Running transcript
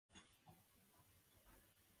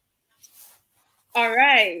All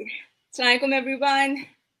right. Assalamualaikum everyone.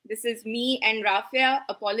 This is me and Rafia.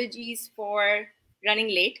 Apologies for running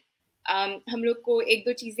late. हम लोग को एक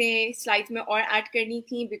दो चीजें slides में और add करनी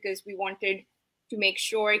थी because we wanted to make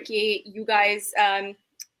sure कि you guys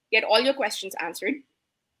get all your questions answered.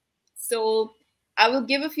 So I will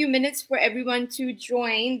give a few minutes for everyone to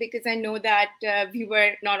join because I know that we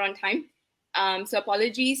were not on time. So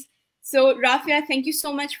apologies. So Rafia, thank you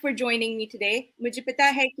so much for joining me today. मुझे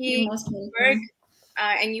पता है कि You're most you welcome. work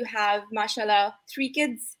and you have, mashallah, 3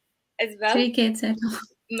 kids as well. 3 kids at home.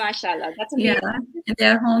 Mashallah, that's amazing. Yeah, and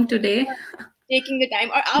they're home today. Taking the time.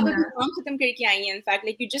 और आप Yeah. अभी काम खत्म करके आई हैं, in fact,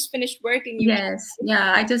 like you just finished work and you. Yes,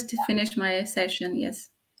 yeah, I just finished my session, yes.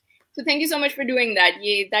 So thank you so much for doing that.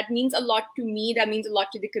 That means a lot to me. That means a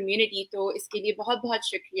lot to the community. तो इसके लिए बहुत बहुत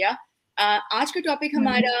शुक्रिया. आज का topic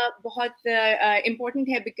हमारा बहुत important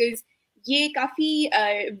है because ये काफी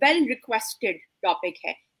well requested टॉपिक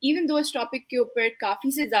है. Even though इस टॉपिक के ऊपर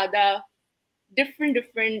काफी से ज़्यादा different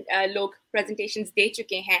लोग presentations दे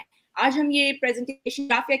चुके हैं, आज हम ये presentation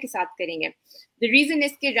राफिया के साथ करेंगे. The reason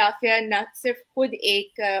is कि राफिया न सिर्फ खुद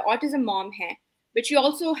एक autism mom है, but she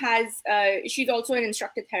also has, she's also an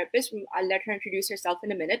instructor therapist. I'll let her introduce herself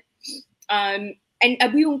in a minute. And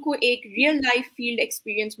abhi unko ek real life field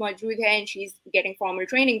experience मौजूद है, and she's getting formal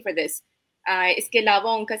training for this. इसके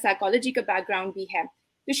अलावा उनका psychology का background भी है.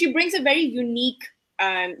 So she brings a very unique,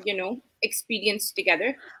 experience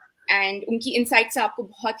together, and उनकी insights से आपको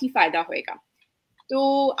बहुत ही फायदा होएगा.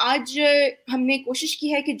 तो आज हमने कोशिश की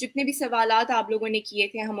है कि जितने भी सवालात आप लोगों ने किए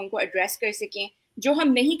थे हम उनको एड्रेस कर सकें. जो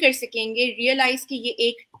हम नहीं कर सकेंगे, रियलाइज कि ये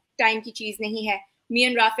एक टाइम की चीज नहीं है. Me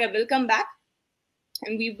and Rafia will come back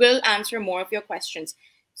and we will answer more of your questions.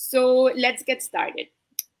 So let's get started.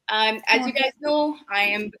 As you guys know, I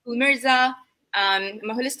am Bakul Mirza. I'm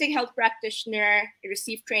a holistic health practitioner. I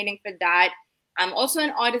received training for that. I'm also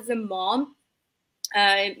an autism mom.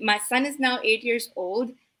 My son is now 8 years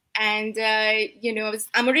old. And,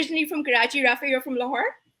 I'm originally from Karachi. Rafia, you're from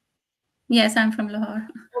Lahore? Yes, I'm from Lahore.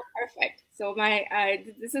 Oh, perfect. So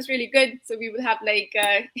this is really good. So we will have like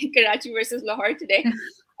Karachi versus Lahore today.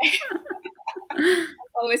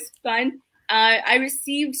 Always fun. I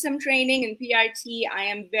received some training in PRT. I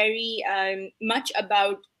am very much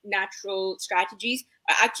about natural strategies.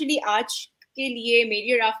 Actually, आज के लिए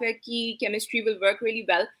मेरी Rafia की chemistry will work really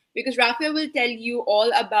well because Rafia will tell you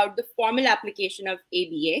all about the formal application of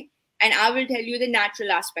ABA and I will tell you the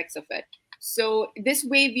natural aspects of it. So this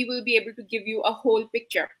way we will be able to give you a whole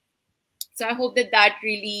picture. So I hope that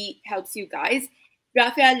really helps you guys.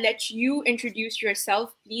 Rafia, I'll let you introduce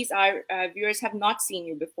yourself. Please, our viewers have not seen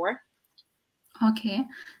you before. Okay,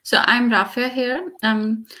 so I'm Rafia here.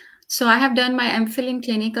 So I have done my MPhil in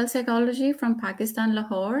clinical psychology from Pakistan,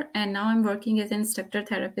 Lahore, and now I'm working as an instructor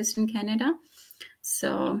therapist in Canada.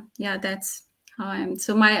 So yeah, that's how I am.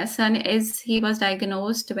 So my son he was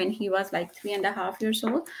diagnosed when he was like 3.5 years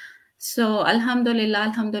old. So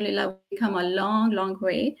Alhamdulillah, we've come a long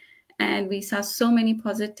way. And we saw so many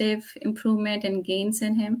positive improvement and gains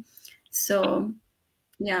in him. So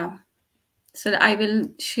yeah, so I will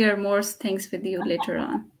share more things with you later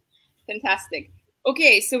on. Fantastic.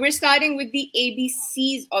 Okay, so we're starting with the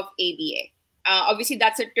ABCs of ABA. Obviously,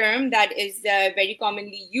 that's a term that is very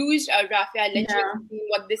commonly used. Rafia, let you explain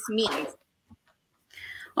what this means.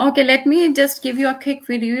 Okay, let me just give you a quick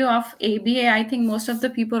review of ABA. I think most of the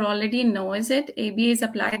people already knows it. ABA is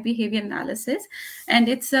Applied Behavior Analysis, and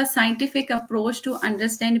it's a scientific approach to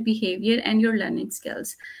understand behavior and your learning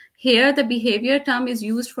skills. Here, the behavior term is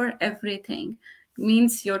used for everything.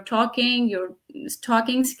 Means your talking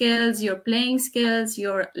skills, your playing skills,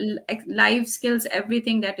 your life skills,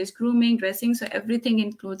 everything that is grooming, dressing. So everything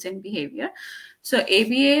includes in behavior. So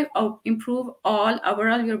ABA improve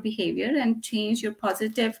overall your behavior and change your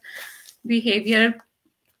positive behavior,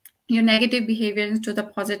 your negative behavior into the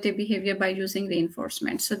positive behavior by using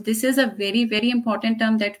reinforcement. So this is a very, very important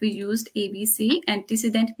term that we used, ABC,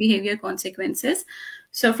 antecedent behavior consequences.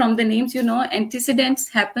 So from the names, antecedents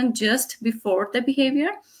happen just before the behavior,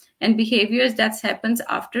 and behaviors that happens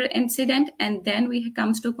after incident, and then we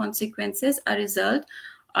comes to consequences, a result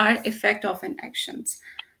or effect of an actions.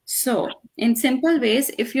 So in simple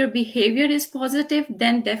ways, if your behavior is positive,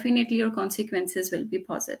 then definitely your consequences will be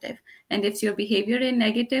positive. And if your behavior is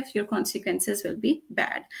negative, your consequences will be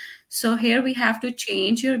bad. So here we have to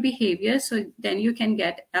change your behavior so then you can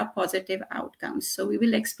get a positive outcome. So we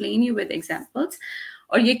will explain you with examples.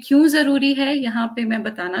 और ये क्यों ज़रूरी है, यहाँ पे मैं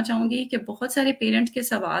बताना चाहूँगी कि बहुत सारे पेरेंट्स के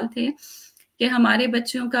सवाल थे कि हमारे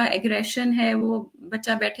बच्चों का एग्रेशन है, वो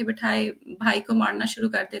बच्चा बैठे बिठाए भाई को मारना शुरू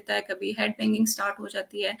कर देता है, कभी हेड बैंगिंग स्टार्ट हो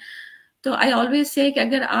जाती है. तो आई ऑलवेज से कि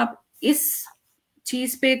अगर आप इस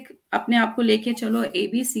चीज़ पे अपने आप को लेके चलो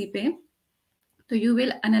ABC पे, so you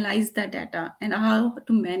will analyze the data and how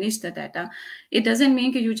to manage the data. It doesn't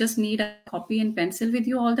mean that you just need a copy and pencil with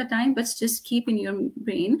you all the time, but just keep in your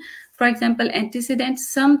brain. For example, antecedent,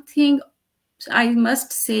 something I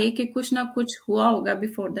must say कि कुछ ना कुछ हुआ होगा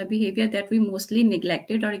before the behavior that we mostly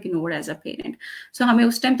neglected or ignored as a parent. So हमें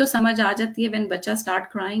उस time तो समझ आ जाती है when बच्चा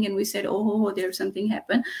start crying and we said oh there's something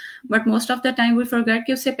happened, but most of the time we forget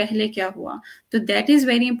कि उससे पहले क्या हुआ. तो that is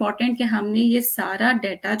very important कि हमने ये सारा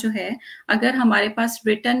data जो है अगर हमारे पास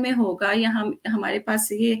written में होगा या हमारे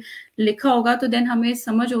पास ये लिखा होगा तो then हमें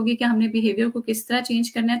समझ होगी कि हमने behavior को किस तरह change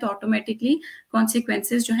करना है, तो automatically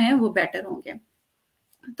consequences जो हैं वो better होंगे.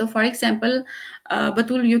 तो for example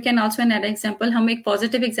Batool you can also an example, हम एक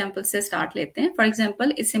पॉजिटिव एग्जाम्पल से स्टार्ट लेते हैं. For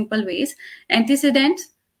example is simple ways, antecedent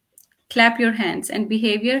clap your hands, and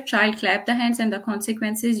behavior, child clap the hands, and the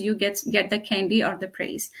consequences you get the candy or the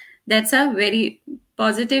praise. That's a very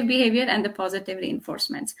positive behavior and the positive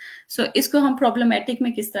reinforcements. So इसको हम problematic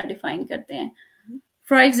में किस तरह define करते हैं.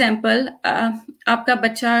 For example आपका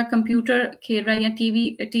बच्चा computer खेल रहा है या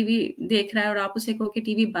टीवी देख रहा है और आप उसे कहो कि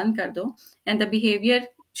टीवी बंद कर दो, and the behaviour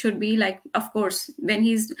should be like, of course, when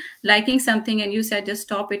he's liking something and you said just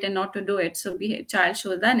stop it and not to do it, so child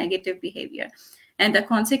shows the negative behavior and the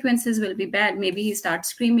consequences will be bad. Maybe he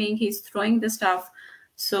starts screaming, he's throwing the stuff,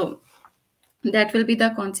 so that will be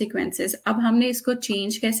the consequences. अब हमने इसको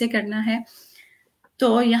change कैसे करना है,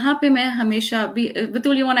 तो यहाँ पे मैं हमेशा भी,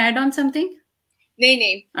 Batul, you want to add on something?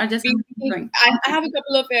 नहीं. Or just I have a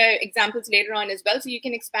couple of examples later on as well, so you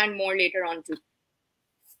can expand more later on too.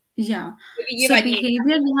 Yeah. So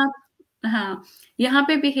behavior यहाँ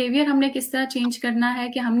पे behavior हमने किस तरह change करना है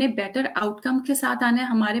कि हमने better outcome के साथ आना है.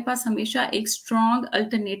 हमारे पास हमेशा एक strong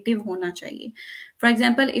alternative होना चाहिए. For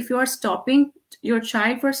example, if you are stopping your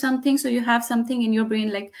child for something, so you have something in your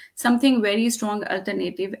brain like something very strong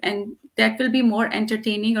alternative, and that will be more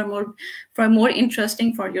entertaining or more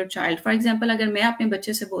interesting for your child. For example, अगर मैं अपने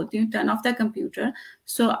बच्चे से बोलती हूँ turn off the computer,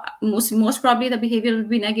 so most probably the behavior will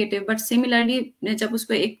be negative, but similarly मैं जब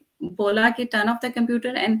उसको एक बोला कि turn off the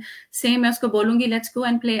computer, and same मैं उसको बोलूंगी let's go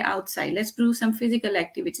and play outside, let's do some physical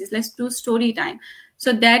activities, let's do story time.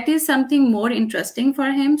 So that is something more interesting for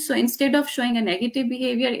him. So instead of showing a negative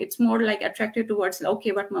behavior, it's more like attracted towards,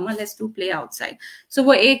 okay, but mama, let's do play outside. So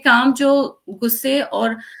वो एक काम जो गुस्से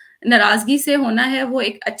और नाराजगी से होना है वो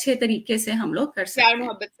एक अच्छे तरीके से हम लोग कर सकते हैं. प्यार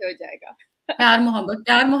मोहब्बत से हो जाएगा.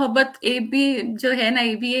 प्यार मोहब्बत ए भी जो है ना,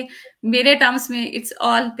 ये भी मेरे टर्म्स में इट्स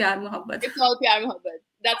ऑल प्यार मोहब्बत. It's all प्यार मोहब्बत.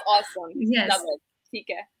 That's awesome. Yes. Love it. ठीक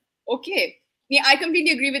है. Okay. Yeah, I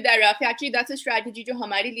completely agree with that, Rafi. Actually, that's a strategy जो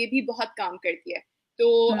हमारे लिए भी बहुत काम करती है. तो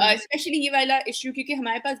स्पेशली ये वाला इश्यू, क्योंकि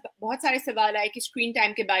हमारे पास बहुत सारे सवाल आए कि स्क्रीन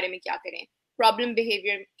टाइम के बारे में क्या करें, प्रॉब्लम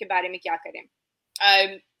बिहेवियर के बारे में क्या करें.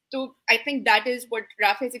 तो I think that is what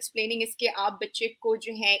Rafi is explaining, इसके आप बच्चे को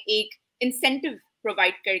जो है एक इंसेंटिव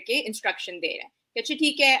प्रोवाइड करके इंस्ट्रक्शन दे रहे हैं कि अच्छा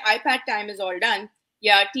ठीक है, iPad time is all done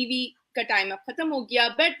या टीवी का टाइम अब खत्म हो गया,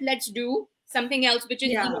 but let's do something else which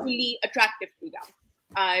is equally attractive to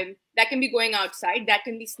them. That can be going outside, that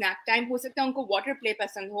can be snack time, हो सकता है उनको water play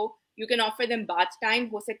पसंद हो, you can offer them bath time,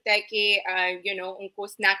 हो सकता है कि you know उनको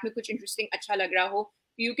snack में कुछ interesting अच्छा लग रहा हो,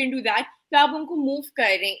 you can do that. तो आप उनको move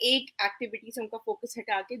कर रहे हैं, एक activity से उनका focus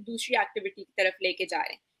हटा के दूसरी activity की तरफ लेके जा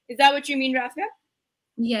रहे हैं. Is that what you mean, Rafia?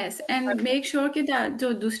 Yes, and make sure कि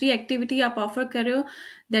जो दूसरी activity आप offer कर रहे हो,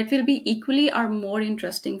 that will be equally or more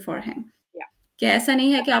interesting for him. कि ऐसा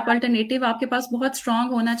नहीं है कि आप अल्टरनेटिव आपके पास बहुत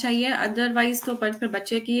स्ट्रांग होना चाहिए, अदरवाइज तो फिर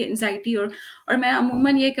बच्चे की एंजाइटी और मैं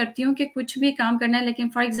अमूमन ये करती हूँ कि कुछ भी काम करना है, लेकिन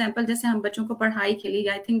फॉर एग्जांपल जैसे हम बच्चों को पढ़ाई के लिए,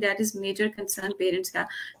 I think that is major concern parents का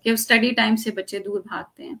कि स्टडी टाइम से बच्चे दूर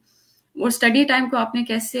भागते हैं. वो स्टडी टाइम को आपने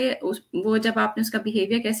कैसे वो जब आपने उसका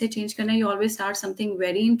बिहेवियर कैसे चेंज करना है, you always start something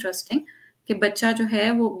very interesting कि बच्चा जो है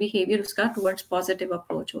वो बिहेवियर उसका टुवर्ड्स पॉजिटिव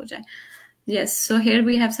अप्रोच हो जाए. Yes, so here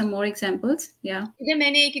we have some more examples. Yeah. इधर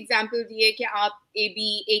मैंने एक एग्जांपल दिए कि आप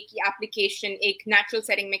एक की एप्लीकेशन एक नेचुरल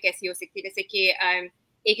सेटिंग में कैसी हो सकती है, जैसे कि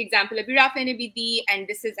एक एग्जांपल अभी राफे ने भी दी, and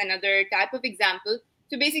this is another type of example.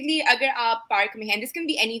 तो बेसिकली अगर आप पार्क में हैं, this can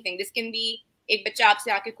be anything, this can be एक बच्चा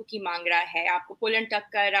आपसे आके कुकी मांग रहा है, आपको पुल एंड टक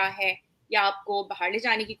कर रहा है, या आपको बाहर ले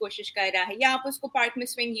जाने की कोशिश कर रहा है, या आप उसको पार्क में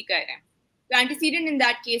स्विंग ही कर रहे हैं. तो antecedent in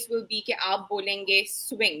that case will be कि आप बोलेंगे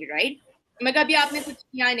स्विंग, राइट? मगर अभी आपने कुछ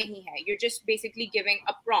किया नहीं है, you're just basically giving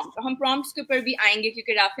a prompt. तो हम prompts के ऊपर भी आएंगे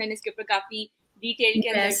क्योंकि राफे ने इसके ऊपर काफी डिटेल के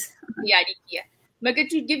अंदर तैयारी की है. मगर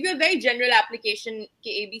to give you a very general application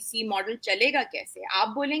के ABC मॉडल चलेगा कैसे, आप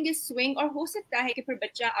बोलेंगे swing, और हो सकता है कि फिर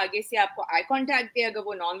बच्चा आगे से आपको आई कॉन्टैक्ट दे, अगर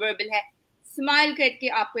वो नॉन वर्बल है, स्माइल करके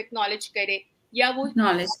आपको एक्नॉलेज करे, या वो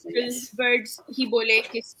वर्ड्स ही बोले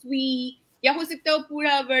कि स्वी, या हो सकता है वो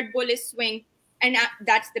पूरा वर्ड बोले swing. and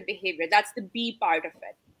that's the behavior, that's the B part of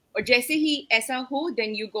it. और जैसे ही ऐसा हो,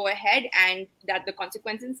 then you go ahead and that the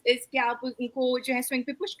consequences is कि आप उनको जो है swing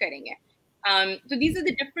पे push करेंगे. So these are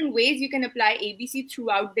the different ways you can apply ABC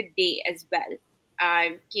throughout the day as well.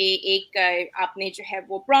 कि एक आपने जो है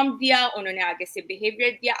वो prompt दिया, उन्होंने आगे से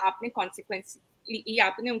behavior दिया, आपने consequence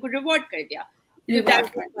आपने उनको reward कर दिया. So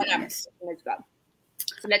that's one application as well.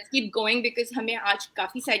 So let's keep going because हमें आज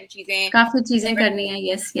काफी चीजें करनी है.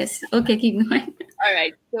 Yes. Okay, keep going. All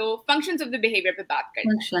right. So functions of the behavior पे बात करते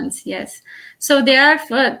हैं. Functions, yes. So there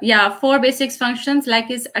are 4 basic functions, like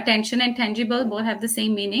is attention and tangible, both have the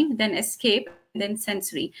same meaning. Then escape, then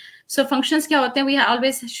sensory. So functions क्या होते हैं? We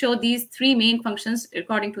always show these 3 main functions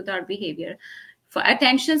according to our behavior. For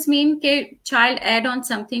attentions mean के child add on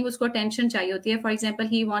something, उसको attention चाहिए होती है. For example,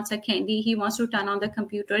 he wants a candy, he wants to turn on the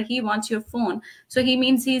computer, he wants your phone. So he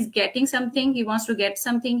means he's getting something, he wants to get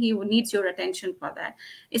something, he needs your attention for that.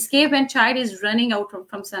 Escape when child is running out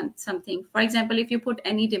from something. For example, if you put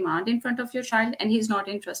any demand in front of your child and he's not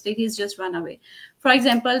interested, he's just run away. For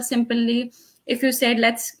example, simply if you said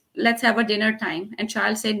let's have a dinner time and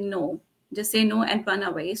child said no, just say no and run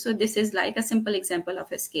away. So this is like a simple example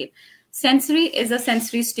of escape. Sensory is a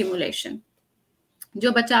sensory stimulation.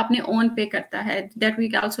 जो बच्चा अपने own पे करता है, that we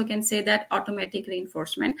also can say that automatic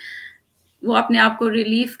reinforcement. वो अपने आप को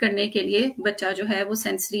relief करने के लिए बच्चा जो है वो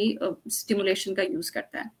sensory stimulation का use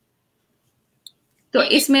करता है. तो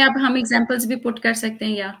इसमें अब हम examples भी put कर सकते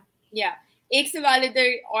हैं या? Yeah. एक सवाल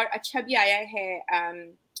इधर और अच्छा भी आया है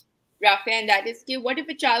Rafa, and that is कि what if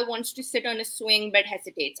a child wants to sit on a swing but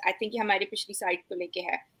hesitates? I think ये हमारी पिछली साइड को लेके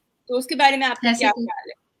है. तो उसके बारे में आपका क्या ख्याल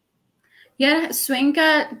है? यार स्विंग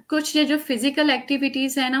का कुछ ये जो फिजिकल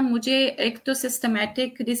एक्टिविटीज है ना, मुझे एक तो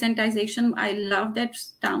systematic डिसेंटाइजेशन, I love that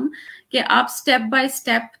term, कि आप स्टेप बाय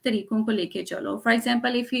स्टेप तरीकों को लेके चलो. For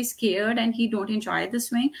example if he scared and he don't enjoy the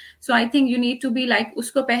swing, so I think you need to be like,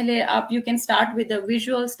 उसको पहले आप you can start with the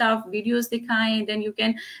visual stuff, videos दिखाएं, देन यू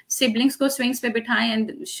कैन सिबलिंग्स को swings पे बिठाएं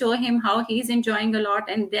and show him how he is enjoying a lot,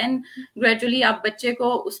 and then gradually आप बच्चे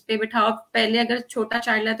को उस पे बिठाओ. पहले अगर छोटा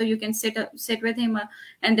चाइल्ड है तो you can sit with him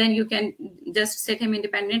and then you can just set him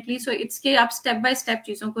independently. So it's के आप स्टेप बाय स्टेप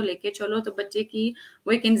चीजों को लेके चलो, तो बच्चे की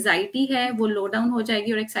वो एक एंजाइटी है वो लो डाउन हो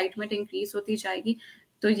जाएगी और एक्साइटमेंट इंक्रीज होती जाएगी.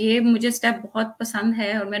 तो ये मुझे स्टेप बहुत पसंद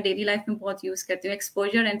है और मैं डेली लाइफ में बहुत यूज करती हूँ,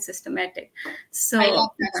 exposure and systematic. So I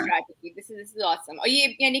love that strategy. This is awesome. और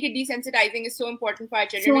ये यानी कि desensitizing is so important for our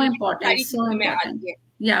children. So important.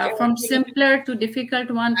 Yeah, from simpler to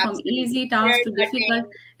difficult one, from easy task to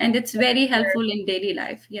difficult, and it's very helpful in daily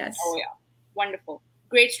life. Yes. Oh yeah, wonderful,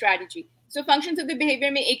 great strategy. So functions of the behavior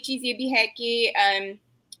में एक चीज ये भी है कि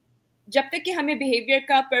जब तक कि हमें बिहेवियर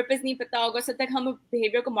का पर्पस नहीं पता होगा, तब तक हम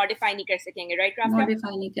बिहेवियर को मॉडिफाई नहीं कर सकेंगे, राइट?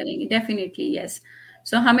 मॉडिफाई नहीं करेंगे, डेफिनेटली, यस.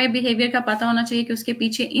 सो हमें बिहेवियर का पता होना चाहिए कि उसके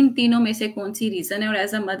पीछे इन तीनों में से कौन सी रीजन है. और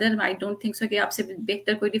as a mother I don't think so कि आपसे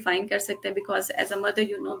बेहतर कोई डिफाइन कर सकता है, because as a mother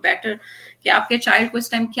you know better कि आपके चाइल्ड को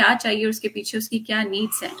इस टाइम क्या चाहिए, उसके पीछे उसकी क्या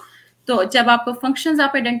नीड्स हैं. तो जब आपको फंक्शंस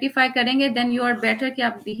आप आइडेंटिफाई करेंगे, देन यू आर बेटर कि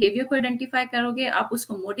आप बिहेवियर को आइडेंटिफाई करोगे, आप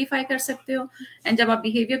उसको मॉडिफाई कर सकते हो. एंड जब आप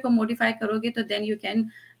बिहेवियर को मॉडिफाई करोगे तो then you can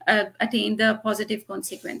attain the positive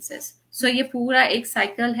consequences. So ये पूरा एक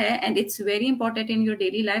साइकिल है and it's very important in your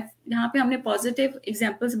daily life. यहाँ पे हमने पॉजिटिव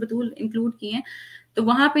एग्जांपल्स बतूल इंक्लूड किए हैं, तो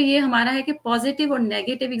वहां पे ये हमारा है कि पॉजिटिव और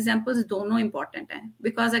नेगेटिव एग्जांपल्स दोनों इंपॉर्टेंट हैं.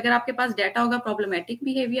 बिकॉज अगर आपके पास डाटा होगा प्रॉब्लमेटिक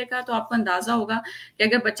बिहेवियर का, तो आपको अंदाजा होगा कि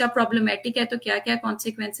अगर बच्चा प्रॉब्लमेटिक है तो क्या क्या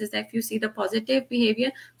कॉन्सिक्वेंसेज है. If you see the positive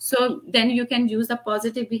behaviour, so then you can use the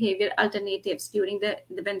positive behaviour alternatives during the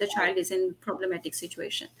when the child is in problematic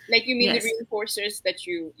situation. Like you mean the reinforcers that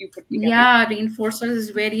you put together? Yeah, reinforcers is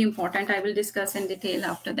very important. I will discuss in detail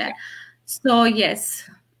after that. So yes.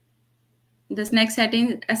 This next heading,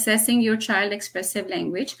 assessing your child expressive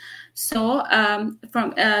language. So from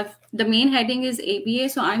the main heading is ABA.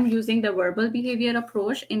 So I'm using the verbal behavior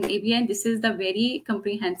approach in ABA, and this is the very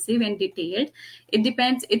comprehensive and detailed. It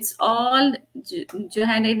depends. It's all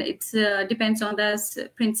it's depends on the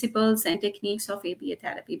principles and techniques of ABA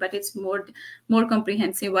therapy, but it's more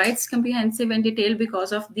comprehensive. Why it's comprehensive and detailed?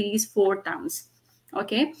 Because of these 4 terms.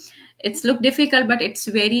 Okay, it's look difficult, but it's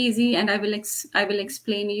very easy, and I will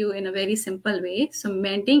explain you in a very simple way. So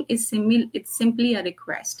mending is it's simply a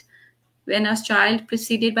request. When a child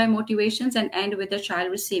preceded by motivations and end with the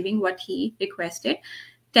child receiving what he requested.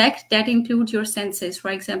 Tact, that includes your senses. For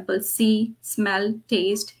example, see, smell,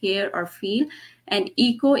 taste, hear, or feel. And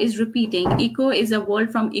echo is repeating. Echo is a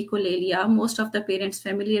word from echolalia. Most of the parents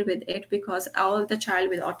familiar with it because all the child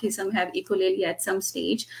with autism have echolalia at some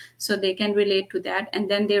stage, so they can relate to that. And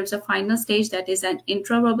then there's a final stage that is an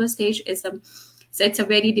intraverbal stage. Is a So it's a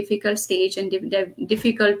very difficult stage and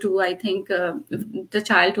difficult to, I think, the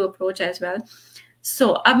child to approach as well. So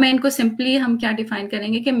अब मैं इनको simply हम क्या define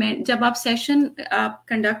करेंगे कि मैं जब आप सेशन आप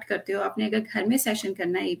कंडक्ट करते हो, आपने अगर घर में सेशन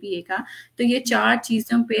करना है ABA का, तो ये 4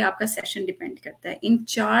 चीजों पे आपका सेशन डिपेंड करता है. इन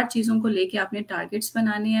 4 चीजों को लेके आपने टारगेट्स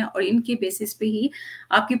बनाने हैं और इनके बेसिस पे ही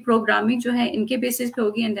आपकी प्रोग्रामिंग जो है इनके बेसिस पे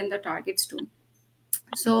होगी, and then the targets to.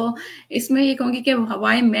 सो इसमें ये कहूँगी कि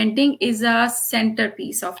Y mending is a centre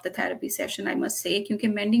piece of the therapy session, I must say, क्योंकि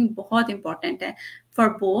मेंडिंग बहुत इंपॉर्टेंट है for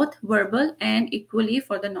both verbal and equally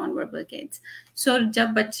for the non verbal kids. सो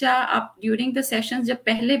जब बच्चा आप ड्यूरिंग द सेशन, जब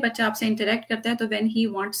पहले बच्चा आपसे इंटरेक्ट करता है तो when he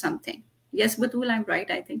want something, yes Batool, I am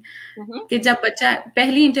right, I think, कि जब बच्चा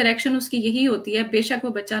पहली इंटरेक्शन उसकी यही होती है, बेशक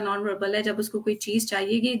वो बच्चा नॉन वर्बल है, जब उसको कोई चीज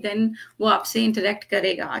चाहिएगी देन वो आपसे इंटरेक्ट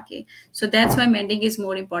करेगा आके. So that's why mending is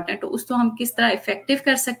more important. तो उसको हम किस तरह इफेक्टिव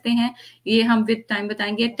कर सकते हैं ये हम विद टाइम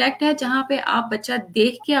बताएंगे. टैक्ट है जहाँ पे आप बच्चा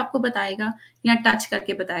देख के आपको बताएगा या टच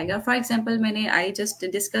करके बताएगा. फॉर एग्जाम्पल, मैंने I just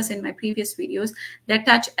discuss in my previous videos that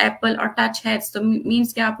touch Apple और टच हेड्स, तो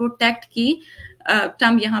मीन्स कि आप वो टैक्ट की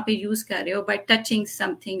टर्म यहाँ पे यूज कर रहे हो, बाय टचिंग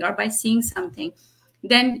समथिंग और by seeing something.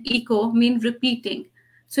 Then eco mean repeating.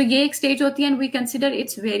 सो ये एक स्टेज होती है and we consider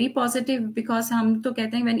it's very positive, because हम तो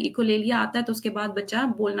कहते हैं व्हेन इकोलेलिया आता है तो उसके बाद बच्चा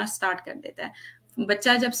बोलना स्टार्ट कर देता है.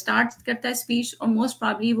 बच्चा जब स्टार्ट करता है स्पीच, और मोस्ट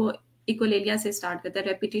प्रॉब्ली वो इकोलेलिया से स्टार्ट करता है,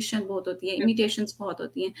 रेपिटेशन बहुत होती है, इमिटेशंस बहुत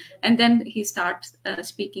होती हैं, and then he starts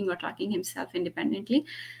speaking और talking himself independently.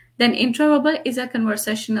 Then intraverbal is a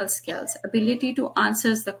conversational skills, ability to answer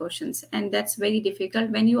the questions, and that's very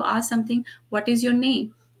difficult. When you ask something, what is your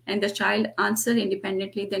name? And the child answer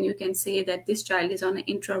independently, then you can say that this child is on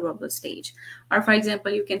an intraverbal stage. Or for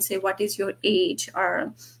example, you can say, what is your age? Or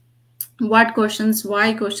what questions, why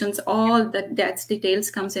questions, all that's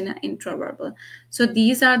details comes in an intraverbal. So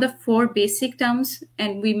these are the 4 basic terms,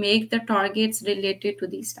 and we make the targets related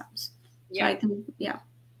to these terms. So I think, yeah.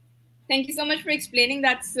 Thank you so much for explaining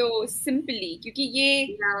that so simply. क्योंकि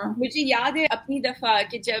ये मुझे याद है अपनी दफा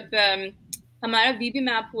कि जब हमारा VB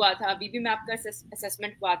मैप हुआ था, VB मैप का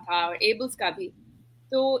असेसमेंट हुआ था और एबल्स का भी,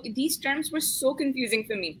 तो these terms were so confusing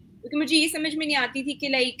for me, क्योंकि मुझे ये समझ में नहीं आती थी कि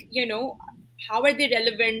like you know how are they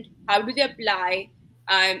relevant, how do they apply.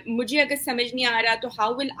 मुझे अगर समझ नहीं आ रहा तो how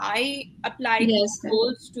will I apply these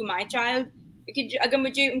goals to my child, क्योंकि अगर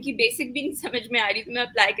मुझे उनकी बेसिक भी नहीं समझ में आ रही तो मैं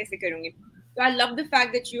अप्लाई कैसे करूँगी. So I love the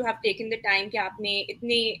fact that you have taken the time कि आपने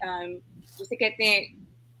इतने जैसे कहते हैं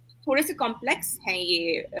थोड़े से कॉम्प्लेक्स हैं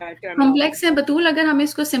ये टर्म. कॉम्प्लेक्स है बतूल. अगर हम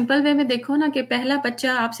इसको सिंपल वे में देखो ना, कि पहला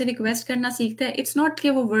बच्चा आपसे रिक्वेस्ट करना सीखता है, इट्स नॉट कि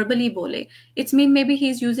वो वर्बली बोले, it's mean may be he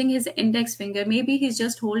is using his index finger, may be he is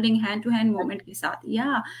just holding hand to hand movement के साथ,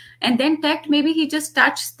 या and then tact, may be he just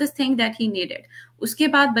touch the thing that he needed. उसके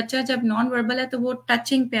बाद बच्चा जब non verbal है तो वो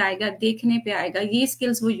टचिंग पे आएगा, देखने पे आएगा, ये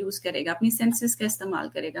स्किल्स वो यूज करेगा, अपनी सेंसेस का इस्तेमाल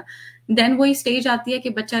करेगा. देन वही स्टेज आती है कि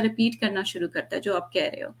बच्चा रिपीट करना शुरू करता है, जो आप कह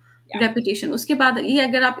रहे हो, रेपिटेशन. उसके बाद ये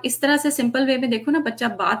अगर आप इस तरह से सिंपल वे में देखो ना, बच्चा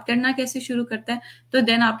बात करना कैसे शुरू करता है, तो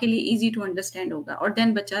देन आपके लिए इजी टू अंडरस्टैंड होगा, और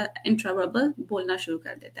देन बच्चा इंट्रावर्बल बोलना शुरू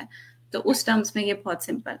कर देता है. तो उस टर्म्स में ये बहुत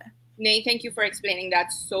सिंपल है. नहीं, thank you for explaining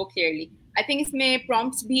that so clearly. I think इसमें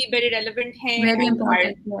प्रॉम्प्ट्स भी वेरी रेलेवेंट हैं. Very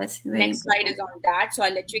important. Yes, next slide is on that, so I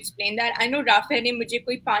let you explain that. I know Rafe ने मुझे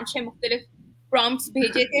कोई 5-6 मुख्तलिफ प्रॉम्प्ट्स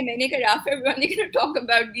भेजे थे. मैंने कहा Rafe we are going to talk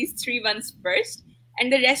about these 3 ones first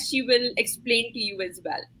and the rest she will explain to you as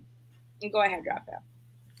well. Go ahead, Rafa.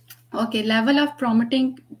 Okay, level of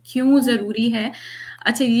prompting क्यों जरूरी है?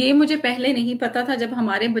 अच्छा, ये मुझे पहले नहीं पता था. जब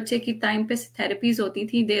हमारे बच्चे की टाइम पे थेरेपीज होती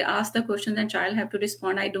थी, they ask the question and child have to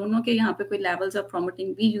respond. I don't know कि यहाँ पे कोई लेवल्स ऑफ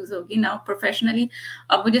प्रॉम्प्टिंग भी यूज होगी. नाउ प्रोफेशनली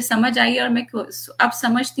अब मुझे समझ आई, और मैं अब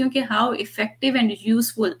समझती हूँ कि how effective and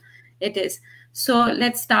useful it is. So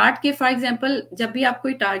let's start कि फॉर एग्जांपल, जब भी आप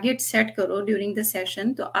कोई टारगेट सेट करो ड्यूरिंग द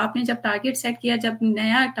सेशन, तो आपने जब टारगेट सेट किया, जब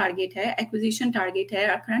नया टारगेट है, एक्विजिशन टारगेट है,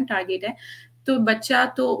 करंट टारगेट है, तो बच्चा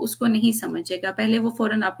तो उसको नहीं समझेगा, पहले वो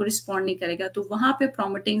फौरन आपको रिस्पॉन्ड नहीं करेगा. तो वहां पे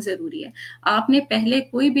प्रॉम्प्टिंग जरूरी है. आपने पहले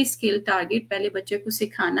कोई भी स्किल टारगेट पहले बच्चे को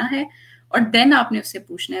सिखाना है, और देन आपने उससे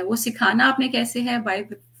पूछना है. वो सिखाना आपने कैसे है? बाय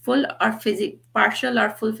फुल और पार्शियल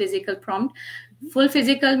और full physical prompt. Full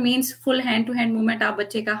physical means full hand to hand movement. आप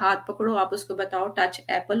बच्चे का हाथ पकड़ो, आप उसको बताओ टच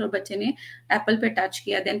एप्पल, और बच्चे ने एप्पल पे टच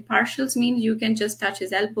किया. Then पार्शियल्स mean you can just touch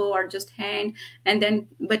his elbow और जस्ट हैंड, एंड देन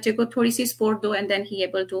बच्चे को थोड़ी सी सपोर्ट दो, and then he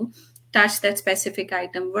able to touch that specific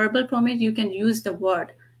item. Verbal prompt, you can use the word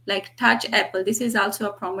like touch apple. This is also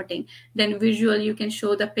a prompting. Then visual, you can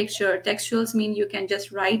show the picture. Textuals mean you can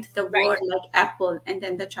just write the word like apple, and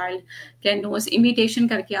then the child can know. Imitation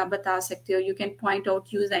करके आप बता सकते हो. You can point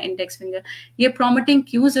out, use the index finger. ये prompting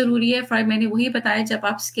क्यों जरूरी है? मैंने वही बताया, जब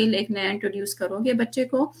आप स्किल एक नया इंट्रोड्यूस करोगे बच्चे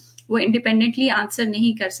को, वो इंडिपेंडेंटली आंसर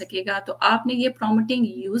नहीं कर सकेगा। तो आपने ये प्रॉम्प्टिंग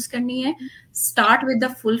यूज करनी है। Start with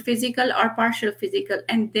the full physical और partial physical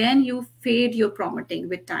and then you fade your prompting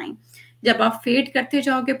with time. जब आप फेड करते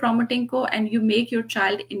जाओगे प्रॉम्प्टिंग को and you make your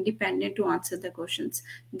child independent to answer the questions,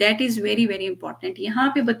 that is very very important.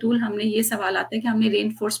 यहाँ पे बतूल हमने ये सवाल आता है कि हमने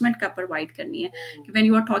रेनफोर्समेंट का प्रोवाइड करनी है when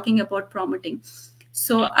you are talking about prompting.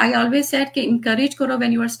 So I always said कि encourage करो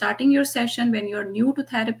when you are starting your session, when you are new to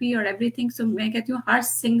therapy or everything. So मैं कहती हूँ हर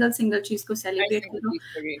single चीज को celebrate करो,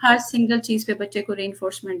 हर single चीज पे बच्चे को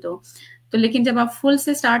reinforcement दो। तो लेकिन जब आप full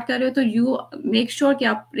से start कर रहे हो तो you make sure कि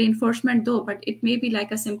आप reinforcement दो, but it may be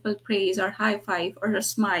like a simple praise or high five or a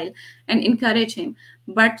smile and encourage him.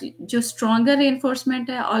 But जो stronger reinforcement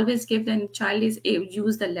है, always give the child is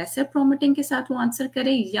use the lesser prompting के साथ वो answer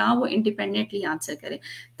करे या वो independently answer करे,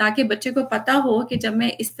 ताकि बच्चे को पता हो कि जब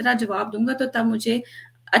मैं इस तरह जवाब दूंगा तो तब मुझे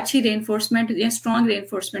अच्छी रेनफोर्समेंट या स्ट्रॉन्ग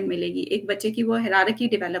रेनफोर्समेंट मिलेगी। एक बच्चे की वो हायरार्की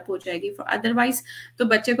डेवलप हो जाएगी। अदरवाइज तो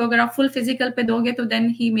बच्चे को अगर आप फुल फिजिकल पे दोगे तो then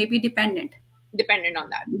he may be dependent on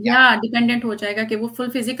that, या डिपेंडेंट हो जाएगा कि वो फुल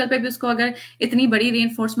फिजिकल पे भी उसको अगर इतनी बड़ी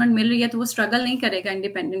रेनफोर्समेंट मिल रही है तो वो स्ट्रगल नहीं करेगा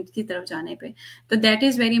इंडिपेंडेंट की तरफ जाने पे। तो दैट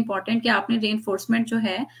इज वेरी इंपॉर्टेंट कि आपने रेनफोर्समेंट जो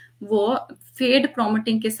है वो फेड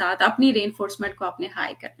प्रॉम्प्टिंग के साथ अपनी रेनफोर्समेंट को आपने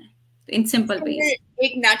हाई करना है इन सिंपल वेज।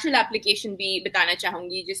 एक नेचुरल एप्लीकेशन भी बताना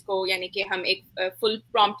चाहूंगी जिसको यानी कि हम एक फुल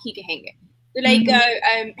प्रॉम्प्ट ही कहेंगे। तो like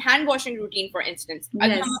hand washing routine for instance,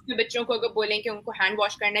 अगर हम अपने बच्चों को अगर बोलें कि उनको हैंड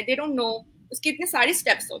वॉश करना है, दे डोंट नो उसके इतने सारे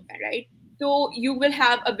स्टेप्स होते हैं, right? So you will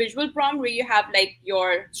have a visual prompt where you have like your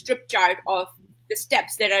strip chart of the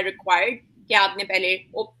steps that are required. कि आपने पहले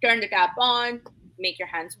turn the tap on, make your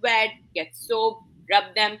hands wet, get soap, rub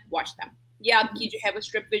them, wash them. ये आपकी जो है वो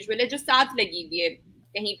strip visual है जो साथ लगी हुई है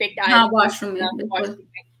कहीं पे टाइल वॉशरूम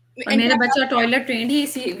में। मेरा बच्चा टॉयलेट ट्रेंड ही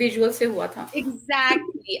इसी विजुअल से हुआ था।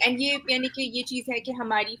 Exactly. and ये यानी कि ये चीज है कि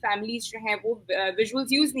हमारी फैमिलीज जो हैं वो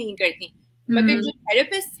विजुअल्स यूज नहीं करती, मगर जो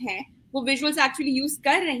थेरेपिस्ट हैं वो विजुअल्स एक्चुअली यूज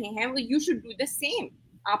कर रहे हैं, वो you should do the same,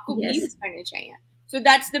 आपको भी यूज करने चाहिए। So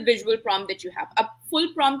that's the visual prompt that you have. अब फुल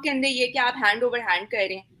प्रॉम्प्ट के अंदर ये कि आप हैंड ओवर हैंड कर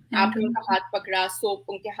रहे हैं, आपने उनका हाथ पकड़ा, सोप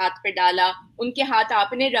उनके हाथ पे डाला, उनके हाथ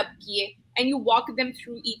आपने रब किए, and you walk them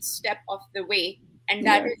through each step of the way, and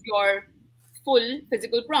that is your full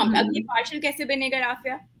physical prompt. अब ये पार्शियल कैसे बनेगा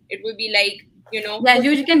Rafia? It will be like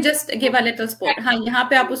you can just give a little support। हाँ, यहाँ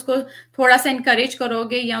पे आप उसको थोड़ा सा encourage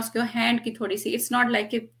करोगे या उसको hand की थोड़ी सी, it's not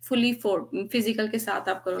like fully physical के साथ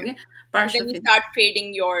आप करोगे। Then you start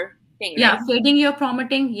fading your thing, yeah, fading your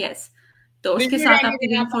prompting, yes। तो उसके साथ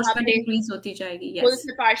आपकी reinforcement increase होती जाएगी। Full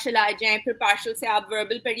से partial आ जाएं, फिर partial से आप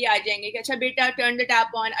verbal पर ही आ जाएंगे कि अच्छा बेटा turn the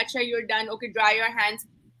tap on, अच्छा you're done, okay dry your hands,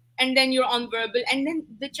 and then you're on verbal, and then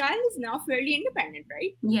the child is now fairly independent,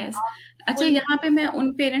 right? Yes। अच्छा, यहाँ पे मैं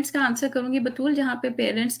उन पेरेंट्स का आंसर करूंगी बतूल जहाँ पे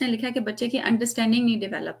पेरेंट्स ने लिखा कि बच्चे की अंडरस्टैंडिंग नहीं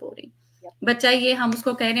डेवलप हो रही। बच्चा ये हम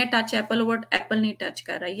उसको कह रहे हैं टच एप्पल, वो एप्पल नहीं टच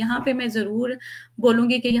कर रहा है। यहाँ पे मैं जरूर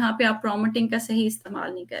बोलूंगी कि यहाँ पे आप प्रॉम्प्टिंग का सही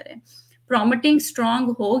इस्तेमाल नहीं कर रहे। प्रॉम्प्टिंग स्ट्रांग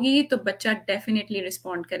होगी तो बच्चा डेफिनेटली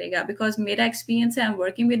रिस्पॉन्ड करेगा, बिकॉज मेरा एक्सपीरियंस है, I am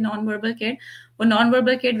working with non verbal kid. वो non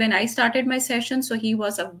verbal kid when I started my session, so he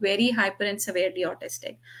was a very hyper and सेवेरली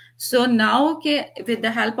autistic. So now के with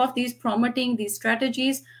the help of these prompting, these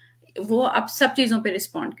strategies, वो अब सब चीजों पे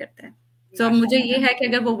respond करता है। तो मुझे ये है कि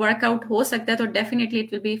अगर वो वर्कआउट हो सकता है तो definitely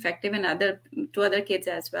it will be effective in other to other kids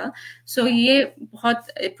as well. सो ये बहुत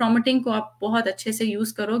प्रॉम्प्टिंग को आप बहुत अच्छे से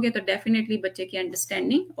यूज करोगे तो डेफिनेटली बच्चे की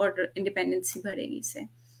अंडरस्टैंडिंग और इंडिपेंडेंसी बढ़ेगी इससे।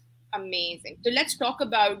 Amazing. So let's talk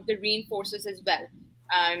about the reinforcers as well.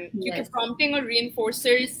 क्योंकि prompting और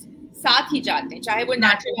reinforcers साथ ही जाते हैं, चाहे वो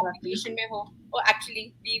natural application में हो, or actually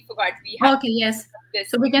we forgot we have. Okay, yes.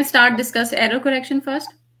 So we can start discuss error correction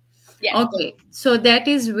first. Yes. Okay, so that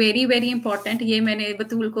is very very important. ये मैंने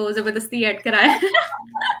बतूल को जबरदस्ती ऐड कराया।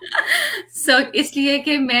 So इसलिए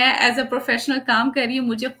कि मैं एज अ प्रोफेशनल काम कर रही हूँ,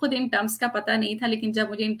 मुझे खुद इन टर्म्स का पता नहीं था, लेकिन जब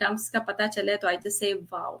मुझे इन टर्म्स का पता चला तो I just say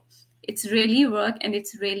wow, it's really work and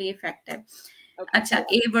it's really effective. अच्छा,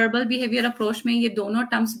 ए वर्बल बिहेवियर अप्रोच में ये दोनों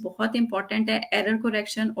टर्म्स बहुत इंपॉर्टेंट है, एरर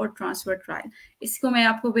करेक्शन और ट्रांसफर ट्रायल। इसको मैं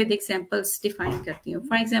आपको विद एग्जांपल्स डिफाइन करती हूँ।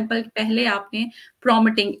 फॉर एग्जांपल, पहले आपने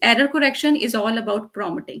prompting, error correction is all about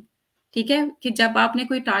prompting, ठीक है, कि जब आपने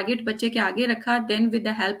कोई टारगेट बच्चे के आगे रखा, then with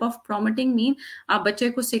the help of prompting mean आप बच्चे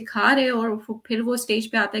को सिखा रहे हो और फिर वो स्टेज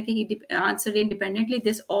पे आता है कि ही answer independently,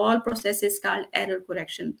 this all process is called error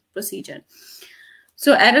correction procedure.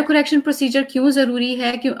 So error correction procedure क्यों जरूरी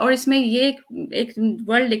है, क्यों, और इसमें ये एक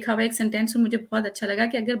वर्ड लिखा हुआ, एक सेंटेंस मुझे बहुत अच्छा लगा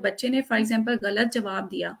कि अगर बच्चे ने फॉर एग्जांपल गलत जवाब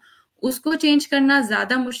दिया, उसको चेंज करना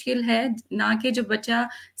ज्यादा मुश्किल है ना कि जो बच्चा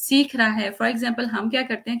सीख रहा है। फॉर एग्जांपल हम क्या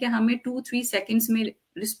करते हैं कि हमें 2-3 सेकंड्स में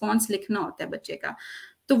रिस्पॉन्स लिखना होता है बच्चे का,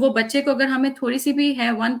 तो वो बच्चे को अगर हमें थोड़ी सी भी है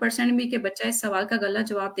 1% भी कि बच्चा इस सवाल का गलत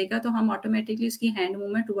जवाब देगा, तो हम ऑटोमेटिकली उसकी hand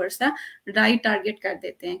movement towards the right target कर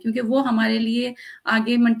देते हैं, क्योंकि वो हमारे लिए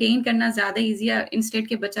आगे मेंटेन करना ज्यादा ईजी है इंस्टेड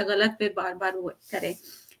के बच्चा गलत पे बार बार वो करे.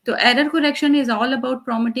 So error correction is all about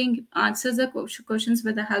prompting answers the questions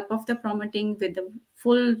with the help of the prompting, with the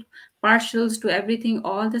full partials to everything,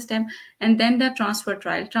 all the STEM, and then the transfer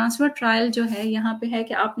trial. Transfer trial जो है यहाँ पे है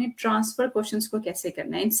कि आपने transfer questions को कैसे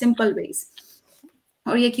करना है in simple ways.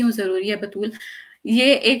 और ये क्यों जरूरी है बतूल?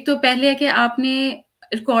 ये एक तो पहले है कि आपने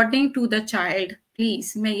according to the child,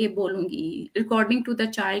 please मैं ये बोलूंगी, according to the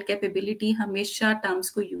child capability हमेशा टर्म्स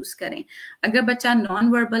को यूज करें. अगर बच्चा नॉन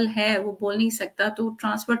वर्बल है, वो बोल नहीं सकता, तो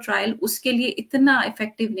ट्रांसफर ट्रायल उसके लिए इतना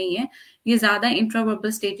इफेक्टिव नहीं है. ये ज्यादा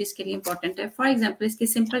इंट्रावर्बल स्टेजेस के लिए इंपॉर्टेंट है. फॉर एग्जाम्पल इसके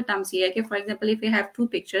सिंपल टर्म्स ये है कि for example if you have 2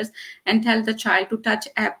 pictures and tell the child to touch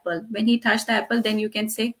Apple, when he touch the Apple then you can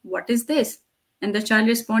say what is this, and the child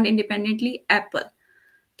respond independently Apple.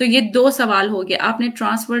 तो ये 2 सवाल हो गए, आपने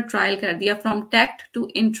transfer trial कर दिया from text to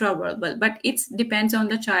इंट्रावर्बल, but it's depends on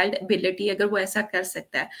the child ability अगर वो ऐसा कर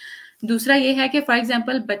सकता है. दूसरा ये है कि फॉर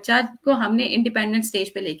एग्जांपल बच्चा को हमने इंडिपेंडेंट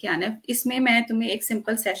स्टेज पे लेके आना है. इसमें मैं तुम्हें एक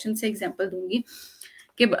सिंपल सेशन से एग्जांपल दूंगी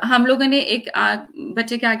कि हम लोगों ने एक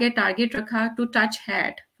बच्चे के आगे टारगेट रखा to touch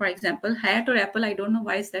hat, for example hat और Apple, I don't know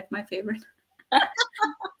why is that my favourite.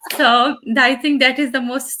 So I think that is the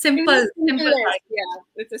most simple target. Yeah,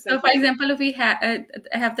 it's a So for example, if we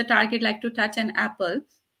have the target like to touch an apple,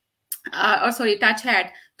 or sorry, touch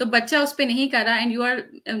hat, तो बच्चा उस पे नहीं कर रहा,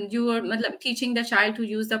 and you are मतलब teaching the child to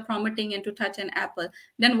use the prompting and to touch an apple,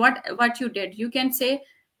 then what you did, you can say,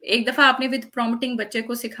 एक दफा आपने विद प्रॉम्प्टिंग बच्चे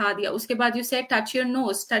को सिखा दिया, उसके बाद यू से touch your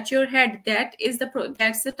nose, touch your head,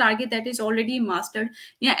 that's the target that is already mastered,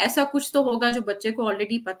 या ऐसा कुछ तो होगा जो बच्चे को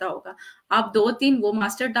ऑलरेडी पता होगा. आप 2-3 वो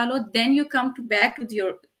मास्टर डालो, then you come to back to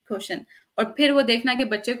your question, और फिर वो देखना कि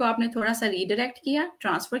बच्चे को आपने थोड़ा सा रीडायरेक्ट किया,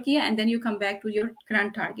 ट्रांसफर किया, and then you come back to your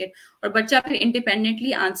current target, और बच्चा फिर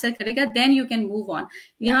इंडिपेंडेंटली आंसर करेगा, then you can move on.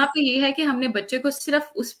 यहाँ पे ये है कि हमने बच्चे को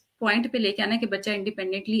सिर्फ उस पॉइंट पे लेके आना कि बच्चा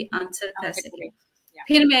इंडिपेंडेंटली आंसर कर सके.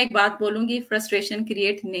 फिर मैं एक बात बोलूंगी, फ्रस्ट्रेशन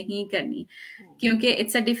क्रिएट नहीं करनी, क्योंकि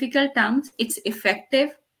it's a difficult terms, it's effective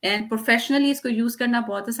and professionally इसको यूज करना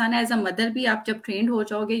बहुत आसान है. एज अ मदर भी आप जब ट्रेंड हो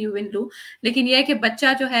जाओगे यू विल डू, लेकिन यह है कि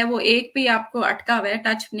बच्चा जो है वो एक पे आपको अटका हुआ है,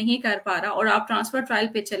 टच नहीं कर पा रहा, और आप ट्रांसफर ट्रायल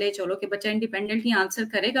पे चले चलो कि बच्चा इंडिपेंडेंटली आंसर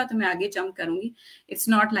करेगा तो मैं आगे जंप करूंगी. It's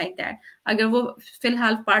not like that. अगर वो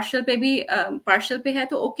फिलहाल पार्शियल पे है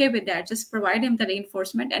तो okay with that, just provide him the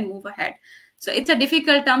reinforcement and move ahead. So it's a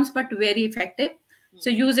difficult terms but very effective.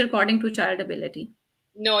 So use according to child ability.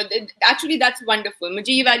 No, actually that's wonderful.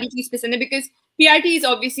 मुझे ये वाली चीज पसंद है because PRT is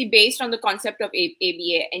obviously based on the concept of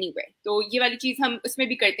ABA anyway. तो ये वाली चीज हम उसमें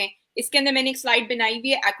भी करते हैं. इसके अंदर मैंने एक स्लाइड बनाई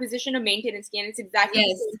हुई है acquisition और maintenance की, and it's exactly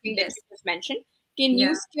the same thing that you just mentioned. कि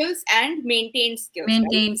new skills and maintained skills.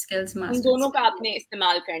 Maintained skills, master. इन दोनों का आपने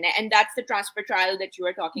इस्तेमाल करना है, and that's the transfer trial that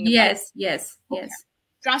you are talking about. Yes.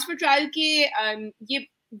 Transfer trial के ये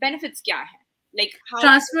benefits क्या है? Like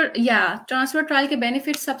ट्रांसफर ट्रायल के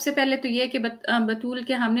बेनिफिट सबसे पहले तो ये कि बतूल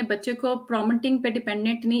के हमने बच्चे को प्रॉम्प्टिंग पे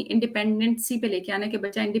डिपेंडेंट नहीं, इंडिपेंडेंसी पे लेके आना कि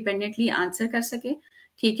बच्चा इंडिपेंडेंटली आंसर कर सके.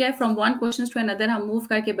 ठीक है, from one question to another हम मूव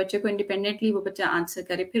करके बच्चे को इंडिपेंडेंटली वो बच्चा आंसर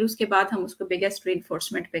करे, फिर उसके बाद हम उसको बिगेस्ट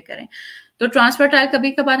रीइंफोर्समेंट पे करें. तो ट्रांसफर ट्रायल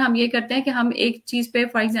कभी कभार हम ये करते हैं कि हम एक चीज पे,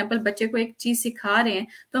 फॉर एग्जाम्पल बच्चे को एक चीज सिखा रहे हैं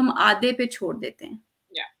तो हम आधे पे छोड़ देते हैं.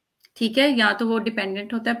 ठीक है, या तो वो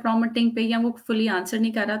डिपेंडेंट होता है प्रॉम्प्टिंग पे, या वो फुली आंसर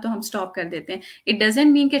नहीं कर रहा तो हम स्टॉप कर देते हैं. इट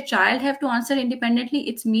डजंट मीन कि child have to answer independently,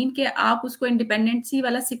 it's mean कि आप उसको इंडिपेंडेंसी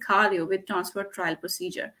वाला सिखा रहे हो with transfer trial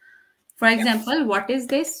procedure. For example what is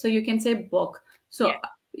this, so you can say book. So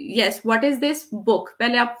yes, what is this book,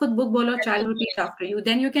 पहले आप खुद book बोलो, child repeat after you,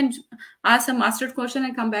 then you can ask a mastered question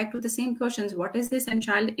and come back to the same questions, what is this, and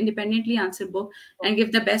child independently answer book and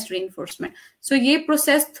give the best reinforcement. So ये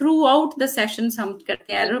process throughout the sessions हम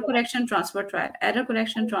करते हैं, error correction, transfer trial, error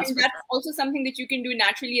correction, transfer trial. And that's also something that you can do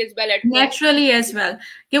naturally as well at home. Naturally as well,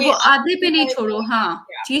 कि वो आधे पे नहीं छोड़ो, हाँ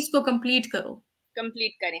चीज को complete करो,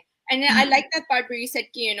 complete करें. And I like that part where you said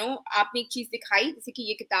कि you know आपने एक चीज दिखाई, जैसे कि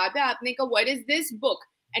ये किताब है, आपने कहा what is this book,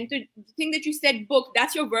 and to the thing that you said book,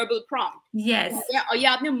 that's your verbal prompt. Yes. और ये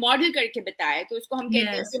आपने मॉडल करके बताया, तो इसको हम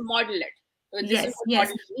कहते हैं कि मॉडल इट.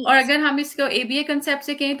 Yes. और अगर हम इसको ABA कंसेप्ट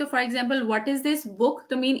से कहें तो for example what is this book,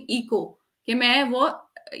 तो मीन इको, कि मैं वो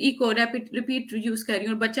इको रिपीट यूज कर रही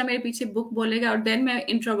हूँ, बच्चा मेरे पीछे बुक बोलेगा और देन मैं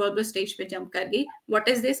इंट्रोवर्बल स्टेज पे जंप कर गई, what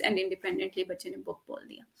is this, and independently बच्चे ने बुक बोल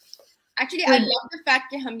दिया. Actually, I love the fact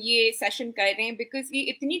कि हम ये सेशन कर रहे हैं because ये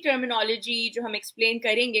इतनी टर्मिनोलॉजी जो हम एक्सप्लेन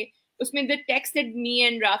करेंगे उसमें the text that me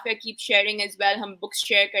and Rafia keep sharing as well, हम books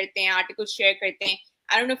share करते हैं, articles share करते हैं.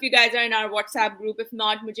 I don't know if you guys are in our WhatsApp group. If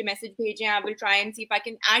not, मुझे message भेजें. I will try and see if I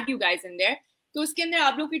can add you guys in there. तो उसके अंदर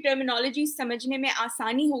आप लोग की टर्मिनोलॉजी समझने में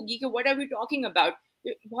आसानी होगी कि what are we talking about.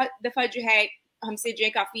 बहुत दफा जो है हमसे जो है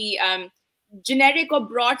काफी जेनेरिक और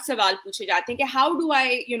ब्रॉड सवाल पूछे जाते हैं कि how do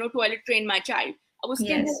I toilet train my child. अब उसके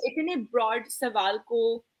Yes. अंदर इतने ब्रॉड सवाल को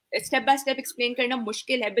स्टेप बाय स्टेप एक्सप्लेन करना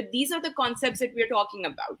मुश्किल है, but these are the concepts that we are talking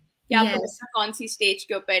about कि आपका Yes. बच्चा कौन सी स्टेज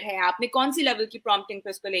के ऊपर है, आपने कौन सी लेवल की प्रॉम्प्टिंग पे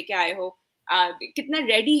उसको लेके आए हो, कितना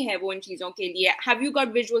रेडी है वो इन चीजों के लिए, have you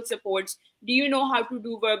got visual supports, do you know how to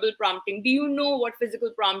do verbal prompting, do you know what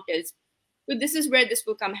physical prompt is. So this is where this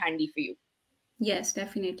will come handy for you. Yes,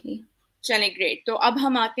 definitely. चले great. तो अब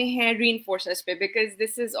हम आते हैं reinforcers पे, because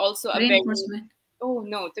this is also a very Reinforcement. oh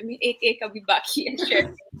no तो एक एक अभी बाकी है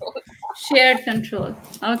shared control. Shared control.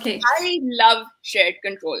 Okay. I love shared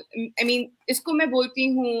control. I mean इसको मैं बोलती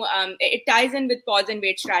हूँ it ties in with pause and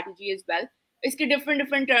wait strategy as well. इसके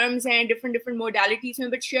different terms हैं, different modalities में,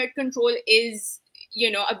 but shared control is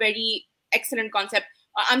a very excellent concept.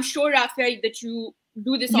 I'm sure Rafia that you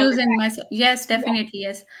do this all the Using time. myself. Yes, definitely.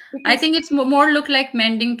 Yes. I Because think it's more look like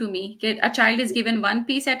mending to me. A child is given one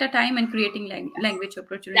piece at a time and creating language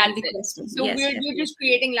opportunity. that's it. Requesting. So Yes, we're definitely. just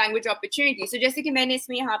creating language opportunity. So जैसे कि मैंने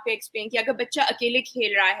इसमें यहाँ पे explain किया, अगर बच्चा अकेले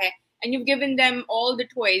खेल रहा है and you've given them all the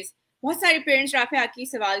toys, बहुत सारे parents राफे आके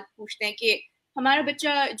सवाल पूछते हैं कि हमारा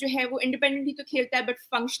बच्चा जो है वो independently तो खेलता है but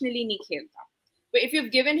functionally नहीं खेलता. But if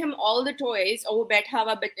you've given him all the toys और वो बैठा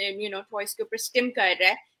हुआ toys के ऊपर stim कर रहा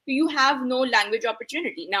है, तो you have no language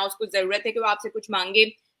opportunity. ना उसको जरूरत है कि वो आपसे कुछ मांगे,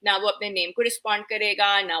 ना वो अपने नेम को रिस्पॉन्ड करेगा,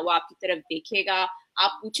 ना वो आपकी तरफ देखेगा.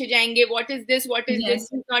 आप पूछे जाएंगे what is this, Yes.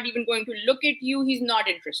 he's not even going to look at you, he's not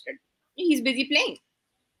interested, he's busy playing.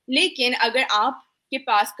 लेकिन अगर आपके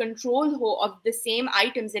पास control हो of the same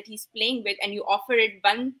items that he's playing with and you offer it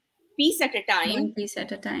one piece at a time, One piece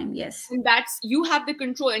at a time. Yes. and that's you have the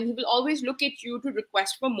control, and he will always look at you to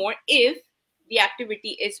request for more if the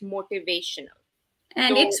activity is motivational.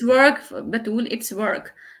 And So, it's work, Batul, it's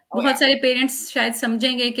work. oh बहुत yeah, सारे parents शायद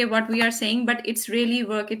समझेंगे कि what we are saying, but it's really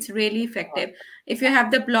work, it's really effective. If you have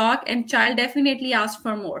the block and child definitely asks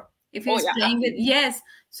for more. If oh he's yeah, playing with, yes,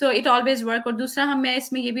 so it always work. और दूसरा मैं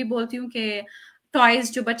इसमें ये भी बोलती हूँ कि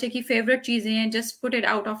toys जो बच्चे की favorite चीजें हैं, just put it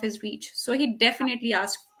out of his reach. So he definitely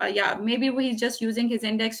asks, yeah, maybe he's just using his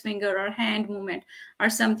index finger or hand movement or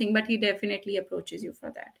something, but he definitely approaches you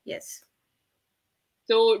for that. Yes.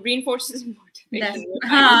 so reinforces That's motivation.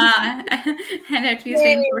 and at least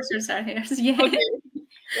Yay. reinforcers are here. Yeah. Okay,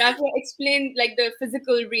 you have to explain like the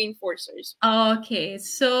physical reinforcers. Okay,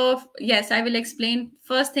 so yes, I will explain.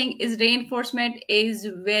 First thing is reinforcement is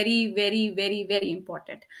very, very, very, very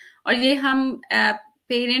important. और ये हम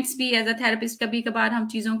parents भी as a therapist कभी कभार हम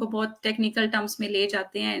चीज़ों को बहुत टेक्निकल टर्म्स में ले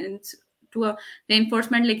जाते हैं टू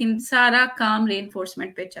रेनफोर्समेंट, लेकिन सारा काम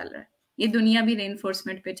रेनफोर्समेंट पे चल रहा है. ये दुनिया भी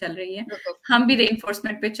रेनफोर्समेंट पे चल रही है, हम भी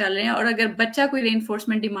रेनफोर्समेंट पे चल रहे हैं. और अगर बच्चा कोई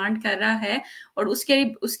रेनफोर्समेंट डिमांड कर रहा है और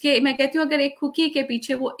उसके मैं कहती हूँ अगर एक कुकी के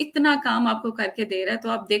पीछे वो इतना काम आपको करके दे रहा है, तो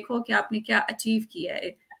आप देखो कि आपने क्या अचीव किया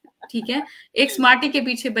है. ठीक है, एक स्मार्टी के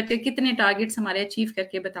पीछे बच्चे कितने टारगेट्स हमारे अचीव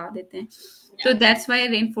करके बता देते हैं. So that's why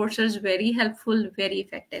reinforcer is very helpful, very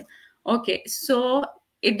effective. Okay, so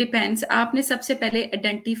it depends. आपने सबसे पहले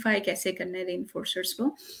आइडेंटिफाई कैसे करना है reinforcers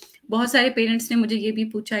को. बहुत सारे पेरेंट्स ने मुझे ये भी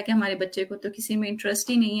पूछा है कि हमारे बच्चे को तो किसी में इंटरेस्ट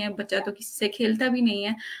ही नहीं है, बच्चा तो किसी से खेलता भी नहीं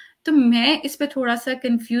है. तो मैं इस पे थोड़ा सा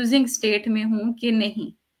कंफ्यूजिंग स्टेट में हूँ कि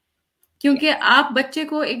नहीं, क्योंकि आप बच्चे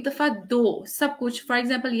को एक दफा दो सब कुछ. फॉर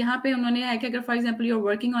एग्जाम्पल यहाँ पे उन्होंने है कि अगर for example you are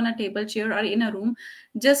working on a table chair और इन अ room,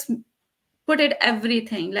 just put it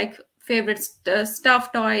everything like favorite stuff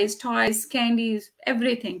toys, candies,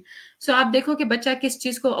 everything. So आप देखो कि बच्चा किस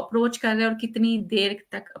चीज को अप्रोच कर रहा है और कितनी देर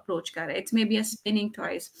तक अप्रोच कर रहा है. It's may be a spinning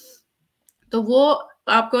toys. तो वो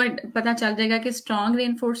आपको पता चल जाएगा कि स्ट्रॉन्ग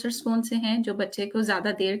रेनफोर्सर्स कौन से हैं जो बच्चे को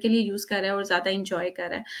ज्यादा देर के लिए यूज कर रहा है और ज्यादा इंजॉय कर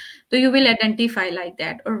रहा है. तो you will identify like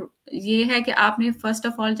that. और ये है कि आपने फर्स्ट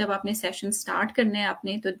ऑफ ऑल जब आपने सेशन स्टार्ट करने हैं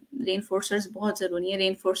आपने, तो रेनफोर्सर्स बहुत जरूरी है.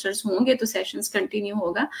 रेनफोर्सर्स होंगे तो सेशंस कंटिन्यू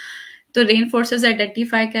होगा. तो रेनफोर्सर्स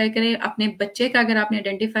आइडेंटिफाई करें अपने बच्चे का. अगर आपने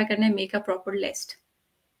आइडेंटिफाई करना है, make a proper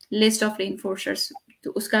list of रेनफोर्सर्स.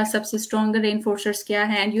 तो उसका सबसे स्ट्रॉन्गर रेनफोर्सर्स क्या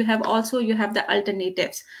है. And you have the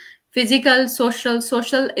alternatives. Physical,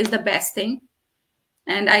 social is the best thing.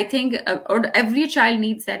 And I think or every child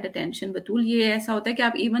needs that attention. बतूल ये ऐसा होता है कि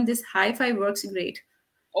आप even this high five works great.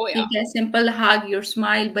 Oh yeah. ठीक है, simple hug, your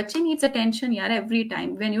smile. बच्चे needs attention यार every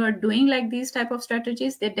time. When you are doing like these type of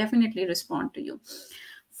strategies, they definitely respond to you.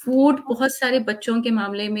 Food, बहुत सारे बच्चों के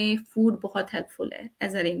मामले में फूड बहुत हेल्पफुल है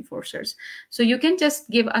as a रेनफोर्सर्स. So you can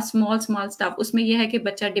just give a small stuff. उसमें यह है कि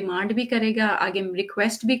बच्चा डिमांड भी करेगा, आगे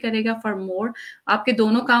रिक्वेस्ट भी करेगा फॉर मोर. आपके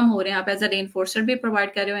दोनों काम हो रहे हैं. आप एज अ रेनफोर्सर भी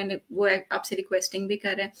प्रोवाइड कर रहे हो एंड वो आपसे रिक्वेस्टिंग भी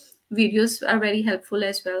कर रहे हैं. Videos are very helpful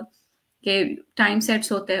as well. कि टाइम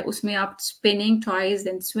सेट्स होता है, उसमें आप spinning toys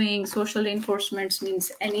and swing, social रेनफोर्समेंट्स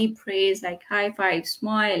means any praise like high five,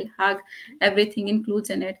 smile, hug, everything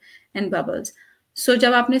includes in it, and bubbles. सो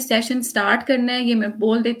जब आपने सेशन स्टार्ट करना है, ये मैं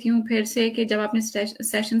बोल देती हूँ फिर से कि जब आपने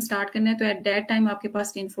सेशन स्टार्ट करना है तो एट दैट टाइम आपके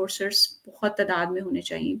पास रेनफोर्सर्स बहुत तादाद में होने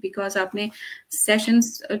चाहिए, बिकॉज आपने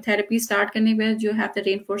सेशंस थेरेपी स्टार्ट करने पे you have the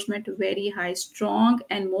reinforcement very high, strong,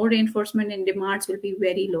 and more reinforcement and demands will be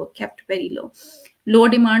very low, kept very low. Low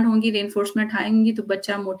demand होंगी, रेनफोर्समेंट हाई होंगी, तो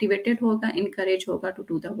बच्चा मोटिवेटेड होगा, इनकरेज होगा टू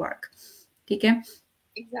डू द वर्क. ठीक है,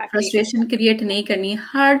 फ्रस्ट्रेशन क्रिएट नहीं करनी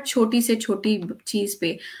हर छोटी से छोटी चीज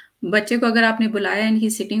पे. बच्चे को अगर आपने बुलाया and he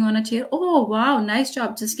sitting on a chair, oh wow nice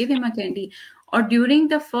job, just give him a candy. और during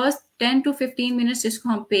the first 10 to 15 minutes, जिसको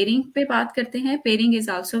हम पेयरिंग पे बात करते हैं, pairing is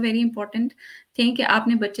also very important thing, कि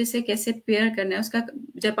आपने बच्चे से कैसे पेयर करना है. उसका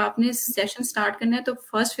जब आपने सेशन स्टार्ट करना है तो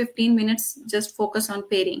first 15 minutes just focus on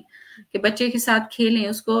pairing, कि बच्चे के साथ खेलें,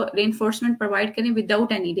 उसको रेनफोर्समेंट प्रोवाइड करें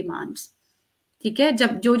विदाउट एनी डिमांड्स. ठीक है,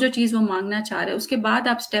 जब जो जो चीज वो मांगना चाह रहे हैं उसके बाद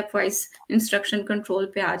आप स्टेप वाइज इंस्ट्रक्शन कंट्रोल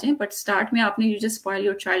पे आ जाएं, बट स्टार्ट में आपने you just spoil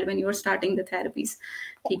your child when you are starting the therapies.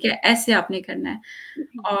 ठीक है, ऐसे आपने करना है.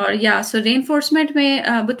 और या सो रेनफोर्समेंट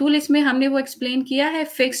में बतूल इसमें हमने वो एक्सप्लेन किया है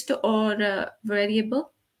फिक्स्ड और वेरिएबल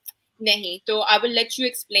नहीं, तो I will let you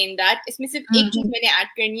explain that. इसमें सिर्फ एक चीज मैंने ऐड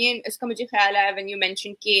करनी है, इसका मुझे ख्याल आया व्हेन यू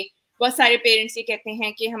मेंशन कि बहुत सारे पेरेंट्स ये कहते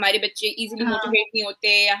हैं कि हमारे बच्चे इजीली मोटिवेट नहीं होते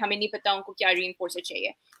या हमें नहीं पता उनको क्या रीइंफोर्सर चाहिए.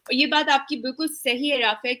 और ये बात आपकी बिल्कुल सही है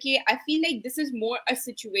राफे, कि I feel like this is more a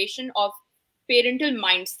situation of parental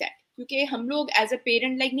mindset, क्योंकि हम लोग एज अ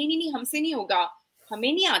पेरेंट लाइक नहीं नहीं नहीं हमसे नहीं होगा,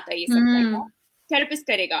 हमें नहीं आता ये सब करना, थेरेपिस्ट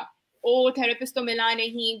करेगा. ओ थेरेपिस्ट तो मिला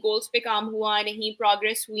नहीं, गोल्स पे काम हुआ नहीं,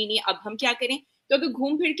 प्रोग्रेस हुई नहीं, अब हम क्या करें. तो अगर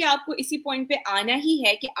घूम फिर के आपको इसी पॉइंट पे आना ही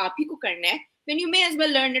है कि आप ही को करना है, then you may as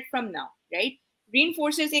well learn it from now, right?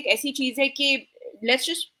 Reinforcers एक ऐसी चीज है कि let's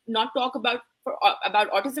just not talk about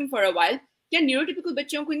autism for a while. क्या न्यूरोटिपिकल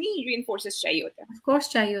बच्चों को नहीं reinforcers चाहिए होते हैं? ऑफ कोर्स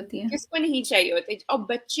चाहिए होती है. किसको नहीं चाहिए होते? और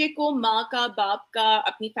बच्चे को माँ का, बाप का,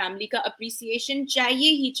 अपनी फैमिली का अप्रिसिएशन चाहिए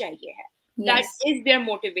ही चाहिए है. That is their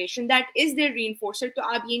motivation, that is their reinforcer. तो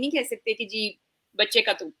आप ये नहीं कह सकते कि जी बच्चे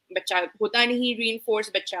का तो बच्चा होता नहीं reinforce,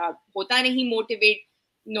 बच्चा होता नहीं motivate.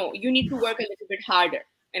 No, you need to work a little bit harder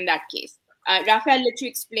in that case. Rafa, I'll let you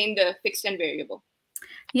explain the fixed and variable.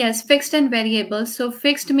 Yes, fixed and variable. So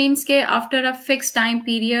fixed means के after a fixed time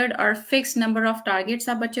period or fixed number of targets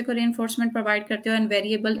आप बच्चे को reinforcement provide करते हो, and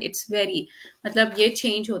variable it's vary, मतलब ये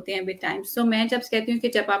change होते हैं with time. So मैं जब कहती हूँ कि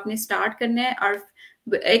जब आपने start करना है, और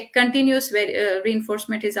एक continuous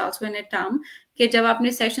reinforcement is also in a term, कि जब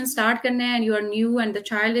आपने session start करना है and you are new and the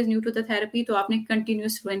child is new to the therapy, तो आपने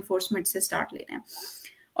continuous reinforcement से start लेना है.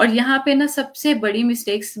 और यहाँ पे ना सबसे बड़ी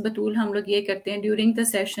मिस्टेक्स बतूल हम लोग ये करते हैं ड्यूरिंग द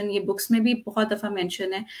सेशन, ये बुक्स में भी बहुत दफा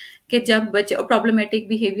मेंशन है, कि जब बच्चे प्रॉब्लमेटिक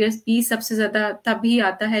बिहेवियर भी सबसे ज्यादा तभी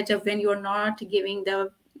आता है जब when you are not giving the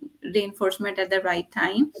reinforcement at the right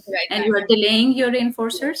time and you are delaying your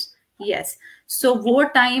reinforcers. Yes, so वो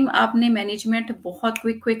टाइम आपने मैनेजमेंट बहुत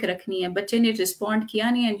क्विक रखनी है. बच्चे ने रिस्पॉन्ड किया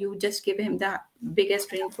नहीं and you just give him the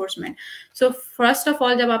biggest reinforcement. So first of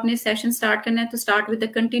all, जब आपने सेशन स्टार्ट करना है तो start with the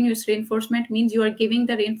continuous reinforcement, means you are giving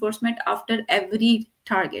the reinforcement after every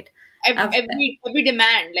target, every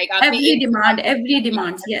demand, like every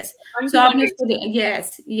demand. Yes, so आपने उसको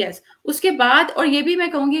yes उसके बाद, और ये भी मैं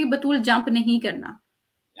कहूंगी बतूल जंप नहीं करना,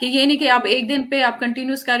 कि ये नहीं कि आप एक दिन पे आप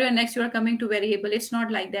कंटिन्यूस कर रहे हो next you are coming two variable. It's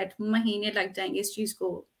not like that. महीने लग जाएंगे इस चीज को,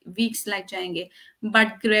 वीक्स लग जाएंगे,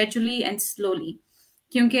 बट ग्रेजुअली एंड स्लोली.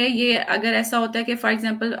 क्योंकि ये अगर ऐसा होता है कि फॉर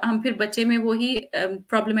एग्जांपल हम फिर बच्चे में वही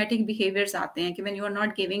प्रॉब्लमेटिक बिहेवियर्स आते हैं कि when you are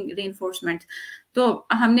not giving reinforcement, तो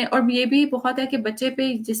हमने, और ये भी बहुत है कि बच्चे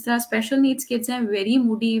पे जिस तरह स्पेशल नीड्स किड्स हैं, very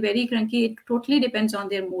Moody, very क्रंकी, it totally depends on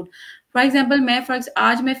their mood. For example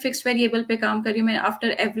आज मैं फिक्स वेरिएबल पे काम कर रही हूँ, मैं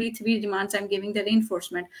after every 3 demands I am giving the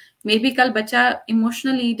reinforcement. May be कल बच्चा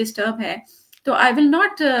इमोशनली डिस्टर्ब है, तो I will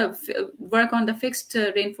not work on the fixed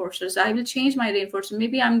reinforcers. I will change my reinforcer.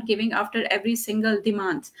 Maybe I'm giving after every single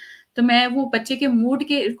demands. तो मैं वो बच्चे के mood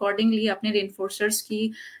के अकॉर्डिंगली अपने reinforcers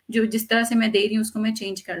की जो जिस तरह से मैं दे रही हूँ उसको मैं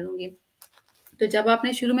चेंज कर लूंगी. तो जब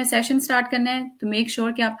आपने शुरू में सेशन स्टार्ट करना है तो मेक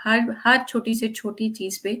श्योर कि आप हर छोटी से छोटी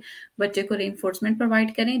चीज पे बच्चे को रेनफोर्समेंट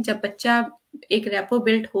प्रोवाइड करें. जब बच्चा एक रेपो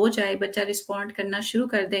बिल्ड हो जाए, बच्चा रिस्पॉन्ड करना शुरू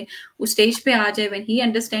कर दे, उस स्टेज पे आ जाए when he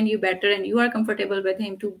understand you better and you are comfortable with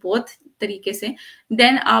him to both तरीके से,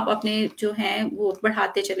 देन आप अपने जो हैं वो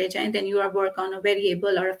बढ़ाते चले जाएं. Then you are work on a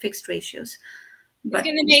variable और फिक्स्ड रेशियोज. इसके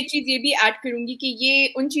अंदर मैं एक चीज ये भी ऐड करूंगी कि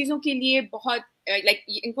ये उन चीजों के लिए बहुत like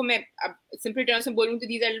इनको मैं simple terms में बोलूं तो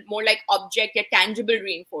these are more like object या tangible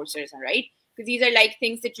reinforcers, right? Because these are like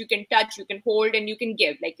things that you can touch, you can hold and you can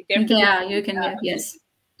give, like you can give, yes.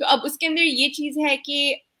 तो अब उसके अंदर ये चीज है कि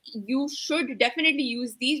you should definitely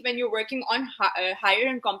use these when you're working on higher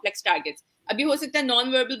and complex targets. अभी हो सकता है नॉन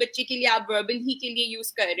वर्बल बच्चे के लिए आप वर्बल ही के लिए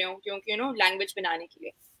यूज कर रहे हो क्योंकि लैंग्वेज बनाने के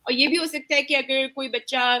लिए, और ये भी हो सकता है कि अगर कोई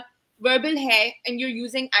बच्चा verbal है and you're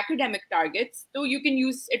using academic targets, so you can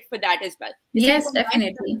use it for that as well. Yes,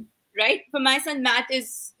 definitely. Right? For my son, math is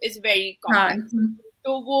very complex.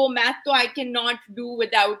 So वो math तो I cannot do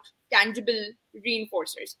without tangible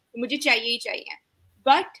reinforcers. तो मुझे चाहिए ही चाहिए.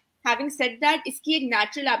 But having said that, इसकी एक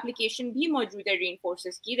natural application भी मौजूद है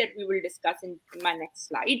reinforcers की that we will discuss in my next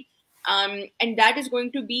slide. And that is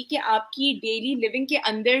going to be कि आपकी daily living के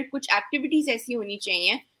अंदर कुछ activities ऐसी होनी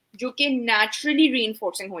चाहिए जो कि नेचुरली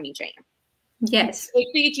रीइंफोर्सिंग होनी चाहिए. Yes. एक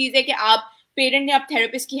तो ये चीज है कि आप पेरेंट ने आप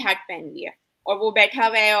थेरेपिस्ट की हैट पहन ली है और वो बैठा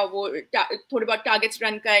हुआ है और वो थोड़े बहुत टारगेट्स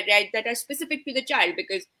रन कर रहा है that are specific to the child,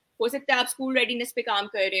 because हो सकता है आप स्कूल रेडीनेस पे काम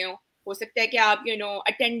कर रहे हो सकता है कि आप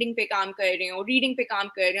अटेंडिंग पे काम कर रहे हो, रीडिंग पे काम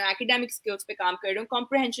कर रहे हो, एकेडमिक स्किल्स पे काम कर रहे हो,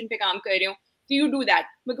 कॉम्प्रहेंशन पे काम कर रहे हो, तो यू डू दैट.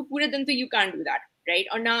 मगर पूरे दिन तो you can't do that, right?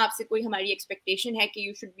 और ना आपसे कोई हमारी एक्सपेक्टेशन है कि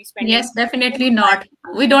you should be spending. Yes, definitely not.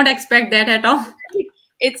 We don't expect that at all.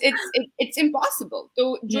 It's impossible. तो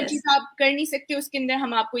जो चीज आप कर नहीं सकते उसके अंदर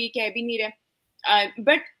हम आपको ये कह भी नहीं रहे.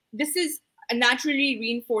 But this is a naturally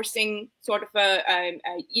reinforcing sort of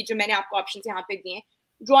ये जो मैंने आपको ऑप्शंस यहाँ पे दिए हैं,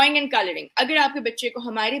 ड्राइंग एंड कलरिंग. अगर आपके बच्चे को,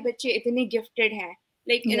 हमारे बच्चे इतने गिफ्टेड हैं,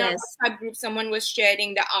 like in our WhatsApp group someone was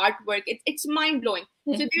sharing the artwork, it's mind blowing.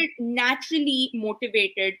 So they're naturally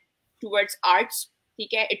motivated towards arts.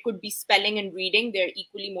 ठीक है, it could be spelling and reading, they're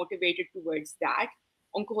equally motivated towards that.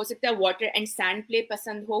 उनको हो सकता है water and sand play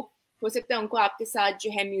पसंद हो सकता है उनको आपके साथ जो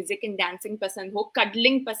है म्यूजिक एंड डांसिंग पसंद हो,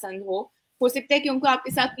 कडलिंग पसंद हो सकता है कि उनको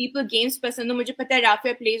आपके साथ पीपल गेम्स पसंद हो. मुझे पता है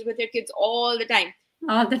Rafia pledge with her kids all the time,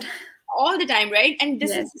 right? And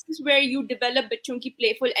this is where you develop बच्चों की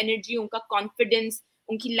प्लेफुल एनर्जी, उनका कॉन्फिडेंस,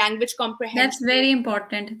 उनकी language comprehension. That's very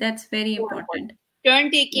important. Turn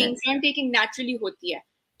taking naturally होती है.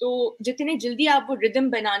 तो जितने जल्दी आप वो रिदम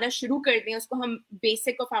बनाना शुरू कर दें, उसको हम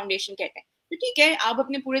बेसिक और फाउंडेशन कहते हैं. तो ठीक है, आप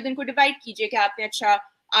अपने पूरे दिन को डिवाइड कीजिए कि आपने अच्छा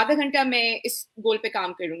आधा घंटा मैं इस गोल पे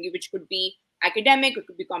काम करूंगी, which could be academic, it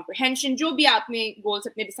could be comprehension, जो भी आपने गोल्स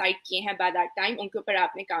अपने डिसाइड किए हैं बाय दैट टाइम, उनके ऊपर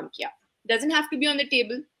आपने काम किया. Doesn't have to be on the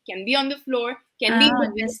table, can be on the floor,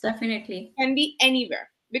 yes, definitely, can be anywhere,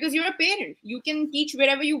 because you're a parent, you can teach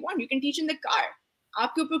wherever you want, you can teach in the car.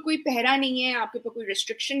 आपके ऊपर कोई पहरा नहीं है, आपके ऊपर कोई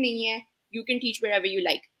restriction नहीं है, you can teach wherever you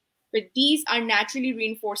like. But these are naturally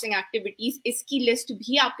reinforcing activities. इसकी लिस्ट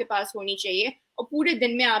भी आपके पास होनी चाहिए और पूरे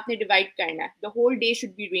दिन में आपने डिवाइड करना है. The whole day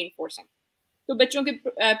should be reinforcing. तो बच्चों के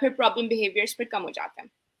फिर प्रॉब्लम बिहेवियर्स फिर कम हो जाते हैं.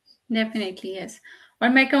 Definitely yes. और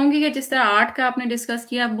मैं कहूँगी कि जिस तरह आर्ट का आपने डिस्कस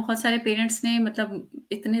किया, बहुत सारे पेरेंट्स ने मतलब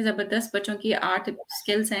इतने ज़बरदस्त बच्चों की आर्ट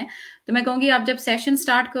स्किल्स हैं, तो मैं कहूँगी आप जब सेशन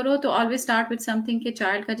स्टार्ट करो तो ऑलवेज स्टार्ट विद समथिंग के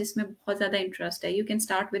चाइल्ड का जिसमें बहुत ज़्यादा इंटरेस्ट है. You can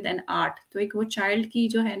start with an art. तो एक वो चाइल्ड की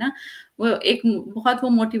जो है ना, वो एक बहुत वो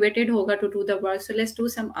मोटिवेटेड होगा to do the work. So let's do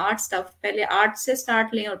some art stuff. पहले आर्ट से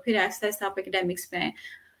स्टार्ट लें और फिर आहिस्ता आहिस्ता आप एकेडमिक्स पे आएँ,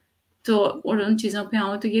 तो उन चीज़ों पे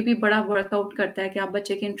आओ. तो ये भी बड़ा वर्कआउट करता है कि आप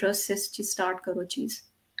बच्चे के इंटरेस्ट से स्टार्ट करो चीज़.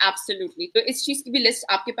 Absolutely. तो इस चीज की भी लिस्ट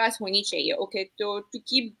आपके पास होनी चाहिए. Okay, तो to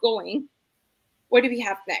keep going, what do we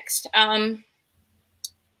have next?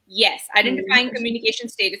 Yes, identifying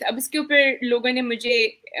communication stages. अब इसके ऊपर लोगों ने मुझे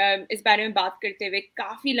इस बारे में बात करते हुए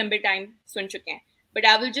काफी लंबे टाइम सुन चुके हैं. But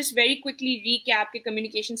I will just very quickly recap के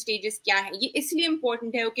communication stages क्या है. ये इसलिए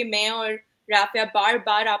important है कि मैं और राफिया बार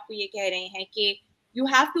बार आपको ये कह रहे हैं कि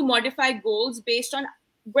you have to modify goals based on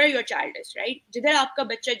where your child is, right? जिधर आपका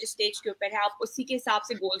बच्चा जिस स्टेज के ऊपर है, आप उसी के हिसाब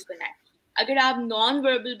से गोल्स बनाएं. अगर आप नॉन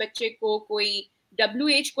वर्बल बच्चे को कोई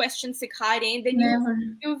WH क्वेश्चन सिखा रहे हैं, then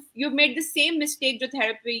you've made the same mistake जो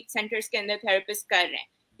थेरेपी सेंटर्स के अंदर थेरेपिस्ट कर रहे हैं.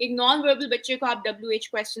 एक नॉन वर्बल बच्चे को आप WH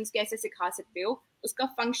क्वेश्चंस कैसे सिखा सकते हो? उसका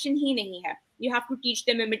फंक्शन ही नहीं है. You have to teach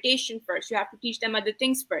them imitation first. You have to teach them other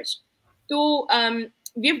things first. तो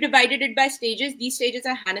we've divided it by stages. These stages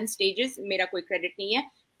are Hanan stages. मेरा कोई क्रेडिट नहीं है,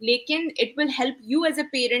 लेकिन it will help you as a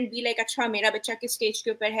parent be like, अच्छा मेरा बच्चा किस स्टेज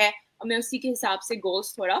के ऊपर है और मैं उसी के हिसाब से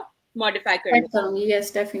गोल्स थोड़ा मॉडिफाई कर लूँ.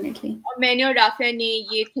 Yes, definitely. और मैंने और राफिया ने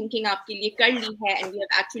ये थिंकिंग आपके लिए कर ली है, and we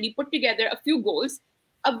have actually put together a few goals.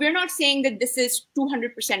 We're not saying that this is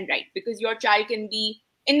 200% right, because your child can be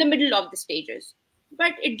in the middle of the stages,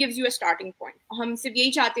 but it gives you a starting point. हम सिर्फ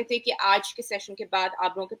यही चाहते थे कि आज के session के बाद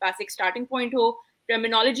आप लोगों के पास एक starting point हो,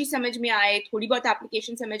 terminology समझ में आए, थोड़ी बहुत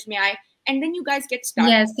application समझ में आए, and then you guys get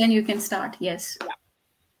started. Yes, then you can start. Yes. Yeah.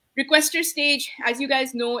 Requester stage, as you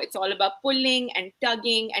guys know, it's all about pulling and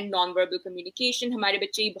tugging and non-verbal communication. हमारे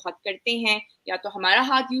बच्चे ही बहुत करते हैं, या तो हमारा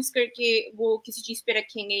हाथ यूज करके वो किसी चीज पे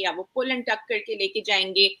रखेंगे, या वो pull and tug करके लेके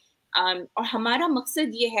जाएंगे. और हमारा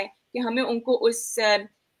मकसद ये है कि हमें उनको उस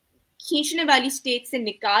खींचने वाली स्टेज से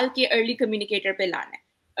निकाल के अर्ली कम्युनिकेटर पे लाना है.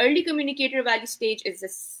 अर्ली कम्युनिकेटर वाली stage is a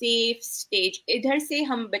safe stage. इधर से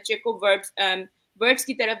हम बच्चे को वर्ड्स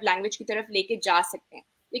की तरफ, लैंग्वेज की तरफ लेके जा सकते हैं.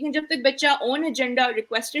 लेकिन जब तक बच्चा ऑन एजेंडा और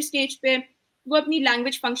रिक्वेस्टर स्टेज पे वो अपनी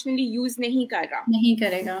लैंग्वेज फंक्शनली यूज नहीं कर रहा, नहीं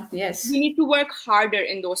करेगा, yes, we need to work harder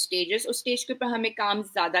in those stages. उस स्टेज के ऊपर हमें काम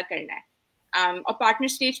ज्यादा करना है. और पार्टनर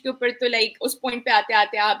स्टेज के ऊपर तो लाइक उस पॉइंट पे आते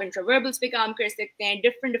आते आप इंट्रोवर्बल्स पे काम कर सकते हैं,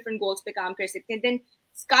 डिफरेंट डिफरेंट गोल्स पे काम कर सकते हैं. Then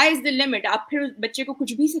sky is the limit. आप फिर बच्चे को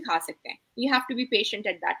कुछ भी सिखा सकते हैं. You have to be patient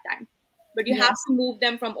at that time, but you have to move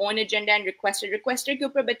them from on agenda and requested. Requested के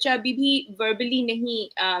ऊपर बच्चा अभी भी वर्बली नहीं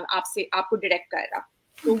आपको डायरेक्ट कर रहा,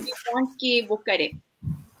 तो वी वांट कि वो करे.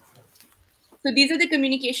 So these are the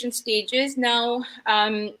communication stages. Now,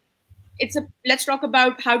 let's talk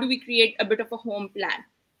about how do we create a bit of a home plan.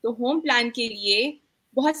 तो home plan के लिए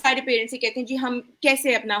बहुत सारे पेरेंट्स कहते हैं जी हम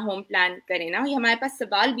कैसे अपना होम प्लान करें ना. ये हमारे पास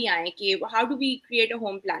सवाल भी आए कि how do we create a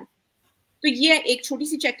home plan. तो ये एक छोटी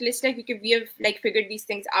सी चेकलिस्ट है क्योंकि we have like figured these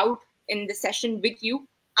things out in the session with you.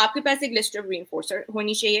 आपके पास एक लिस्ट ऑफ रीइंफोर्सर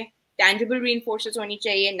होनी चाहिए, टैंजिबल रीइंफोर्सर्स होनी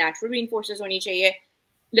चाहिए, नेचुरल रीइंफोर्सर्स होनी चाहिए,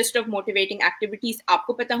 लिस्ट ऑफ मोटिवेटिंग एक्टिविटीज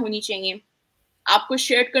आपको पता होनी चाहिए, आपको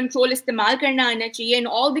शेयर्ड कंट्रोल इस्तेमाल करना आना चाहिए, and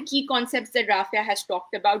all the key concepts that Rafia has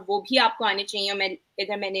talked about वो भी आपको आने चाहिए.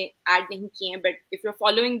 मैंने ऐड नहीं किए हैं, but if you are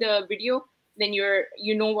following the video then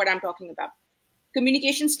you know what I am talking about.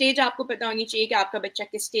 Communication stage आपको पता होनी चाहिए कि आपका बच्चा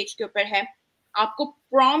किस स्टेज के ऊपर है. आपको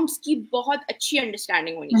प्रॉम्प्ट्स की बहुत अच्छी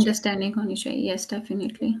अंडरस्टैंडिंग होनी चाहिए. Yes,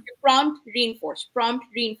 definitely. prompt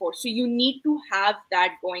reinforce. So you need to have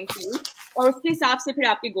that going to you, और उसके हिसाब से फिर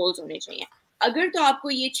आपके गोल्स होने चाहिए. अगर तो आपको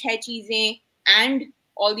ये 6 चीजें and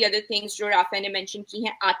all the other things जो राफिया ने mention की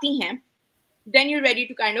हैं आती हैं, then you're ready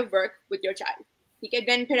to kind of work with your child. ठीक है,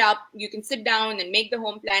 then फिर आप you can sit down and make the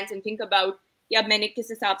home plans and think about कि अब मैंने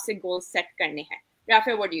किस हिसाब से goals set करने हैं.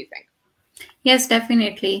 Rafia, what do you think? Yes,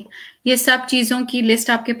 definitely. ये सब चीज़ों की लिस्ट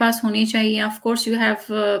आपके पास होनी चाहिए. Of course, you have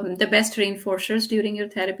the best reinforcers during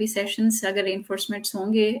your therapy sessions. अगर reinforcements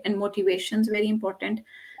होंगे and motivations very important.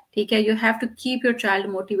 ठीक है, you have to keep your child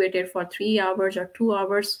motivated for 3 hours or 2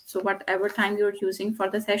 hours. So whatever time you're using for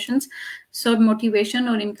the sessions. So motivation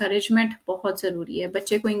और encouragement बहुत ज़रूरी है.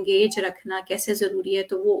 बच्चे को engage रखना कैसे ज़रूरी है,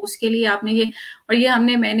 तो वो उसके लिए आपने ये, और ये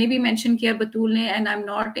मैंने भी mention किया बतूल ने, and I'm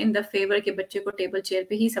not in the favor कि बच्चे को टेबल चेयर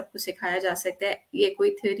पे ही सब कुछ सिखाया जा सकता है. ये कोई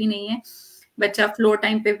थ्योरी नहीं है. बच्चा फ्लोर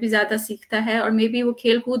टाइम पे भी ज़्यादा सीखता है और मे बी वो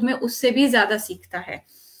खेल कूद में उससे भी ज़्यादा सीखता है.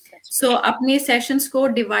 सो अपने सेशंस को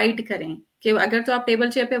डिवाइड करें कि अगर तो आप टेबल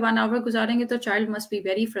चेयर पे 1 आवर गुजारेंगे तो child must be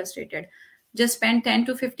very frustrated. Just spend 10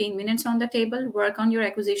 to 15 minutes on the table, work on your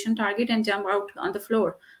acquisition target and jump out on the floor.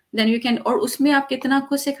 Then you can, और उसमें आप कितना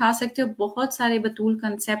कुछ सिखा सकते हो. बहुत सारे बतूल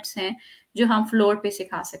कंसेप्ट्स हैं जो हम फ्लोर पे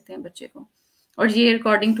सिखा सकते हैं बच्चे को. और ये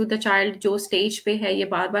अकॉर्डिंग टू द चाइल्ड जो स्टेज पे है, ये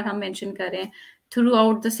बार बार हम मेंशन कर रहे हैं.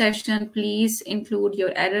 Throughout the session, please include your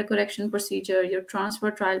error correction procedure, your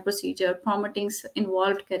transfer trial procedure, formattings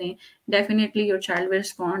involved करें. Definitely your child will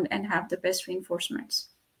respond and have the best reinforcements.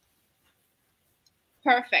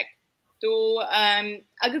 Perfect. तो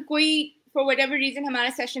अगर कोई for whatever reason हमारा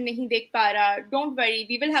सेशन नहीं देख पा रहा, don't worry,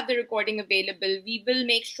 we will have the recording available. We will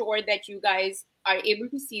make sure that you guys are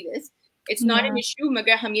able to see this. It's not an issue,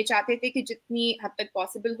 मगर हम ये चाहते थे कि जितनी हद तक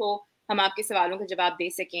possible हो हम आपके सवालों का जवाब दे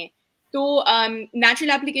सकें. तो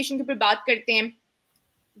नेचुरल एप्लीकेशन के ऊपर बात करते हैं.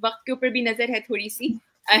 वक्त के ऊपर भी नजर है थोड़ी सी.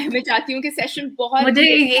 मैं चाहती हूँ कि सेशन बहुत, मुझे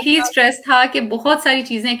यही स्ट्रेस था कि बहुत सारी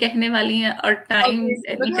चीजें कहने वाली हैं और टाइम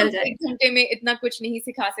निकल जाए. 1 घंटे में इतना कुछ नहीं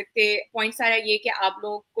सिखा सकते. पॉइंट सारा ये कि आप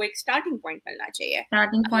लोगों को एक स्टार्टिंग पॉइंट मिलना चाहिए.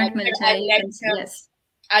 स्टार्टिंग पॉइंट मिल जाए. Yes,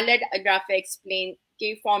 I'll let Rafa explain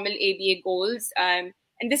के formal ABA goals,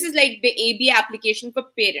 and this is like the ABA application for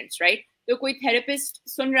parents, right? तो कोई therapist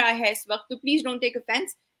सुन रहा है इस वक्त, तो please don't take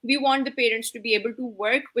offense. We want the parents to be able to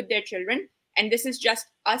work with their children, and this is just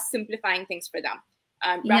us simplifying things for them.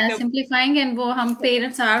 Yeah, simplifying, and वो हम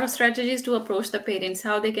parents, our strategies to approach the parents,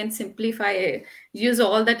 how they can simplify, use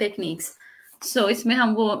all the techniques. So इसमें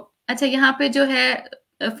हम वो, अच्छा यहाँ पे जो है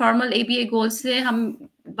formal ABA goals से हम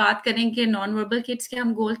बात करेंगे नॉन वर्बल किड्स के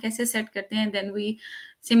हम गोल कैसे सेट करते हैं. Then we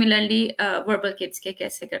similarly verbal kids के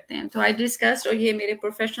कैसे करते हैं. तो आई डिस्कस्ड, और ये मेरे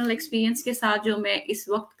प्रोफेशनल एक्सपीरियंस के साथ जो मैं इस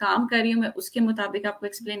वक्त काम कर रही हूँ, मैं उसके मुताबिक आपको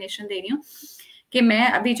एक्सप्लेनेशन दे रही हूँ कि मैं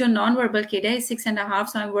अभी जो नॉन वर्बल किड है 6.5,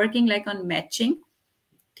 सो I am working like on matching.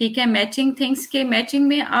 ठीक है, मैचिंग थिंग्स के मैचिंग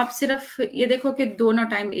में आप सिर्फ ये देखो कि दोनों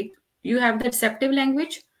time you have the receptive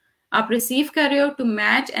language, आप रिसीव कर रहे हो टू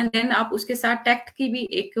मैच, एंड देन आप उसके साथ टैक्ट की भी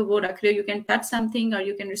एक वो रख रहे हो. यू कैन टच समथिंग और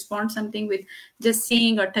you can respond something with just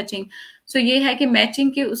seeing और टचिंग. सो ये है कि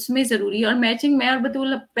मैचिंग के उसमें जरूरी है. और मैचिंग मैं और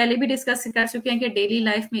बतूल पहले भी डिस्कस कर चुके हैं कि डेली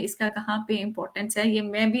लाइफ में इसका कहाँ पे इंपॉर्टेंस है. ये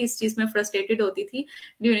मैं भी इस चीज में फ्रस्ट्रेटेड होती थी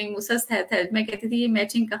ड्यूरिंग मुसस हेल्थ. मैं कहती थी ये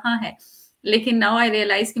मैचिंग कहाँ है, लेकिन नाउ आई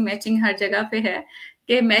रियलाइज कि मैचिंग हर जगह पे है.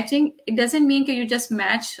 कि matching, it doesn't mean that you just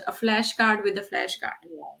match a flashcard with a flashcard.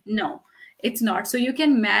 No, it's not. So you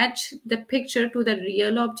can match the picture to the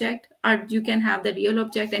real object, or you can have the real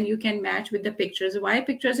object and you can match with the pictures. Why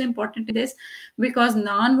pictures are important in this? Because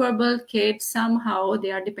non-verbal kids, somehow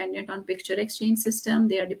they are dependent on picture exchange system,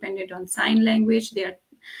 they are dependent on sign language, they are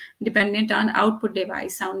dependent on output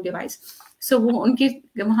device, sound device. So वो उनकी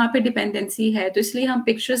वहाँ पे dependency है, तो इसलिए हम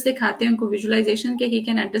pictures दिखाते हैं उनको विजुअलाइजेशन के, ही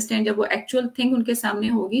कैन अंडरस्टैंड. जब वो एक्चुअल थिंग उनके सामने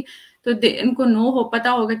होगी तो इनको पता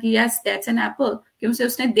होगा कि यस दैट्स एन एप्पल, क्योंकि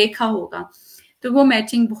उसने देखा होगा. तो वो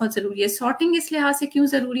मैचिंग बहुत जरूरी है. सॉर्टिंग इस लिहाज से क्यों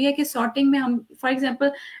जरूरी है कि सॉर्टिंग में हम for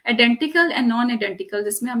example identical and non identical,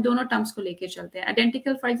 जिसमें हम दोनों टर्म्स को लेके चलते हैं.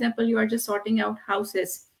 Identical for example you are just sorting out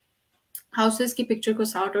houses की पिक्चर को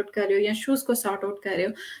सॉर्ट आउट कर रहे हो या शूज को सॉर्ट आउट कर रहे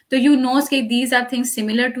हो, तो यू नोस कि these are things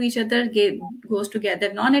similar to each other, goes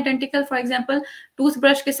together. Non identical for example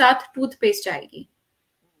toothbrush के साथ टूथपेस्ट जाएगी,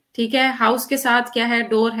 ठीक है. हाउस के साथ क्या है,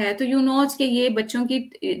 डोर है. तो यू नोज कि ये बच्चों की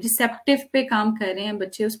रिसेप्टिव पे काम कर रहे हैं,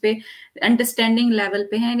 बच्चे उस पे अंडरस्टैंडिंग लेवल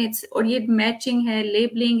पे हैं. और ये मैचिंग है,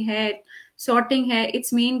 लेबलिंग है, sorting है.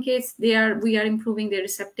 It's mean कि we are improving their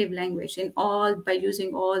receptive language in all by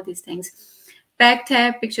using all these things. Pact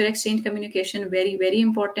है, picture exchange communication very very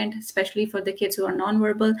important, specially for the kids who are non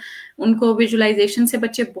verbal. उनको visualisation से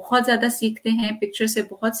बच्चे बहुत ज्यादा सीखते हैं, picture से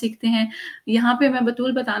बहुत सीखते हैं. यहाँ पे मैं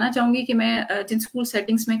बतूल बताना चाहूंगी कि मैं जिन स्कूल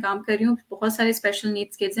सेटिंग्स में काम कर रही हूँ, बहुत सारे स्पेशल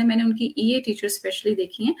नीड्स किड्स हैं. मैंने उनकी ईए टीचर स्पेशली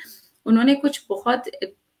देखी हैं. उन्होंने कुछ बहुत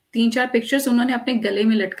 3-4 पिक्चर्स उन्होंने अपने गले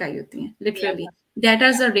में लटकाई होती हैं, literally. That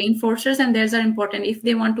are the reinforcers and those are important if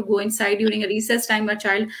they want to go inside during a recess time a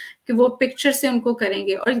child, कि वो पिक्चर से उनको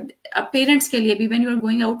करेंगे. और पेरेंट्स के लिए भी when you are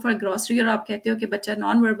going out for grocery और आप कहते हो कि बच्चा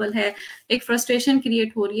नॉन वर्बल है, एक फ्रस्ट्रेशन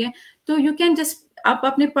क्रिएट हो रही है, तो यू कैन जस्ट आप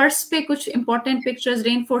अपने पर्स पे कुछ इंपॉर्टेंट पिक्चर्स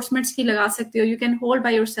रेनफोर्समेंट्स की लगा सकते हो. You can hold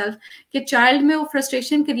by yourself कि चाइल्ड में वो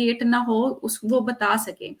फ्रस्ट्रेशन क्रिएट ना हो, वो बता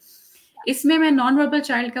सके. इसमें मैं नॉन वर्बल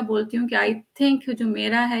चाइल्ड का बोलती हूँ कि आई थिंक जो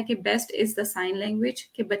मेरा है कि best is the sign language,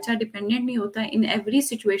 कि बच्चा डिपेंडेंट नहीं होता in every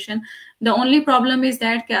situation. The only problem is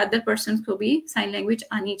that कि अदर पर्सन को भी साइन लैंग्वेज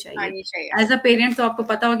आनी चाहिए. एज अ पेरेंट तो आपको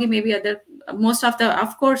पता होगी, may be other most of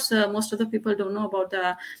the people don't know about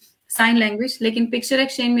the sign language, लेकिन पिक्चर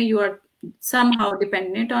एक्सचेंज में you are somehow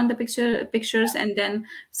dependent on the pictures and then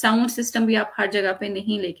sound system भी आप हर जगह पे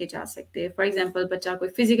नहीं लेके जा सकते. फॉर एग्जाम्पल बच्चा कोई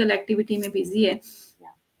फिजिकल एक्टिविटी में बिजी है,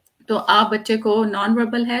 तो आप बच्चे को नॉन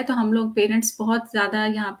वर्बल है, तो हम लोग पेरेंट्स बहुत ज्यादा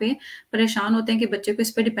यहाँ पे परेशान होते हैं कि बच्चे को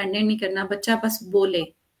इस पे डिपेंडेंट नहीं करना, बच्चा बस बोले.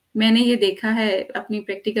 मैंने ये देखा है अपनी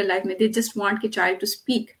प्रैक्टिकल लाइफ में, दे जस्ट वांट कि child to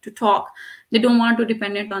speak, to talk, they don't want to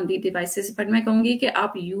dependent on the devices. But मैं कहूंगी कि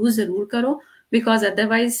आप यूज जरूर करो, बिकॉज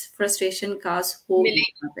अदरवाइज फ्रस्ट्रेशन काज होगी,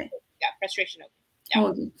 फ्रस्ट्रेशन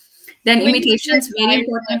होगी. Then imitations very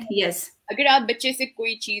important. Yes, अगर आप बच्चे से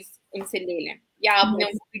कोई चीज उनसे ले लें या आपने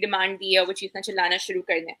उनको डिमांड दी है, वो चीज ना चलाना शुरू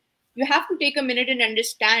कर दें, you have to take a minute and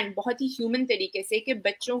understand बहुत ही human तरीके से कि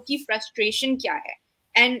बच्चों की frustration क्या है.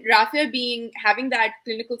 And Rafia having that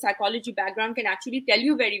clinical psychology background can actually tell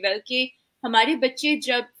you very well कि हमारे बच्चे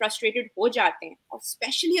जब frustrated हो जाते हैं, और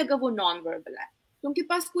especially अगर वो non-verbal है, तो उनके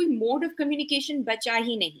पास कोई mode of communication बचा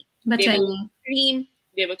ही नहीं. They will scream,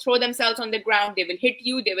 they will throw themselves on the ground, they will hit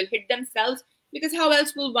you, they will hit themselves, because how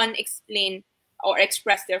else will one explain or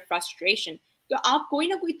express their frustration? तो आप कोई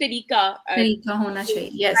ना कोई तरीका होना चाहिए.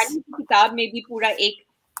 यस, किताब में भी पूरा एक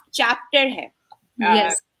चैप्टर है.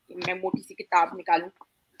 मैं मोटी सी किताब निकालूं,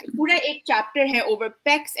 पूरा एक चैप्टर है over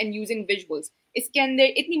PECS and using visuals. इसके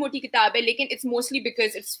अंदर इतनी मोटी किताब है, लेकिन it's mostly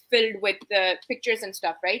because it's filled with pictures and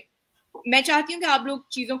stuff, right. मैं चाहती हूँ कि आप लोग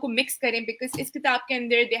चीजों को मिक्स करें, बिकॉज इस किताब के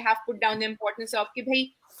अंदर they have put down the importance of कि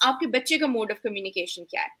भाई आपके बच्चे का मोड ऑफ कम्युनिकेशन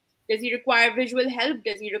क्या है. Does he require visual help?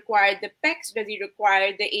 Does he require the PECs? Does he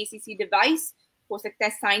require the ACC device? हो सकता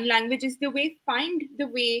है sign language is the way. Find the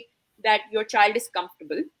way that your child is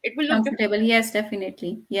comfortable. It will look comfortable. Yes,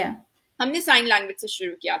 definitely. Yeah. हमने sign language से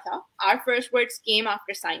शुरू किया था. Our first words came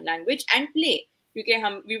after sign language and play. क्योंकि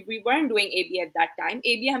हम we weren't doing ABA at that time.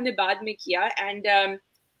 ABA हमने बाद में किया, and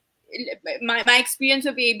my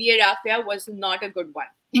experience of ABA, Rafia, was not a good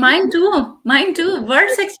one. Mine too.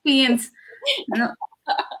 Worst experience. No.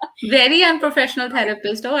 Very unprofessional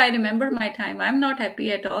therapist. Oh, I remember my time. I'm not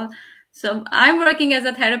happy at all. So I'm working as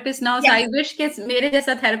a therapist now. Yes. So I wish कि मेरे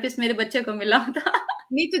जैसा therapist मेरे बच्चे को मिला होता.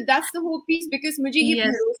 नहीं तो that's the whole piece, because मुझे ये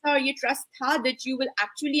भरोसा और ये trust था that you will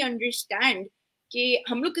actually understand कि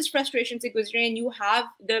हम लोग किस frustration से गुजरे, and you have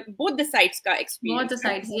both the sides का experience. Both the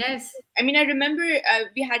sides, yes. I mean, I remember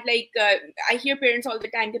we had like I hear parents all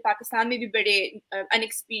the time कि पाकिस्तान में भी बड़े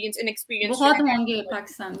inexperienced बहुत होंगे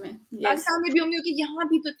पाकिस्तान में. Yes. पाकिस्तान में भी होंगे कि यहाँ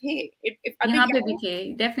भी तो थे. यहाँ पे भी थे,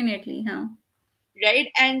 definitely, हाँ. Right,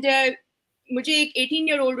 and मुझे एक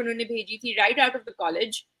 18-year-old उन्होंने भेजी थी right out of the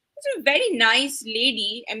college. Very nice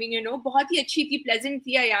lady, I mean you know बहुत ही अच्छी थी, प्लेजेंट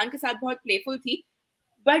थी, अयान के साथ बहुत प्लेफुल थी.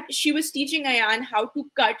 But she was teaching Ayan how to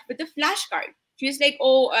cut with a flashcard. She was like,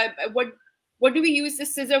 "Oh, what do we use the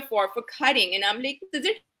scissor for cutting?" And I'm like,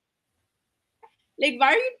 "Scissor? Like, why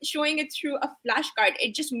are you showing it through a flashcard?"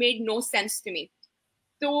 It just made no sense to me.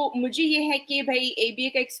 तो मुझे ये है कि भाई ABA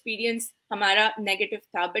का experience हमारा negative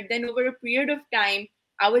था, but then over a period of time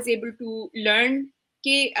I was able to learn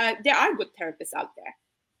कि there are good therapist out there,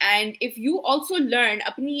 and if you also learn,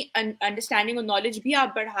 अपनी अंडरस्टैंडिंग और नॉलेज भी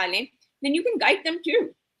आप बढ़ा लें, then you can guide them to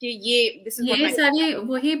कि ये सारी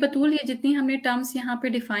वही बतूल, ये जितनी हमने टर्म्स यहाँ पे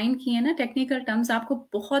डिफाइन किए हैं ना, टेक्निकल टर्म्स, आपको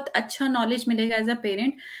बहुत अच्छा नॉलेज मिलेगा एज अ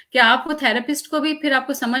पेरेंट कि आपको थेरेपिस्ट को भी फिर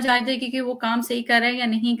आपको समझ आ जाएगी कि वो काम सही कर रहा है या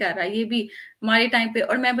नहीं कर रहा है. ये भी हमारे टाइम पे.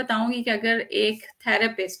 और मैं बताऊंगी कि अगर एक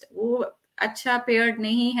थेरेपिस्ट वो अच्छा पेयर्ड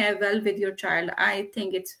नहीं है well with your child, I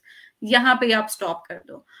think it's यहाँ पे आप स्टॉप कर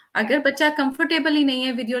दो. अगर बच्चा कंफर्टेबल ही नहीं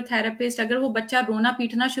है विद योर थेरेपिस्ट, अगर वो बच्चा रोना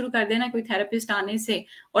पीटना शुरू कर देना कोई थेरेपिस्ट आने से,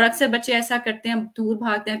 और अक्सर बच्चे ऐसा करते हैं, दूर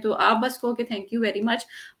भागते हैं, तो आप बस कहो कि थैंक यू वेरी मच.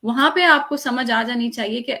 वहां पे आपको समझ आ जानी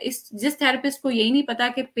चाहिए कि जिस थेरेपिस्ट को यही नहीं पता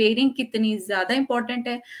कि पेयरिंग कितनी ज्यादा इंपॉर्टेंट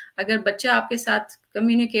है. अगर बच्चा आपके साथ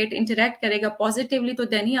कम्युनिकेट इंटरेक्ट करेगा पॉजिटिवली तो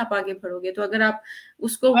देन ही आप आगे बढ़ोगे. तो अगर आप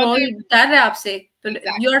उसको वो डर रहा है आपसे तो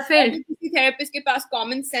यू आर फेल्ड. किसी थेरेपिस्ट के पास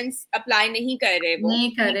कॉमन सेंस अप्लाई नहीं कर रहे, वो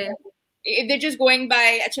नहीं कर रहे. they're just going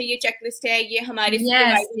by, अच्छा ये चेकलिस्ट है, ये हमारे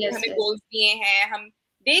सुपरवाइजर ने हमें गोल्स दिए हैं, हम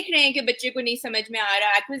देख रहे हैं कि बच्चे को नहीं समझ में आ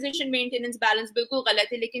रहा, एक्विजिशन मेंटेनेंस बैलेंस बिल्कुल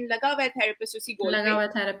गलत है, लेकिन लगा हुआ है थेरेपिस्ट उसी गोल पे. लगा हुआ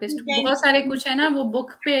थेरेपिस्ट. बहुत सारे कुछ है ना वो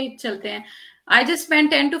बुक पे चलते हैं. I just spend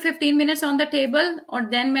 10 to 15 minutes on the table, और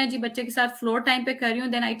देन मैं जी बच्चे के साथ फ्लोर टाइम पे कर रही हूँ.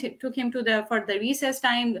 Then I took him to the for the recess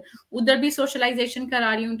time. उधर भी सोशलाइजेशन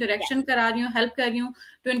करा रही हूँ, इंटरेक्शन करा रही हूँ, हेल्प कर रही हूँ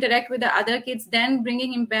to interact with the other kids. Then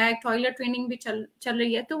bringing him back, toilet training भी चल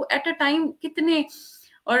रही है. तो एट अ टाइम कितने.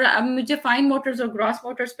 और अब मुझे फाइन मोटर्स और ग्रॉस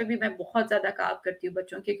मोटर्स पे भी मैं बहुत ज्यादा काम करती हूँ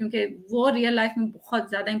बच्चों के, क्योंकि वो रियल लाइफ में बहुत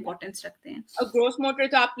ज्यादा इंपॉर्टेंस रखते हैं. और ग्रॉस मोटर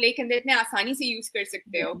तो आप प्ले के अंदर इतने आसानी से यूज कर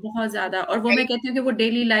सकते हो, बहुत ज्यादा. और वो मैं कहती हूँ कि वो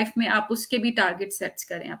डेली लाइफ में आप उसके भी टारगेट सेट्स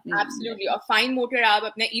करें अपने. एब्सोल्युटली. और फाइन मोटर आप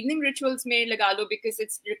अपने इवनिंग रिचुअल्स में लगा लो, because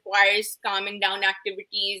it's requires calming down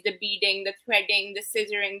activities, the beading, the threading, the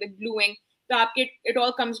scissoring, the gluing. तो आपके it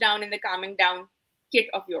all comes down in the calming down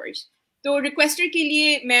kit of yours. तो रिक्वेस्टर के लिए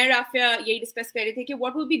मैं राफिया यही डिस्कस कर रहे थे कि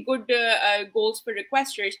what will be good goals for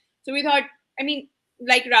requesters. So we thought, I mean,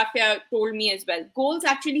 like Rafia told me as well, goals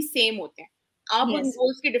actually same होते हैं. आप उन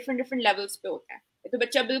गोल्स के डिफरेंट लेवल्स पे होते हैं. तो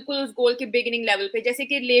बच्चा बिल्कुल उस गोल के बिगिनिंग लेवल पे, जैसे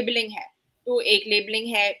कि लेबलिंग है, तो एक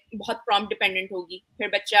लेबलिंग है बहुत प्रॉम्प्ट डिपेंडेंट होगी.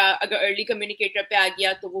 फिर बच्चा अगर अर्ली कम्युनिकेटर पे आ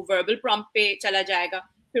गया तो वो वर्बल प्रॉम्प्ट पे चला जाएगा,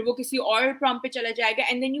 फिर वो किसी और प्रॉम्प्ट पे चला जाएगा,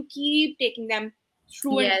 and then you keep taking them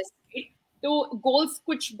through. तो गोल्स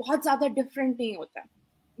कुछ बहुत ज्यादा डिफरेंट नहीं होता,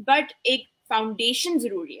 बट एक फाउंडेशन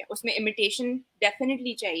जरूरी है, उसमें इमिटेशन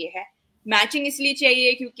डेफिनेटली चाहिए है. मैचिंग इसलिए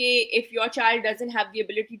चाहिए क्योंकि if your child doesn't have the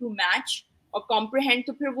ability to match और कॉम्प्रिहेंड,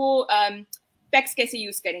 तो फिर वो specs कैसे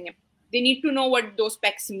यूज करेंगे. They need to know what those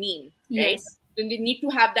specs mean, right? Then they need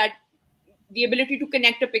to have that, the ability to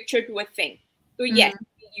connect a picture to a thing. So yes,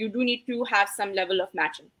 you do need to have some level of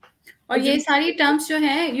matching. और ये सारी terms जो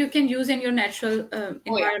हैं you can use in your natural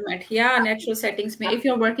environment या natural settings में. If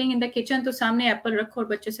you are working in the kitchen तो सामने Apple रखो और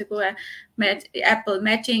बच्चे से को Apple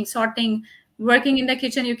matching, sorting. Working in the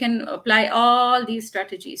kitchen, you can apply all these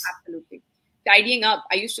strategies. Absolutely. Tidying up.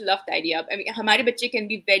 I used to love tidy up. I mean, हमारे बच्चे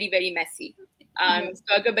can be very, very messy.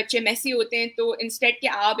 तो अगर बच्चे messy होते हैं तो instead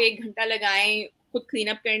कि आप 1 घंटा लगाएं खुद क्लीन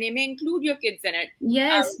अप करने में, include your kids in it.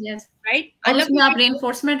 Yes, yes. Right? और उसमें आप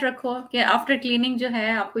reinforcement रखो कि after cleaning जो है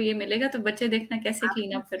आपको ये मिलेगा, तो बच्चे देखना कैसे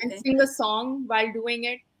clean up करते हैं. And sing a song while doing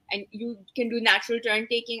it. And you can do natural turn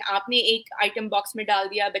taking. आपने एक item box में डाल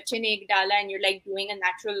दिया, बच्चे ने एक डाला, and you're like doing a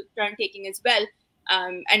natural turn taking as well.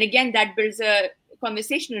 And again, that builds a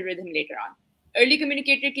conversational rhythm later on. Early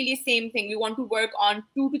communicator के लिए same thing. You want to work on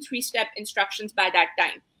 2 to 3 step instructions by that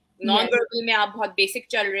time. Non-verbal में आप बहुत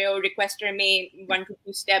basic चल रहे हो, requester में 1 to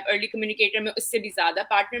 2 step, early communicator में उससे भी ज़्यादा,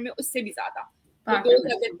 partner में उससे भी ज़्यादा. So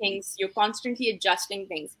those are the things. You're constantly adjusting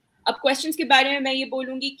things. अब questions के बारे में मैं ये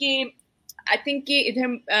बोलूँगी कि I think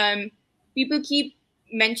people keep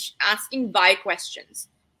asking why questions,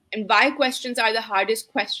 and why questions are the hardest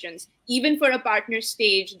questions. Even for a partner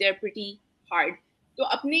stage, they're pretty hard. तो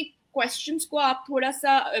अपने questions को आप थोड़ा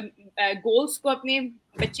सा goals को अपने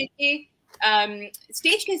बच्चे के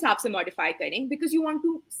stage के हिसाब से modify करें, because you want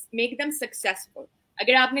to make them successful.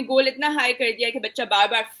 अगर आपने goal इतना high कर दिया कि बच्चा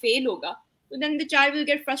बार-बार fail होगा, तो then the child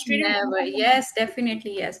will get frustrated. Never. Yes,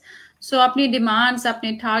 definitely yes. So अपनी डिमांड्स,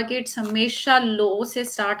 अपने टारगेट्स हमेशा लो से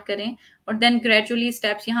स्टार्ट करें, और देन ग्रेजुअली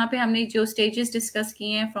स्टेप्स, यहाँ पे हमने जो स्टेजेस डिस्कस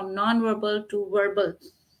किए हैं from non verbal to verbal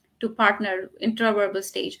to partner इंट्रावर्बल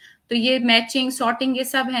stage, तो ये मैचिंग सॉर्टिंग ये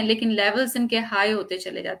सब है, लेकिन लेवल्स इनके हाई होते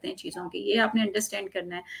चले जाते हैं चीजों के। ये आपने अंडरस्टैंड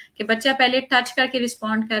करना है कि बच्चा पहले टच करके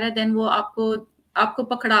रिस्पॉन्ड कर रहा है, देन वो आपको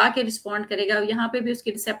पकड़ा के रिस्पॉन्ड करेगा। यहाँ पे भी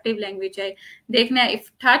उसकी रिसेप्टिव लैंग्वेज है, देखना है।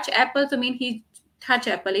 इफ टच एप्पल तो mean he touch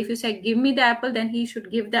apple, if you say give me the apple then he should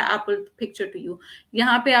give the apple picture to you।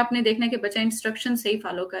 यहाँ पे आपने देखना है कि बच्चा इंस्ट्रक्शन सही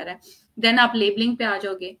फॉलो कर रहा है। देन आप लेबलिंग पे आ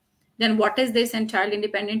जाओगे, then what is this and child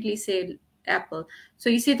independently से एप्पल। सो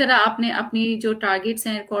इसी तरह आपने अपनी जो टारगेट्स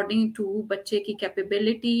हैं अकॉर्डिंग टू बच्चे की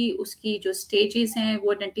कैपेबिलिटी, उसकी जो स्टेजेस हैं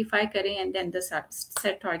वो आइडेंटिफाई करें, and then the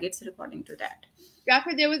set targets according to that.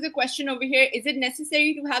 Rafa, there was a question over here. Is it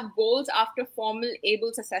necessary to have goals after formal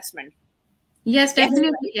ABLES assessment? Yes,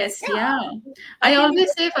 definitely. Yes, yeah. I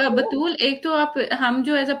always say, Batul, एक तो आप हम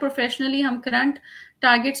जो as a professionally हम current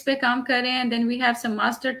targets पे काम कर रहे हैं, then we have some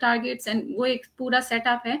master targets and वो एक पूरा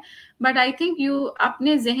सेटअप है। बट आई थिंक यू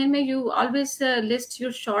अपने जहन में you always list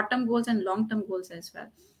your short term goals and long term goals as well.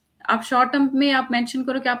 आप शॉर्ट टर्म में आप मेंशन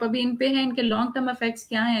करो कि आप अभी इन पे हैं, इनके लॉन्ग टर्म इफेक्ट्स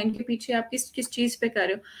क्या हैं, इनके पीछे आप किस किस चीज पे कर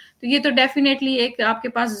रहे हो। तो ये तो डेफिनेटली एक आपके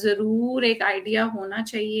पास जरूर एक आइडिया होना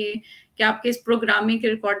चाहिए कि आपके इस प्रोग्रामिंग के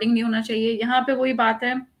रिकॉर्डिंग नहीं होना चाहिए। यहाँ पे वही बात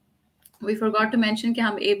है, वी फॉरगॉट टू मेंशन कि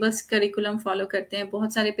हम एबल्स करिकुलम फॉलो करते हैं।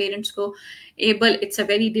 बहुत सारे पेरेंट्स को able it's a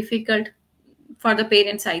very difficult for the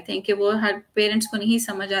parents, I think कि वो हर पेरेंट्स को नहीं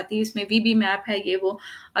समझ आती। इसमें वीबी मैप है ये वो,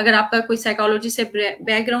 अगर आपका कोई साइकोलॉजी से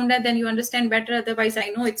बैकग्राउंड है then you understand better, otherwise I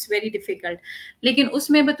know it's very difficult. लेकिन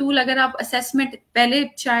उसमें बतूल अगर आप असेसमेंट पहले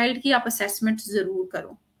चाइल्ड की आप असेसमेंट जरूर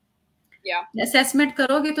करो। असेसमेंट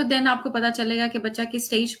करोगे तो देन आपको पता चलेगा कि बच्चा किस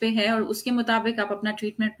स्टेज पे है, और उसके मुताबिक आप अपना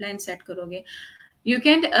ट्रीटमेंट प्लान सेट करोगे। You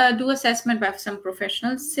can do assessment by some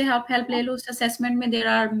professionals से आप हेल्प ले लो उस असेसमेंट में। there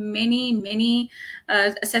are many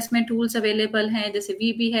assessment tools available हैं, जैसे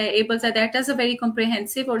VB है, ABLES है, that is a very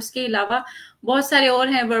comprehensive। और इसके अलावा बहुत सारे और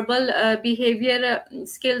हैं, वर्बल बिहेवियर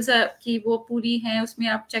स्किल्स की वो पूरी हैं, उसमें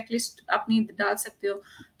आप चेकलिस्ट अपनी डाल सकते हो।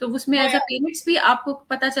 तो उसमें एज अ पेरेंट्स भी आपको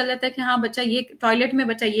पता चल जाता है कि हाँ बच्चा ये टॉयलेट में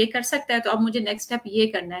बच्चा ये कर सकता है, तो अब मुझे नेक्स्ट स्टेप ये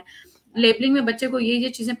करना है। लेबलिंग में बच्चे को ये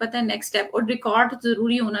चीजें पता है, नेक्स्ट स्टेप। और रिकॉर्ड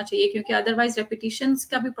जरूरी होना चाहिए, क्योंकि अदरवाइज रेपिटेशंस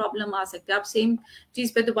का भी प्रॉब्लम आ सकता है। आप सेम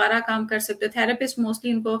चीज पे दोबारा काम कर सकते हो। थेरेपिस्ट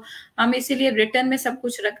मोस्टली इनको हम इसीलिए रिटर्न में सब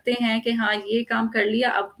कुछ रखते हैं कि हाँ ये काम कर लिया,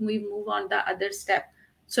 अब we move on the other step.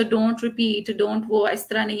 So don't repeat, don't वो इस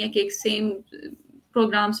तरह नहीं है कि एक सेम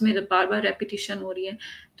प्रोग्राम्स में बार बार रेपिटेशन हो रही है।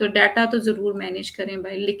 तो डाटा तो जरूर मैनेज करें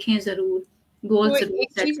भाई, लिखें जरूर, गोल तो जरूर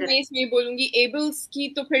एक सेट चीज करें। मैं इसमें बोलूंगी, एबल्स की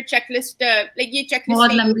तो फिर चेकलिस्ट लाइक ये चेकलिस्ट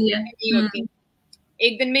बहुत लंबी है, नहीं होती,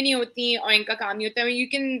 एक दिन में नहीं होती, और इनका काम नहीं होता है। You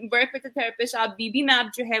can work with a therapist. आप बीबी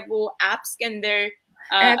मैप जो है वो एप्स के अंदर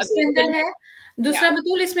है। दूसरा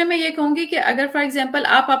बतूल इसमें मैं ये कहूंगी कि अगर फॉर एग्जांपल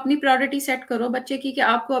आप अपनी प्रायोरिटी सेट करो बच्चे की कि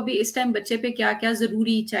आपको अभी इस टाइम बच्चे पे क्या क्या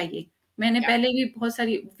जरूरी चाहिए। मैंने पहले भी बहुत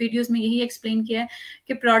सारी वीडियोस में यही एक्सप्लेन किया है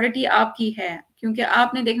कि प्रायोरिटी आपकी है, क्योंकि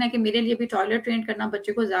आपने देखना कि मेरे लिए भी टॉयलेट ट्रेन करना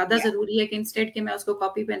बच्चे को ज्यादा जरूरी है कि इंस्टेड कि मैं उसको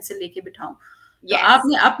कॉपी पेंसिल लेके बिठाऊं। तो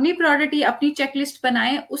आपने अपनी प्रायोरिटी अपनी चेकलिस्ट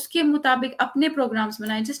बनाएं, उसके मुताबिक अपने प्रोग्राम्स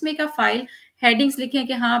बनाएं, जिसमें का फाइल हेडिंग्स लिखें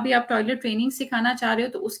कि हाँ अभी आप टॉयलेट ट्रेनिंग सिखाना चाह रहे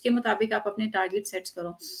हो, तो उसके मुताबिक आप अपने टारगेट सेट्स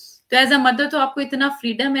करो। तो एज अ मदर तो आपको इतना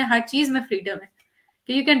फ्रीडम है, हर चीज में फ्रीडम है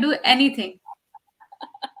कि you can do anything.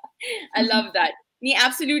 I love that. नहीं,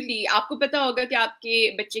 एब्सोल्युटली। आपको पता होगा कि आपके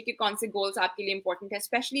बच्चे के कौन से गोल्स आपके लिए इंपॉर्टेंट है,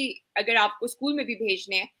 स्पेशली अगर आपको स्कूल में भी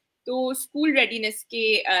भेजने हैं तो स्कूल रेडीनेस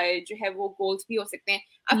के जो है वो गोल्स भी हो सकते हैं।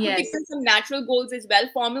 आपको given some natural goals as well.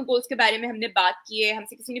 Formal goals के बारे में हमने बात की है,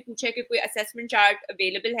 हमसे किसी ने पूछा है कि कोई असेसमेंट चार्ट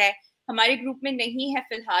अवेलेबल है, हमारे ग्रुप में नहीं है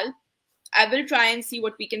फिलहाल। I will try and see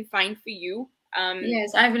what we can find for you.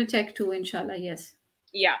 Yes, I will check too, inshallah. Yes.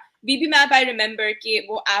 Yeah, VB Map I remember कि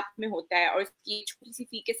वो ऐप में होता है, और उसकी छोटी सी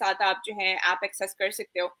फी के साथ आप जो है ऐप एक्सेस कर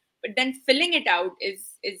सकते हो, but then filling it out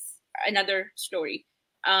is another story.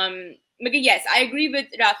 मगर yes, I agree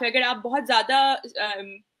with Rafa। अगर आप बहुत ज्यादा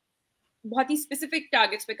बहुत ही स्पेसिफिक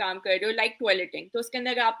टारगेट्स पे काम कर रहे हो लाइक टॉयलेटिंग, तो उसके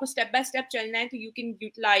अंदर अगर आपको स्टेप बाय स्टेप चलना है तो you can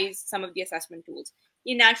utilise some of the assessment tools.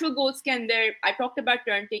 ये नेचुरल गोल्स के अंदर I talked about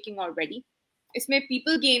turn taking already. इसमें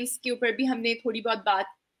पीपल गेम्स के ऊपर भी हमने थोड़ी बहुत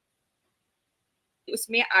बात,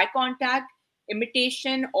 उसमें आई कॉन्टैक्ट,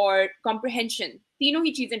 इमिटेशन और कॉम्प्रहेंशन तीनों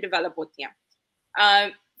ही चीजें डेवलप होती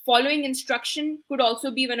हैं। Following instruction could also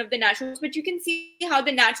be one of the natural, but you can see how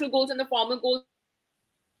the natural goals and the formal goals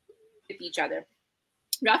with each other.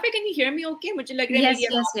 Rafa, can you hear me okay? मुझे लग रहा है मेरी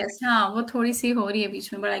आवाज yes हाँ वो थोड़ी सी हो रही है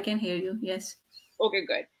बीच में, but I can hear you. Yes. Okay,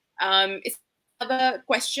 good. इसके अलावा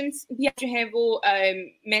क्वेश्चंस भी जो है वो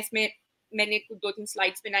मैंने दो तीन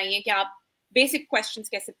स्लाइड्स बनाई हैं कि आप बेसिक क्वेश्चंस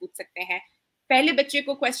कैसे पूछ सकते हैं। पहले बच्चे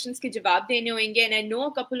को क्वेश्चंस के जवाब देने होंगे, and I know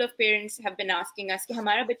a couple of parents have been asking us कि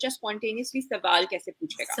हमारा बच्चा स्पॉन्टेनियसली सवाल कैसे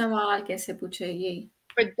पूछेगा. सवाल कैसे पूछे, ये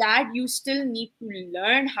For that you still need to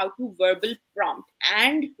learn how to verbal prompt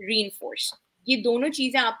and reinforce. ये दोनों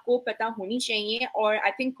चीजें आपको पता होनी चाहिए. और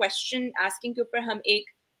आई थिंक क्वेश्चन आस्किंग के ऊपर हम एक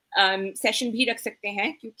सेशन भी रख सकते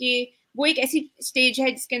हैं, क्योंकि वो एक ऐसी स्टेज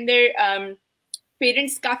है जिसके अंदर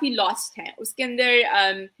पेरेंट्स काफी लॉस्ट हैं. उसके अंदर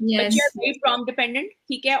बच्चे आर वेरी प्रॉम्प्ट डिपेंडेंट,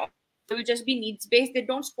 ठीक है, will just be needs based. They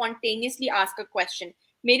don't spontaneously ask a question.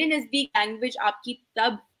 मेरे नजदीक लैंग्वेज आपकी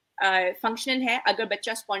तब फंक्शनल है अगर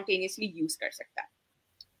बच्चा spontaneously यूज कर सकता है,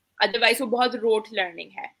 अदरवाइज वो बहुत रोट लर्निंग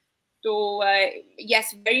है. तो yes,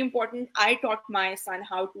 very important. I taught my son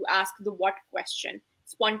how to ask the what question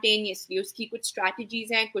spontaneously. उसकी कुछ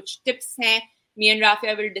strategies हैं, कुछ tips हैं. Me and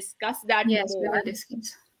Rafia will discuss that yes, more. we will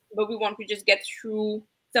discuss. But we want to just get through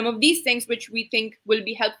some of these things which we think will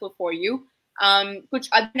be helpful for you. कुछ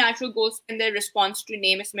other natural goals in the response to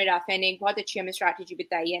name, इसमें राफिया ने एक बहुत अच्छी हमें strategy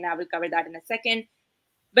बताई है, and I will cover that in a second.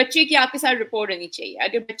 बच्चे की आपके साथ रिपोर्ट होनी चाहिए.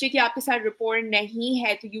 अगर बच्चे की आपके साथ रिपोर्ट नहीं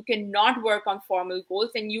है तो you cannot work on formal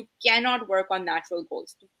goals and you cannot work on natural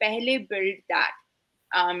goals. तो पहले build that.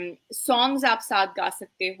 Songs आप साथ गा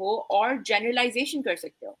सकते हो और generalization कर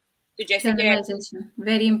सकते हो. तो जैसे generalization,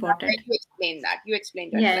 very important. You explain that. You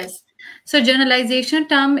explained that. Yes. So generalization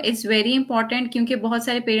term is very important, क्योंकि बहुत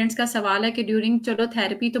सारे पेरेंट्स का सवाल है कि ड्यूरिंग चलो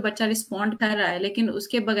थेरेपी तो बच्चा रिस्पॉन्ड कर रहा है, लेकिन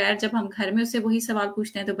उसके बगैर जब हम घर में उससे वही सवाल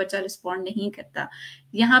पूछते हैं तो बच्चा रिस्पॉन्ड नहीं करता.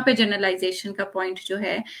 यहाँ पे जनरलाइजेशन का पॉइंट जो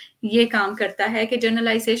है ये काम करता है कि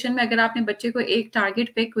जनरलाइजेशन में अगर आपने बच्चे को एक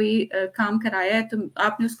टारगेट पे कोई काम कराया है तो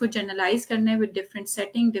आपने उसको जनरलाइज करना है with different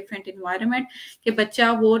setting, different environment, कि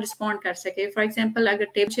बच्चा वो रिस्पॉन्ड कर सके. फॉर एग्जाम्पल अगर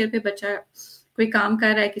टेबल चेयर पे बच्चा कोई काम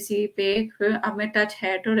कर रहा है किसी पे, अब मैं टच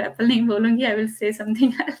हैट और एप्पल नहीं बोलूंगी, I will say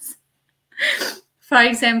something else. For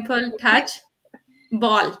example touch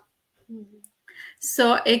ball.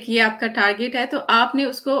 सो एक ये आपका टारगेट है, तो आपने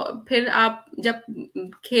उसको फिर आप जब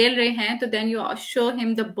खेल रहे हैं तो then you show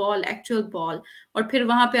him the ball, actual ball, और फिर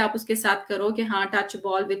वहां पे आप उसके साथ करो कि हाँ टच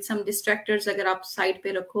बॉल विद सम डिस्ट्रैक्टर्स अगर आप साइड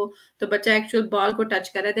पे रखो तो बच्चा एक्चुअल बॉल को टच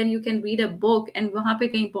कर रहा है. Then you can read a book and वहां पे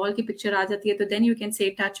कहीं बॉल की पिक्चर आ जाती है तो then you can say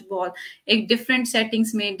touch ball. एक डिफरेंट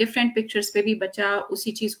सेटिंग्स में डिफरेंट पिक्चर्स पे भी बच्चा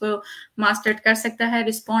उसी चीज को मास्टर कर सकता है,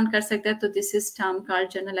 रिस्पॉन्ड कर सकता है. तो this is term called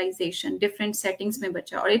generalisation, different settings में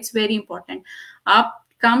बच्चा. और इट्स वेरी इंपॉर्टेंट, आप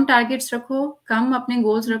कम टारगेट्स रखो, कम अपने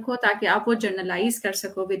गोल्स रखो, ताकि आप वो जर्नलाइज कर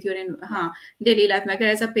सको विद योर डेली लाइफ में. अगर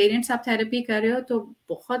एज अ पेरेंट्स आप थेरेपी कर रहे हो तो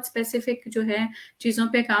बहुत स्पेसिफिक जो है चीजों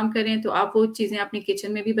पे काम करें. तो आप वो चीजें अपने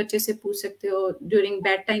किचन में भी बच्चे से पूछ सकते हो, ड्यूरिंग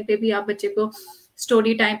बेड टाइम पे भी आप बच्चे को,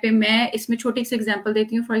 स्टोरी टाइम पे. मैं इसमें छोटी सी एग्जांपल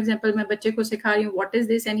देती हूँ. फॉर एग्जांपल मैं बच्चे को सिखा रही हूँ what is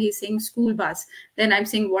this and he saying school bus, then I am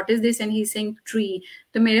saying what is this and he saying tree.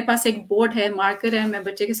 तो मेरे पास एक बोर्ड है, मार्कर है, मैं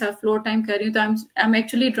बच्चे के साथ फ्लोर टाइम कर रही हूँ तो I am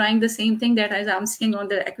actually drawing the same thing that I am seeing on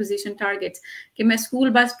the acquisition targets, कि मैं स्कूल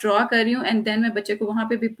बस ड्रॉ कर रही हूँ एंड देन मैं बच्चे को वहां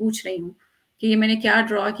पे भी पूछ रही हूँ कि ये मैंने क्या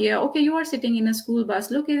ड्रॉ किया. Okay, you are sitting in a school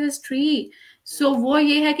bus, look it is tree. सो वो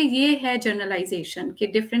ये है कि ये है जनरलाइजेशन, कि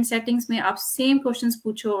डिफरेंट सेटिंग्स में आप सेम क्वेश्चंस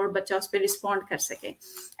पूछो और बच्चा उस पर रिस्पॉन्ड कर सके.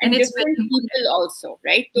 And different people also,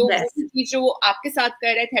 right? तो वो चीज जो आपके साथ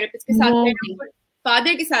कर रहा है, थेरेपिस्ट के साथ कर रहा है,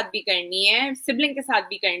 फादर के साथ भी करनी है, सिबलिंग के साथ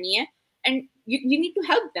भी करनी है, and you need to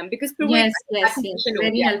help them because yes,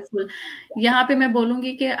 very helpful. यहाँ पे मैं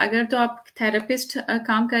बोलूंगी कि अगर तो आप थेरेपिस्ट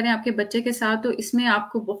काम कर रहे हैं आपके बच्चे के साथ, तो इसमें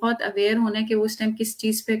आपको बहुत अवेयर होना है कि वो उस टाइम किस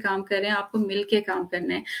चीज पे काम कर रहे हैं, आपको मिल के काम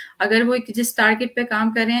करना है. अगर वो जिस टारगेट पे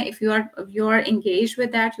काम कर रहे हैं, if you are engage with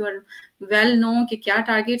that, you are well no कि क्या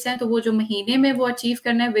टारगेट्स हैं, तो वो जो महीने में वो अचीव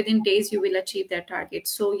करना है, with in days you will achieve that target.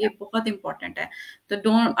 सो ये बहुत इंपॉर्टेंट है. तो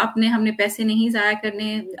डोंट, हमने पैसे नहीं जाया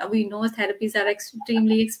करने. We know therapies are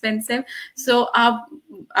extremely expensive. सो आप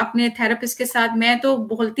अपने थेरेपिस्ट के साथ, मैं तो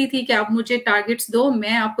बोलती थी कि आप मुझे टारगेट्स दो,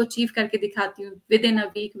 मैं आपको अचीव करके दिखाती हूँ with in a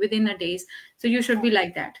week, with in a days. So you should be like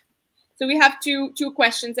that. So we have two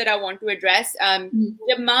questions that I want to address.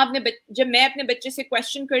 जब मैं अपने बच्चे से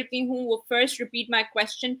question करती हूँ, वो first repeat my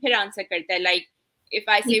question, फिर answer करता है. Like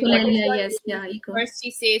if I say what is your name, first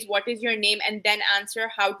he says what is your name and then answer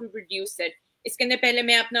how to reduce it. इसके अंदर पहले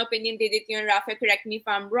मैं अपना opinion दे देती हूँ, Rafa correct me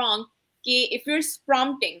if I'm wrong, कि if you're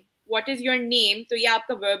prompting what is your name, तो ये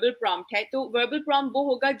आपका verbal prompt है. तो verbal prompt वो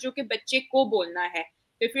होगा जो कि बच्चे को बोलना है.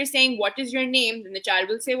 So if you're saying what is your name, then the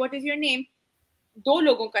child will say what is your name. दो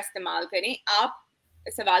लोगों का इस्तेमाल करें. आप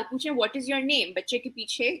सवाल पूछें व्हाट इज योर नेम, बच्चे के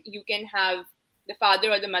पीछे you can have the father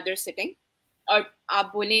और द मदर सिटिंग, और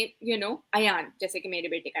आप बोलें यू नो अयान, जैसे कि मेरे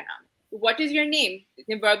बेटे का नाम है, what is your name,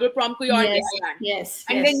 verbal prompt कोई और दिया Ayan,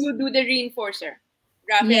 and then you do the रीइंफोर्सर.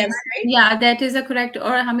 Rafi, am Yes, I right? yeah, that is a correct.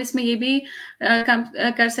 और हम इसमें ये भी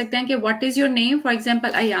कर सकते हैं कि what is your name, for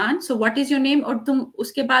example, Ayan. So what is your name, और तुम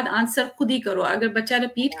उसके बाद आंसर खुद ही करो. अगर बच्चा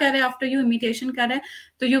रिपीट कर रहा है after you imitation कर रहा है,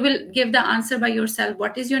 तो you will give the answer by yourself.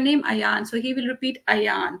 What is your name? Ayan. So he will repeat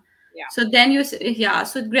Ayan. Yeah. So then you, yeah.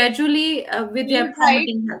 So gradually with their You're right.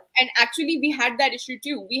 formatting help. And actually, we had that issue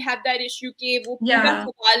too. We have that issue कि वो पूरा Yeah.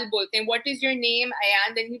 सवाल बोलते हैं. What is your name,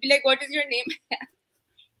 Ayan? Then he'll be like, what is your name?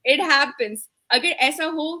 It happens. अगर ऐसा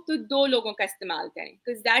हो तो दो लोगों का इस्तेमाल करें,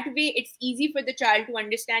 because that way it's easy for the child to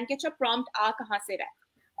understand कि अच्छा prompt आ कहाँ से रहा है.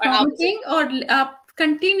 प्रॉम्प्टिंग और आप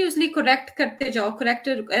कंटिन्यूसली करेक्ट करते जाओ.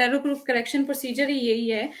 करेक्शन प्रोसीजर ही यही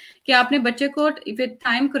है कि आपने बच्चे को विद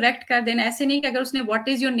टाइम करेक्ट कर देना. ऐसे नहीं कि अगर उसने what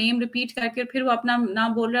is your name repeat करके फिर वो अपना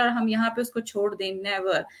नाम बोल रहा है और हम यहाँ पे उसको छोड़ दें.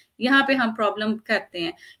 नेवर. यहाँ पे हम प्रॉब्लम करते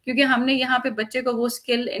हैं क्योंकि हमने यहाँ पे बच्चे को वो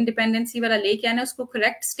स्किल इंडिपेंडेंसी वाला लेके आना है, उसको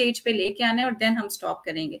करेक्ट स्टेज पे लेके आना है और देन हम स्टॉप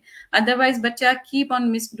करेंगे. अदरवाइज बच्चा keep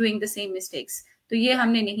on doing the same mistakes. तो ये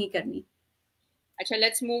हमने नहीं करनी. Achha,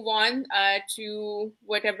 let's move on to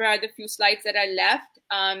whatever are the few slides that are left.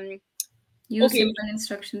 Use simple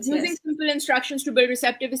instructions. Using simple instructions to build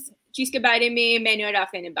receptive चीज के बारे में मैंने और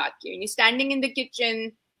राफे ने बात की. You're standing in the kitchen,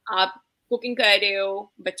 आप कुकिंग कर रहे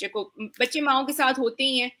हो, बच्चे माओं के साथ होते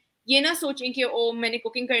ही हैं. ये ना सोचें कि ओ मैंने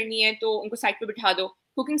कुकिंग करनी है तो उनको साइड पे बिठा दो.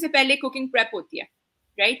 कुकिंग से पहले कुकिंग प्रेप होती है,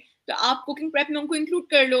 राइट? तो आप कुकिंग प्रेप में उनको इंक्लूड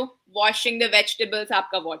कर लो. वॉशिंग द वेजिटेबल्स,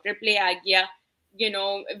 आपका वाटर प्ले आ गया. You know,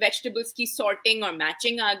 vegetables की sorting or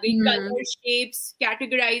matching आ गई. Color, shapes,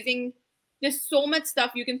 categorizing. There's so much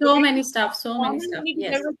stuff you can. So many stuff. Yes.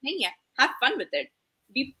 नहीं है. Have fun with it.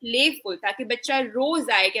 Be playful ताकि बच्चा रोज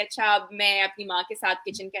आए कि अच्छा अब मैं अपनी माँ के साथ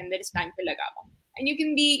किचन के अंदर इस टाइम पे लगा हुआ. And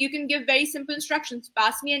you can give very simple instructions.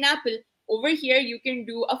 Pass me an apple. Over here you can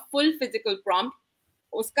do a full physical prompt.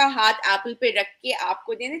 उसका हाथ एप्पल पे रख के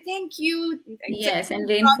आपको देना thank you. Yes,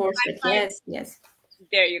 and reinforce it. Yes.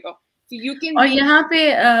 There you go. So you can. और यहाँ पे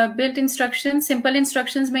बिल्ट इंस्ट्रक्शन, सिंपल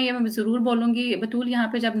इंस्ट्रक्शंस में ये मैं जरूर बोलूंगी बतूल. यहाँ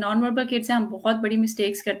पे जब नॉन वर्बल किड्स हैं हम बहुत बड़ी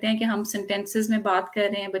मिस्टेक्स करते हैं कि हम सेंटेंसेस में बात कर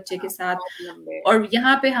रहे हैं बच्चे के साथ, और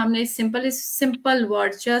यहाँ पे हमने simple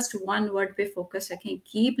word, just one word पे फोकस रखें.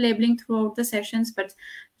 Keep labelling through out the sessions but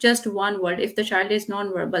just one word. If the child is non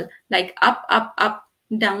verbal like up,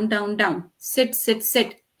 down,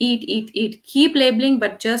 seat, eat. Keep labeling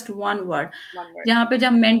but just one word. यहाँ पे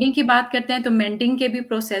जब mending की बात करते हैं तो मेंडिंग के भी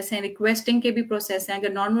प्रोसेस हैं, रिक्वेस्टिंग के भी प्रोसेस हैं.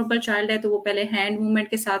 अगर नॉन वर्बल चाइल्ड है तो वो पहले हैंड मूवमेंट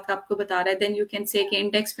के साथ आपको बता रहा है, देन यू कैन से कि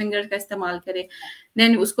इंडेक्स फिंगर का इस्तेमाल करे.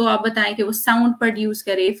 देन उसको आप बताएं कि वो साउंड प्रोड्यूस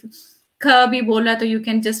करे. ख भी बोला तो you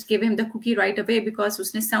can just give him the cookie right away because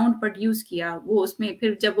उसने साउंड प्रोड्यूस किया. वो उसमें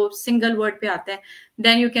फिर जब वो सिंगल वर्ड पे आता है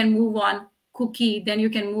then you can move on cookie, then you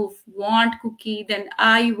can move want cookie, then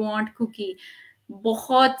I want cookie.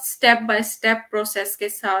 बहुत स्टेप बाय स्टेप प्रोसेस के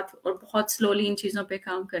साथ और बहुत स्लोली इन चीजों पे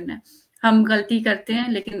काम करना है. हम गलती करते हैं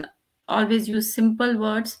लेकिन always use simple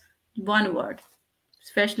words, one word,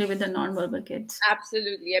 specially with the non verbal kids.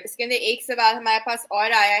 Absolutely. अब इसके अंदर एक सवाल हमारे पास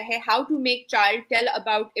और आया है, how to make child tell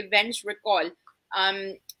about events recall.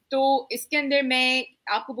 तो इसके अंदर मैं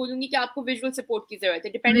आपको बोलूंगी कि आपको विजुअल सपोर्ट की जरूरत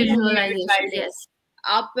है. डिपेंडिंग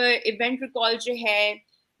आप इवेंट रिकॉल जो है,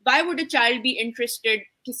 why would a child be interested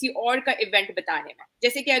किसी और का इवेंट बताने में.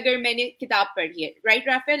 जैसे कि अगर मैंने किताब पढ़ी है, राइट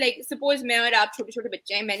राफेल, लाइक सपोज मैं और आप छोटे छोटे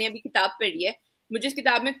बच्चे हैं, मैंने अभी किताब पढ़ी है, मुझे इस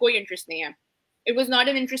किताब में कोई इंटरेस्ट नहीं है. It was not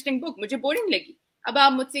an interesting book, मुझे बोरिंग लगी. अब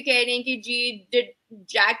आप मुझसे कह रहे हैं कि जी did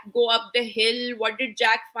Jack go up the hill, what did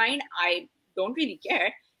Jack find, I don't really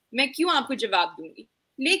care. मैं क्यों आपको जवाब दूंगी.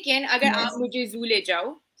 लेकिन अगर आप मुझे जू ले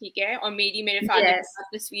जाओ, ठीक है, और मेरे फादर के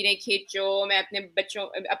साथ तस्वीरें खींचो, मैं अपने बच्चों,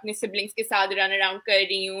 अपने सिबलिंग्स के साथ रन अराउंड कर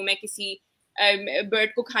रही हूँ, मैं किसी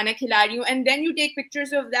बर्ड को खाना खिला रही हूँ, and then you take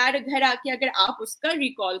pictures of that, घर आके अगर आप उसका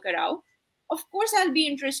रिकॉल कराओ, of course I will be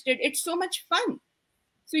interested. It's so much fun.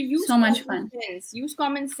 So use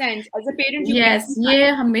common sense as a parent. Yes, ये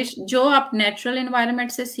हमेशा जो आप नेचुरल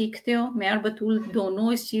एनवायरनमेंट से सीखते हो, मैं और बतूल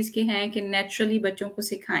दोनों इस चीज के हैं कि नेचुरली बच्चों को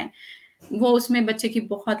सिखाएं. वो उसमें बच्चे की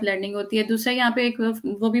बहुत लर्निंग होती है. दूसरा यहाँ पे एक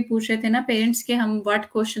वो भी पूछ रहे थे ना पेरेंट्स के, हम व्हाट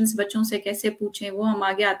क्वेश्चंस बच्चों से कैसे पूछें, वो हम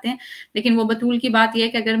आगे आते हैं. लेकिन वो बतूल की बात ये है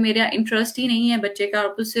कि अगर मेरा इंटरेस्ट ही नहीं है बच्चे का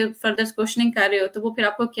और उससे फर्दर क्वेश्चनिंग कर रहे हो तो वो फिर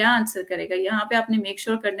आपको क्या आंसर करेगा. यहाँ पे आपने मेक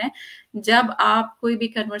श्योर करना है जब आप कोई भी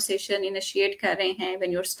कन्वर्सेशन इनिशिएट कर रहे हैं,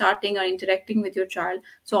 व्हेन यू आर स्टार्टिंग और interacting with your child,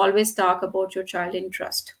 so always talk about your child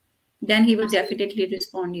interest, then he will definitely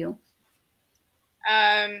respond you.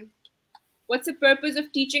 What's the purpose of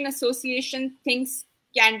teaching association thinks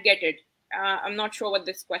can't get it? I'm not sure what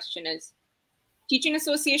this question is. Teaching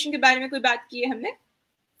association के बारे में कोई बात की है हमने?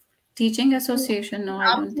 Teaching association, no, I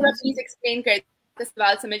don't think so. Please explain कर, तो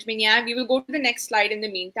सवाल समझ में नहीं आया. We will go to the next slide in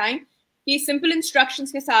the meantime. कि simple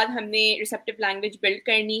instructions के साथ हमने receptive language build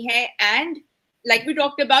करनी है, and like we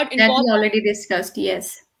talked about, That involve we already discussed,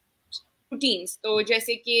 yes. Routines. तो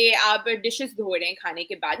जैसे कि आप डिशेस धो रहे हैं खाने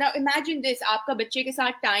के बाद, नाउ इमेजिन दिस, आपका बच्चे के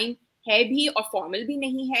साथ टाइम है भी और फॉर्मल भी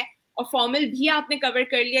नहीं है, और फॉर्मल भी आपने कवर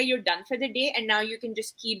कर लिया, you're done for the day and now you can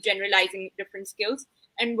just keep generalizing different skills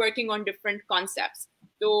and working on different concepts.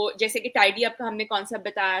 तो जैसे कि टाइडी अप का हमने कॉन्सेप्ट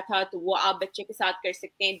बताया था, तो वो आप बच्चे के साथ कर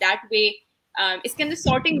सकते हैं दैट वे. इसके अंदर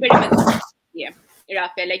सॉर्टिंग बड़ी मदद है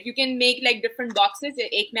Rafale, like you can make like different boxes.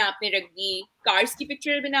 एक में आपने रख दी कार्स की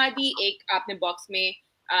पिक्चर बना दी, एक आपने बॉक्स में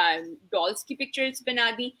डॉल्स की पिक्चर्स बना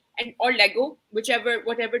दी, एंड और लेगो,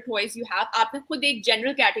 whatever toys you have, आपने खुद एक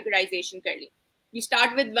जनरल कैटेगराइजेशन कर ली. You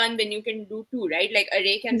start with one, then you can do two, right? Like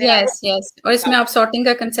array के अंदर yes. और इसमें आप सॉर्टिंग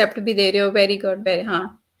का कंसेप्ट भी दे रहे हो, वेरी गुड, वेरी,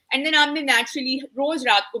 हाँ. एंड देन आपने नेचुरली रोज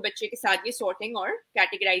रात को बच्चे के साथ ये सॉर्टिंग और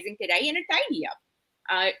कैटेगराइजिंग कराई एंड टाइडी अप.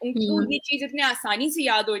 उनको ये चीज इतने आसानी से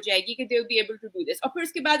याद हो जाएगी कि they will be able to do this. और फिर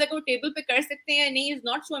उसके बाद अगर वो टेबल पे कर सकते हैं नहीं is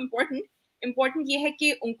not so important. Important ये है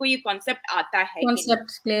कि उनको ये कॉन्सेप्ट आता है,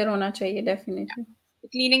 कॉन्सेप्ट क्लियर होना चाहिए डेफिनेटली.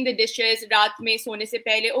 क्लीनिंग द डिशेस रात में सोने से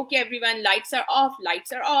पहले, okay everyone lights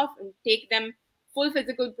are of, take them full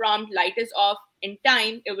physical prompt, light is off. In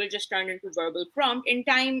time it will just turn into verbal prompt. In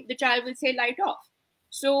time the child will say light off.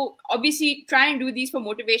 So obviously try and do these for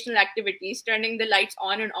motivational activities. Turning the lights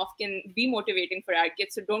on and off can be motivating for our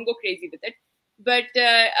kids, so don't go crazy with it. But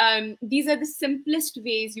these are the simplest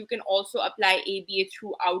ways you can also apply ABA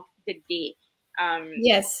throughout the day.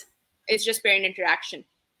 Yes, it's just parent interaction.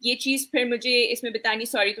 ये चीज फिर मुझे इसमें बतानी,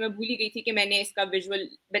 sorry तो मैं भूल ही गई थी कि मैंने इसका विजुअल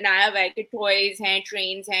बनाया हुआ है कि टॉयज हैं,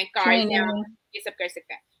 ट्रेन्स हैं, कार्स हैं, ये सब कर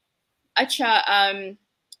सकते हैं. अच्छा,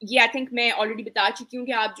 ये आई थिंक मैं ऑलरेडी बता चुकी हूँ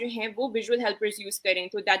कि आप जो हैं वो विजुअल हेल्पर्स यूज करें,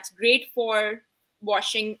 तो that's great for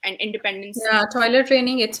washing and independence. Yeah, toilet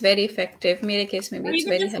training, it's very effective. मेरे केस में भी it's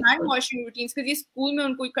very helpful. Hand washing routines, because ये स्कूल में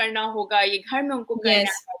उनको करना होगा, ये घर में उनको करना है.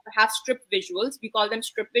 Have strip visuals, we call them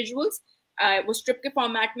strip visuals. वो strip के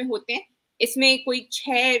फॉर्मेट में होते हैं. इसमें कोई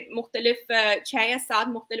 6 या 7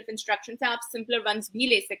 मुख्तलिफ इंस्ट्रक्शन हैं. आप सिंपलर वंस भी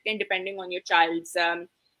ले सकते हैं depending on your child's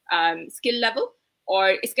skill level.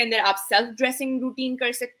 और इसके अंदर आप सेल्फ ड्रेसिंग रूटीन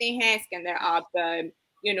कर सकते हैं. इसके अंदर आप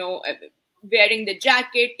wearing the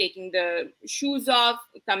jacket, taking the shoes off,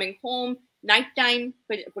 coming home, night time,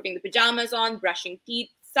 putting the pajamas on, brushing teeth,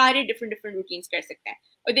 सारे different routines कर सकते हैं.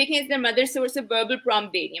 और देखें इसमें मदर से वर्ड से verbal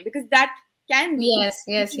prompt दे रही हैं, because that can be yes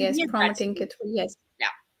prompting के through, yes.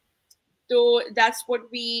 Yeah. So that's what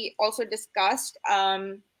we also discussed.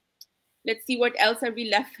 Let's see what else are we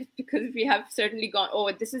left with, because we have certainly gone.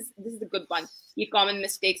 Oh, this is a good one. Your common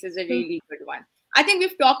mistakes is a really good one. I think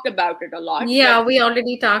we've talked about it a lot. Yeah, we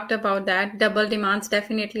already talked about that. Double demands,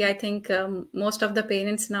 definitely. I think most of the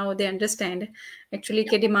parents now, they understand actually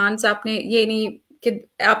कि demands आपने ये नहीं कि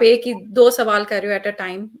आप एक ही 2 सवाल कर रहे हो at a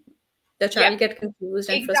time. The child get confused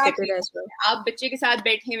and frustrated as well. आप बच्चे के साथ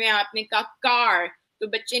बैठे हुए, आपने कहा car, तो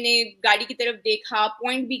बच्चे ने गाड़ी की तरफ देखा,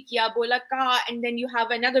 पॉइंट भी किया, बोला car, and then you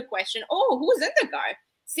have another question. Oh, who's in the car?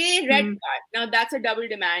 Say red car. Now that's a double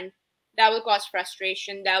demand. That will cause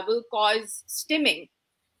frustration. That will cause stimming.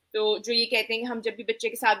 तो जो ये कहते हैं हम जब भी बच्चे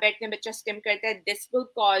के साथ बैठते हैं बच्चा स्टिम करता है, this will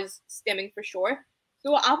cause stimming for sure.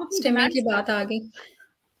 तो आप अपनी स्टिमिंग की बात आ गई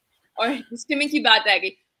और स्टिमिंग की बात आ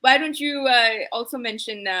गई. Why don't you also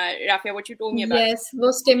mention Rafia what you told me about? Yes,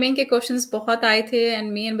 वो स्टिमिंग के क्वेश्चंस बहुत आए थे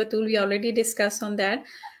and me and Batul we already discussed on that.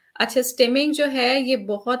 अच्छा, स्टिमिंग जो है ये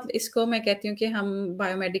बहुत, इसको मैं कहती हूँ कि हम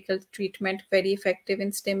biomedical treatment very effective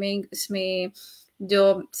in stimming. इसमें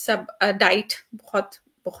जो सब डाइट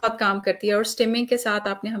बहुत काम करती है, और स्टिमिंग के साथ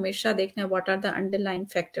आपने हमेशा देखना है what are the underline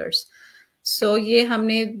factors. सो ये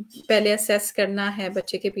हमने पहले असेस करना है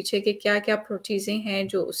बच्चे के पीछे कि क्या क्या चीज़ें हैं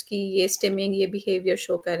जो उसकी ये स्टिमिंग, ये बिहेवियर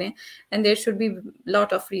शो करें, and there should be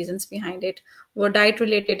lot of reasons behind it. वो डाइट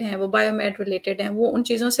रिलेटेड हैं, वो बायोमेड रिलेटेड हैं, वो उन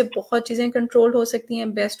चीज़ों से बहुत चीज़ें कंट्रोल हो सकती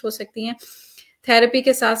हैं, बेस्ट हो सकती हैं. थेरेपी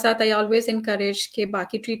के साथ साथ आई ऑलवेज इनकरेज के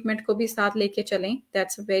बाकी ट्रीटमेंट को भी साथ लेके चलें.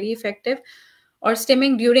 That's very effective. और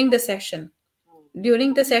स्टिमिंग ड्यूरिंग द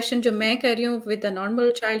सेशन जो मैं कर रही हूँ विद द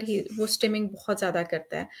नॉर्मल चाइल्ड, वो स्टिमिंग बहुत ज़्यादा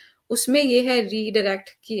करता है. उसमें ये है रीडायरेक्ट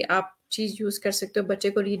कि आप चीज़ यूज़ कर सकते हो बच्चे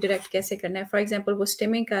को रीडायरेक्ट कैसे करना है. फॉर एग्जांपल वो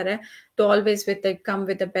स्टिमिंग कर रहा है तो always come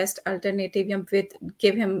with the best alternative, या with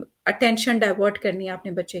give him attention divert करनी है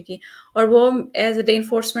आपने बच्चे की, और वो एज अ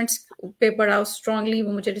रेनफोर्समेंट पे बड़ा स्ट्रांगली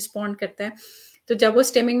वो मुझे रिस्पॉन्ड करता है. तो जब वो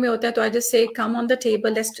स्टिमिंग में होता है तो I just say come on the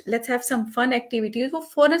table, let's have some fun activities, वो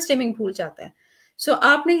फौरन स्टिमिंग भूल जाता है. सो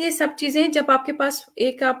आपने ये सब चीजें, जब आपके पास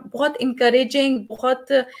एक आप बहुत इंकरेजिंग,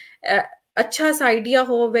 बहुत अच्छा सा आइडिया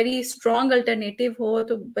हो, वेरी स्ट्रॉन्ग अल्टरनेटिव हो,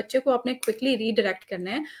 तो बच्चे को आपने क्विकली रीडायरेक्ट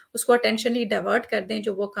करना है, उसको अटेंशनली डाइवर्ट कर दें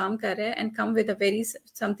जो वो काम कर रहा है, and come with a very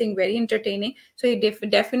something very entertaining. सो ये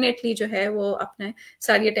डेफिनेटली जो है वो अपने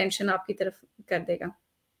सारी अटेंशन आपकी तरफ कर देगा.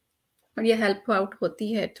 और ये हेल्प आउट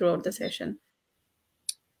होती है through out the session.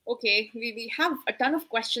 Okay, we have a ton of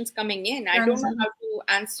questions coming in. I don't know how to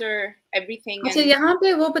answer everything. अच्छा, And यहाँ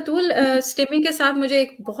पे वो बतूल स्टिमिंग के साथ मुझे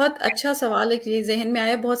एक बहुत अच्छा सवाल एक ये जहन में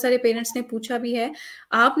आया, बहुत सारे पेरेंट्स ने पूछा भी है,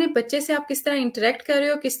 आपने बच्चे से आप किस तरह इंटरेक्ट कर रहे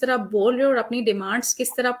हो, किस तरह बोल रहे हो और अपनी डिमांड्स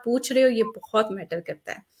किस तरह पूछ रहे हो, ये बहुत मैटर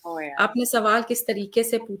करता है। oh yeah, आपने सवाल किस तरीके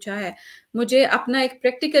से पूछा है। मुझे अपना एक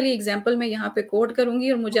प्रैक्टिकली एग्जांपल मैं यहाँ पे कोड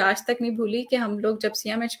करूंगी और मुझे आज तक नहीं भूली कि हम लोग जब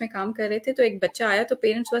सीएमएच में काम कर रहे थे तो एक बच्चा आया तो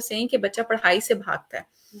पेरेंट्स वर सेइंग कि बच्चा पढ़ाई से भागता है।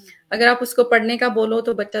 अगर आप उसको पढ़ने का बोलो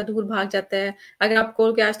तो बच्चा दूर भाग जाता है। अगर आप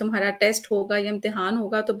कहो कि आज तुम्हारा टेस्ट होगा या इम्तिहान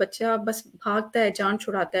होगा तो बच्चा बस भागता है, जान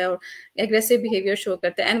छुड़ाता है और एग्रेसिव बिहेवियर शो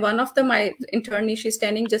करता है। And one of the my internee she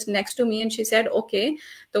standing just next to me and she said okay,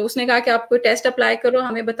 तो उसने कहा कि आप कोई टेस्ट अप्लाई करो,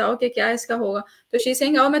 हमें बताओ कि क्या इसका होगा। तो शी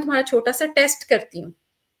सेइंग आओ मैं तुम्हारा छोटा सा टेस्ट करती हूँ।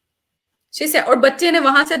 और बच्चे ने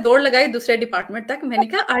वहां से दौड़ लगाई दूसरे डिपार्टमेंट तक। मैंने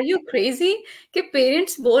कहा आर यू क्रेजी कि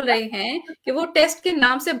पेरेंट्स बोल रहे हैं कि वो टेस्ट के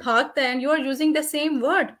नाम से भागता है and you are using the same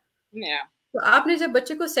word. yeah, तो आपने जब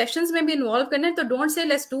बच्चे को सेशंस में भी इन्वॉल्व करना है तो don't say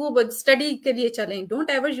let's do study के लिए चलें, don't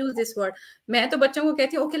ever use this word. मैं तो बच्चों को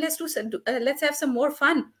कहती हूँ okay let's have some more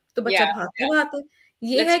fun, तो बच्चा yeah, भागता yeah. भागता है।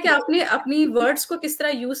 ये Let's है कि आपने अपनी वर्ड्स को किस तरह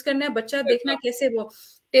यूज करना है, बच्चा देखना कैसे वो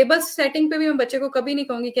टेबल सेटिंग पे भी मैं बच्चे को कभी नहीं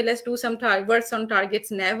कहूंगी कि let's do some words on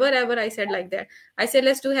targets, never ever I said like that. I said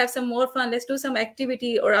let's do have some more fun, let's do some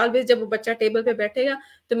activity. और ऑलवेज जब वो बच्चा टेबल पे बैठेगा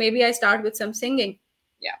तो may B I start with some singing,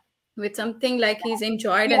 yeah. With something like he is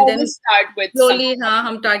enjoyed We and then always start with some. Slowly हाँ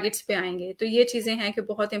हम targets पे आएंगे। तो ये चीजें हैं कि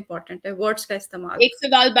बहुत इंपॉर्टेंट है वर्ड्स का इस्तेमाल। एक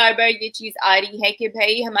सवाल बार बार ये चीज आ रही है कि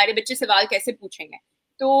भाई हमारे बच्चे सवाल कैसे पूछेंगे,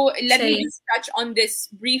 तो let me सही। just touch on this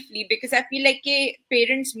briefly because I feel like कि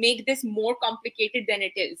parents make this more complicated than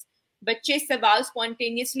it is. बच्चे सवाल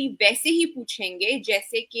spontaneously वैसे ही पूछेंगे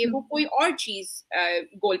जैसे कि वो कोई और चीज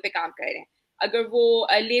गोल पे काम कर रहे हैं। अगर वो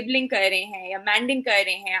लेबलिंग कर रहे हैं या मैंडिंग कर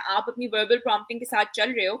रहे हैं, आप अपनी वर्बल प्रॉम्प्टिंग के साथ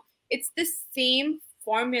चल रहे हो, इट्स द सेम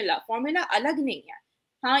फॉर्मूला अलग नहीं है।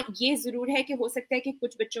 हाँ, ये जरूर है कि हो सकता है कि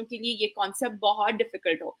कुछ बच्चों के लिए ये कॉन्सेप्ट बहुत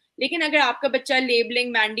डिफिकल्ट हो, लेकिन अगर आपका बच्चा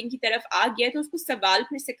लेबलिंग मैंडिंग की तरफ आ गया तो उसको सवाल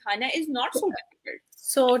फिर सिखाना इज नॉट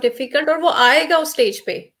सो डिफिकल्ट और वो आएगा उस स्टेज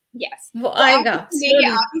पे। Yes. वो तो आप आएगा उसको लेके स्लोली।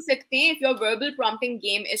 आ भी सकते हैं if your verbal prompting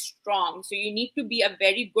game is strong. So you need to be a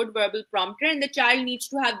very good verbal prompter and the child needs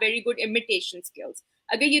to have very good imitation skills.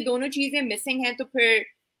 अगर ये दोनों चीजें missing हैं तो फिर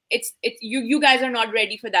it's you guys are not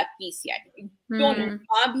ready for that piece yet. दोनों,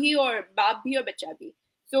 माँ भी और बाप भी और बच्चा भी.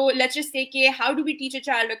 So let's just say कि how do we teach a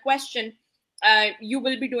child a question? You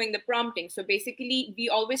will be doing the prompting. So basically we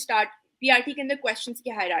always start PRT के अंदर questions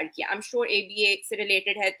की hierarchy. I'm sure ABA से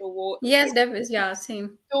related है तो वो yes yeah same।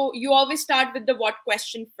 so you always start with the what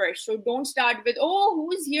question first. So don't start with, oh,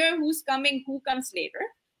 who's here, who's coming, who comes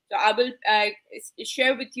later. So I will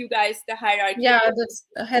share with you guys the hierarchy. Yeah,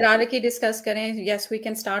 the hierarchy discuss करें। Yes, we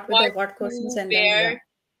can start with the what questions and then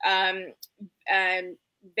yeah.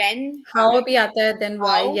 When, How भी आता है, then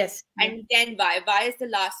why, how, yes. and then why. Why is the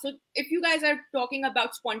last. So if you guys are talking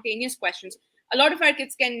about spontaneous questions, a lot of our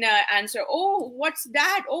kids can answer, oh, what's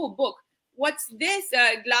that? Oh, book. What's this?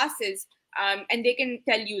 Glasses. And they can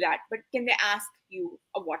tell you that. But can they ask you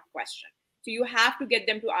a what question? So you have to get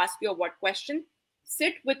them to ask you a what question.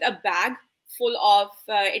 Sit with a bag full of,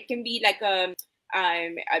 it can be like a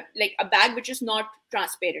bag which is not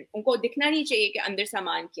transparent. उनको दिखना नहीं चाहिए कि अंदर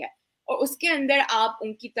सामान क्या है, और उसके अंदर आप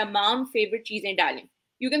उनकी तमाम फेवरेट चीजें डालें.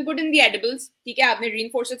 You can put in the edibles, ठीक है, आपने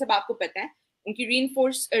रीइंफोर्सर्स सब आपको पता है, उनकी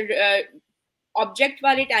रीइंफोर्स ऑब्जेक्ट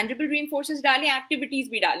वाले टैंजिबल रीइंफोर्सर्स डालें, एक्टिविटीज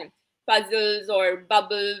भी डालें, puzzles or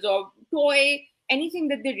bubbles or toy, anything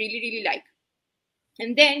that they really really like.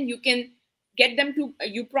 And then you can get them to,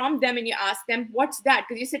 you prompt them and you ask them what's that,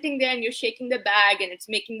 because you're sitting there and you're shaking the bag and it's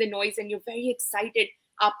making the noise and you're very excited.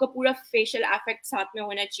 आपका पूरा facial affect साथ में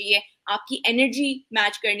होना चाहिए, आपकी energy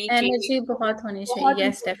match करनी चाहिए, energy बहुत होनी चाहिए।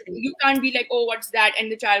 Yes definitely. You can't be like, O what's that,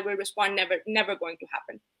 and the child will respond, never going to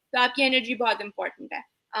happen. तो आपकी एनर्जी बहुत इंपॉर्टेंट है.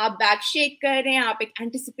 आप बैक शेक कर रहे हैं, आप एक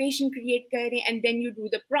एंटिसिपेशन क्रिएट कर रहे हैं, and then you do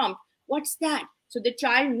the prompt, what's that. So the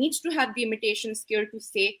child needs to have the imitation skill to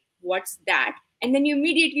से what's that, and then you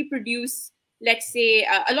immediately produce, let's say,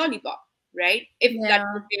 a lollipop, right? If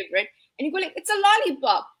that's your favorite, and you go like, it's a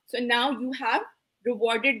lollipop. So now you have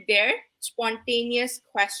rewarded their spontaneous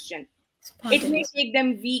question. It may take them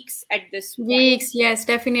weeks at this point. Weeks, yes,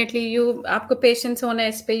 definitely. आपको patience होना है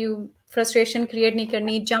इस पे, you frustration create नहीं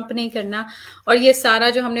करनी, jump नहीं करना. और ये सारा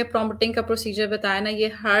जो हमने प्रॉम्प्टिंग का प्रोसीजर बताया ना, ये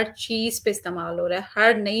हर चीज पे इस्तेमाल हो रहा है,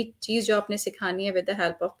 हर नई चीज जो आपने सिखानी है with the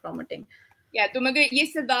help of prompting. या तो मगर ये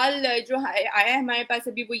सवाल जो आया है हमारे पास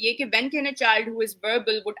अभी वो ये कि when can a child who is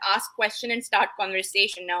verbal would ask question and start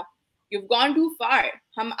conversation? Now you've gone too far.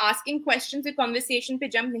 हम asking questions से conversation पे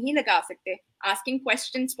jump नहीं लगा सकते. आस्किंग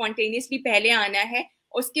क्वेश्चन स्पॉन्टेनियसली पहले आना है,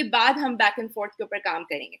 उसके बाद हम बैक एंड फोर्थ के ऊपर काम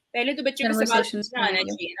करेंगे. पहले तो बच्चे को सवाल कन्वर्सेशंस पूछना आना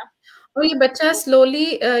होंगे चाहिए ना. और ये बच्चा स्लोली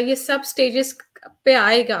ये सब स्टेजेस पे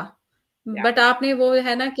आएगा, बट आपने वो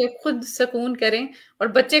है ना कि खुद सुकून करें और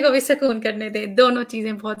बच्चे को भी सुकून करने दें, दोनों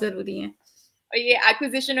चीजें बहुत जरूरी हैं. और ये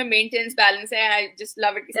एक्विजिशन और मेंटेनेंस बैलेंस है. I just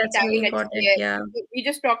love it. इसकी That's really टाइमिंग अच्छी है. important. Yeah. We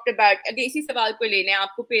just talked about, अगर इसी सवाल को ले लें,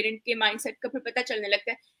 आपको पेरेंट के माइंडसेट का फिर पता चलने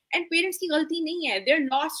लगता है. एंड पेरेंट्स की गलती नहीं है. They are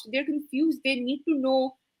lost, they are confused, they need to know,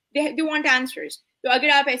 they want answers. तो अगर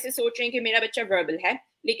आप ऐसे सोच रहे हैं कि मेरा बच्चा वर्बल है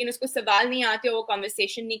लेकिन उसको सवाल नहीं आते, वो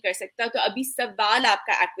कॉन्वर्सेशन नहीं कर सकता, तो अभी सवाल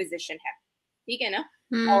आपका एक्विजिशन है. ठीक है ना.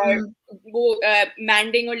 और वो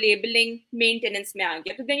मैंडिंग और लेबलिंग मेंटेनेंस में आ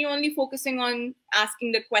गया. तो then you only focusing on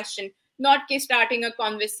asking the question, not starting a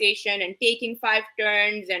conversation and taking 5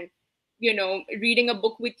 turns and, you know, reading a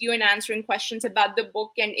book with you and answering questions about the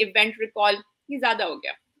book and event recall. ये ज़्यादा हो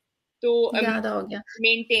गया. तो ज़्यादा हो गया.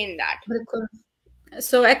 maintain that. बिल्कुल.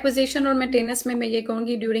 सो acquisition और मेंटेनेंस में मैं ये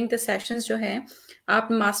कहूँगी ड्यूरिंग द सेशंस जो है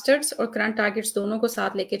आप मास्टर्स और करंट टारगेट्स दोनों को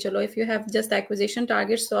साथ लेके चलो. If you have just acquisition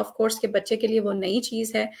targets तो ऑफ कोर्स के बच्चे के लिए वो नई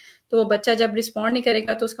चीज़ है, तो वो बच्चा जब रिस्पॉन्ड नहीं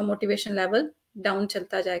करेगा तो उसका मोटिवेशन लेवल डाउन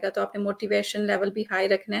चलता जाएगा. तो आपने मोटिवेशन लेवल भी हाई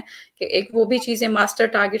रखना है कि एक वो भी चीज़ें मास्टर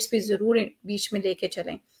टारगेट्स भी ज़रूर बीच में लेके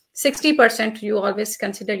चलें. 60% you always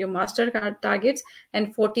consider your master targets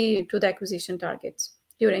and 40 to the acquisition targets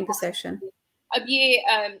during the session. अब ये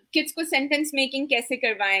किड्स को सेंटेंस मेकिंग कैसे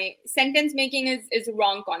करवाएं? Sentence making is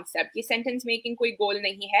wrong concept. ये सेंटेंस मेकिंग कोई गोल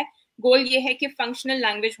नहीं है. गोल ये है कि फंक्शनल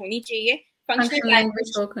लैंग्वेज होनी चाहिए. फंक्शनल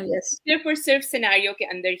लैंग्वेज सिर्फ और सिर्फ सिनेरियो के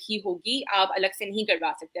अंदर ही होगी, आप अलग से नहीं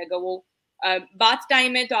करवा सकते. अगर वो बात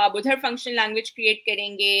टाइम है तो आप उधर फंक्शनल लैंग्वेज क्रिएट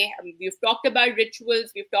करेंगे. we've talked about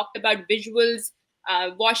rituals, we've talked about visuals,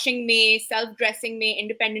 washing में, self dressing में,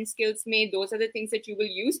 independent skills में, those are the things that you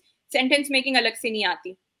will use. Sentence making अलग से नहीं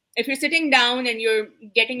आती. If you're sitting down and you're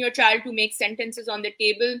getting your child to make sentences on the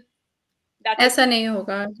table, that's ऐसा नहीं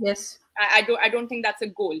होगा. Yes. I don't think that's a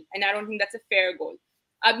goal, and I don't think that's a fair goal.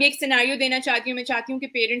 अब ये एक scenario देना चाहती हूँ. मैं चाहती हूँ कि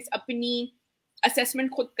पेरेंट्स अपनी असेसमेंट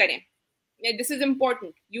खुद करें. This is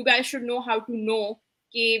important. You guys should know how to know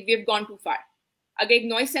कि we've gone too far. अगर एक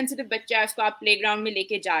नॉइस सेंसिटिव बच्चा है, उसको आप प्लेग्राउंड में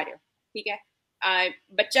लेके जा रहे हो, ठीक है,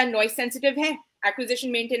 बच्चा नॉइस सेंसिटिव है, एक्विजिशन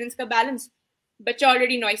मेंटेनेंस का बैलेंस, बच्चा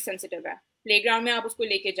ऑलरेडी नॉइस सेंसिटिव है, प्लेग्राउंड में आप उसको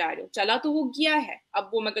लेके जा रहे हो, चला तो वो गया है. अब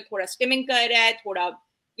वो मगर थोड़ा स्टिमिंग कर रहा है, थोड़ा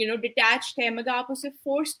डिटैच्ड है, मगर आप उसे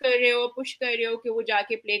फोर्स कर रहे हो, पुश कर रहे हो कि वो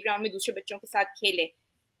जाके प्लेग्राउंड में दूसरे बच्चों के साथ खेले.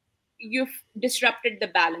 You disrupted the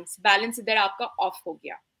balance. Balance इधर आपका ऑफ हो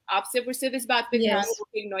गया. आप सिर्फ और सिर्फ इस बात पे ध्यान दो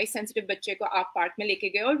कि नॉइस सेंसिटिव बच्चे को आप पार्क में लेके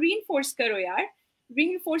गए और रीइंफोर्स करो यार.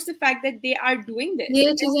 reinforce the fact that they are doing this.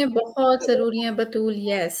 ये चीजें बहुत जरूरी हैं बतूल.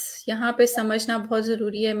 यस, यहाँ पे समझना बहुत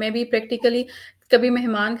जरूरी है. मैं भी प्रैक्टिकली कभी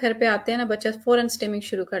मेहमान घर पे आते हैं ना, बच्चा फौरन स्टिमिंग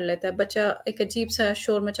शुरू कर लेता है, बच्चा एक अजीब सा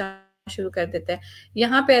शोर मचाना शुरू कर देता है.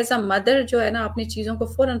 यहाँ पे एज अ मदर जो है ना, अपनी चीजों को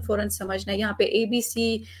फौरन समझना है. यहाँ पे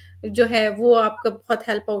ABC जो है वो आपको बहुत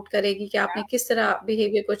हेल्प आउट करेगी कि आपने किस तरह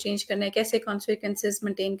बिहेवियर को चेंज करना है, कैसे कॉन्सिक्वेंसेस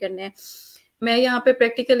मेंटेन करने हैं. मैं यहाँ पे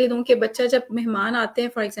प्रैक्टिकली दूं कि बच्चा जब मेहमान आते हैं,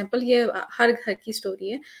 फॉर एग्जांपल ये हर घर की स्टोरी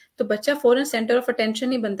है, तो बच्चा फौरन सेंटर ऑफ अटेंशन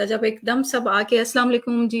नहीं बनता. जब एकदम सब आके अस्सलाम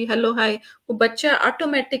वालेकुम जी, हेलो हाय, वो बच्चा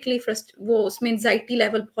ऑटोमेटिकली वो उसमें एंजाइटी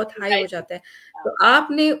लेवल बहुत हाई हो जाता है. तो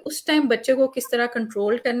आपने उस टाइम बच्चे को किस तरह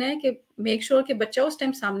कंट्रोल करना है कि मेक श्योर कि बच्चा उस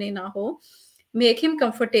टाइम सामने ना हो, मेक हिम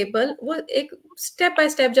कंफर्टेबल. वो एक स्टेप बाय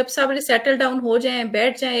स्टेप जब सब सेटल डाउन हो जाए,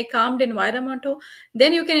 बैठ जाए, एक काम्ड एनवायरनमेंट हो,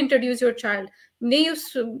 then you can introduce your child. नहीं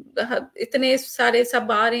उस इतने सारे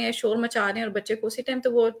सब आ रहे हैं, शोर मचा रहे हैं और बच्चे को उसी टाइम,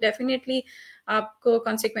 तो वो डेफिनेटली आपको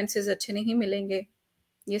कॉन्सिक्वेंसेस अच्छे नहीं मिलेंगे.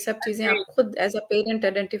 ये सब चीजें आप खुद एज अ पेरेंट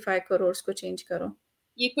आइडेंटिफाई करो और उसको चेंज करो.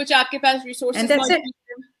 ये कुछ आपके पास रिसोर्सेज मौजूद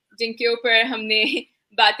हैं जिनके ऊपर हमने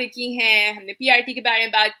बातें की हैं. हमने PRT के बारे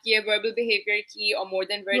में बात की है, वर्बल बिहेवियर की, और more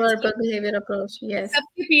than words verbal behaviour approach. Yes,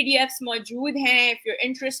 सबके PDFs मौजूद हैं इफ यू आर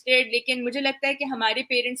इंटरेस्टेड. लेकिन मुझे लगता है कि हमारे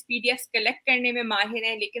पेरेंट्स PDFs कलेक्ट करने में माहिर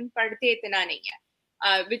हैं लेकिन पढ़ते इतना नहीं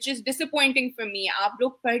है, which is disappointing for me. आप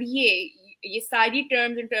लोग पढ़िए ये सारी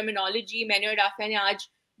टर्म्स एंड टर्मिनोलॉजी. मैंने और राफिया ने आज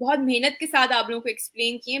बहुत मेहनत के साथ आप लोगों को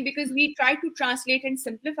एक्सप्लेन किए, because we try to translate and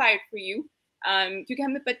simplify it for you. क्योंकि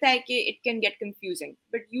हमें पता है कि it can get confusing,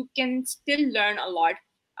 but you can still learn a lot.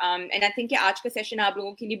 And I think कि आज का सेशन आप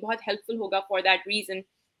लोगों के लिए बहुत हेल्पफुल होगा फॉर दैट रीजन.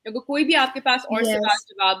 अगर कोई भी आपके पास और सवाल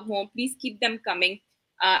जवाब हो, please keep them coming.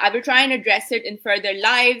 I will try and address it in further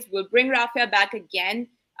lives. We'll bring Rafia back again.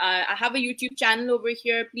 I have a YouTube channel over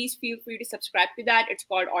here. Please feel free to subscribe to that. It's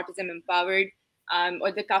called Autism Empowered.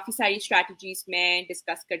 और the काफ़ी सारी strategies मैं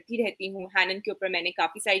discuss करती रहती हूँ. हैनन के ऊपर मैंने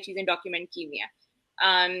काफ़ी सारी चीज़ें document की हुई हैं.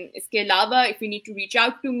 इसके अलावा if you need to reach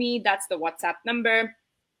out to me, that's the WhatsApp number.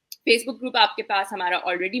 Facebook group आपके पास हमारा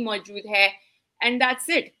already मौजूद है. And that's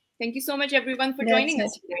it. Thank you so much everyone for joining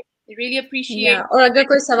That's us it. today. I really appreciate और अगर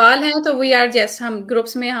कोई सवाल है तो वी आर जस्ट हम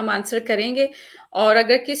ग्रुप्स में हम आंसर करेंगे और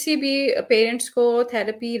अगर किसी भी पेरेंट्स को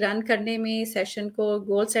थेरेपी रन करने में सेशन को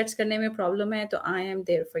गोल सेट्स करने में प्रॉब्लम है तो I am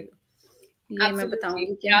there for you ये मैं absolutely. बताऊंगी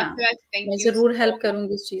कि हाँ Thank मैं you जरूर so हेल्प much.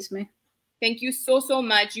 करूंगी इस चीज में Thank you so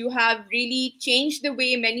much. You have really changed the way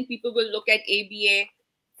many people will look at ABA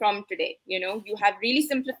from today. You know, you have really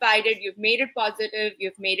simplified it. You've made it positive.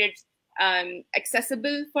 You've made it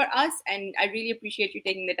accessible for us, and I really appreciate you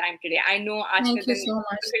taking the time today. I know आज का thank you दिन so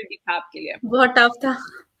much difficult भी था आपके लिए. बहुत tough था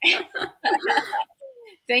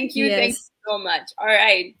Thank you. Thank yes you so much. All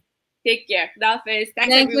right. Take care. Khuda Hafiz.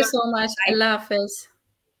 Thanks thank you everyone. So much Bye. Allah Hafiz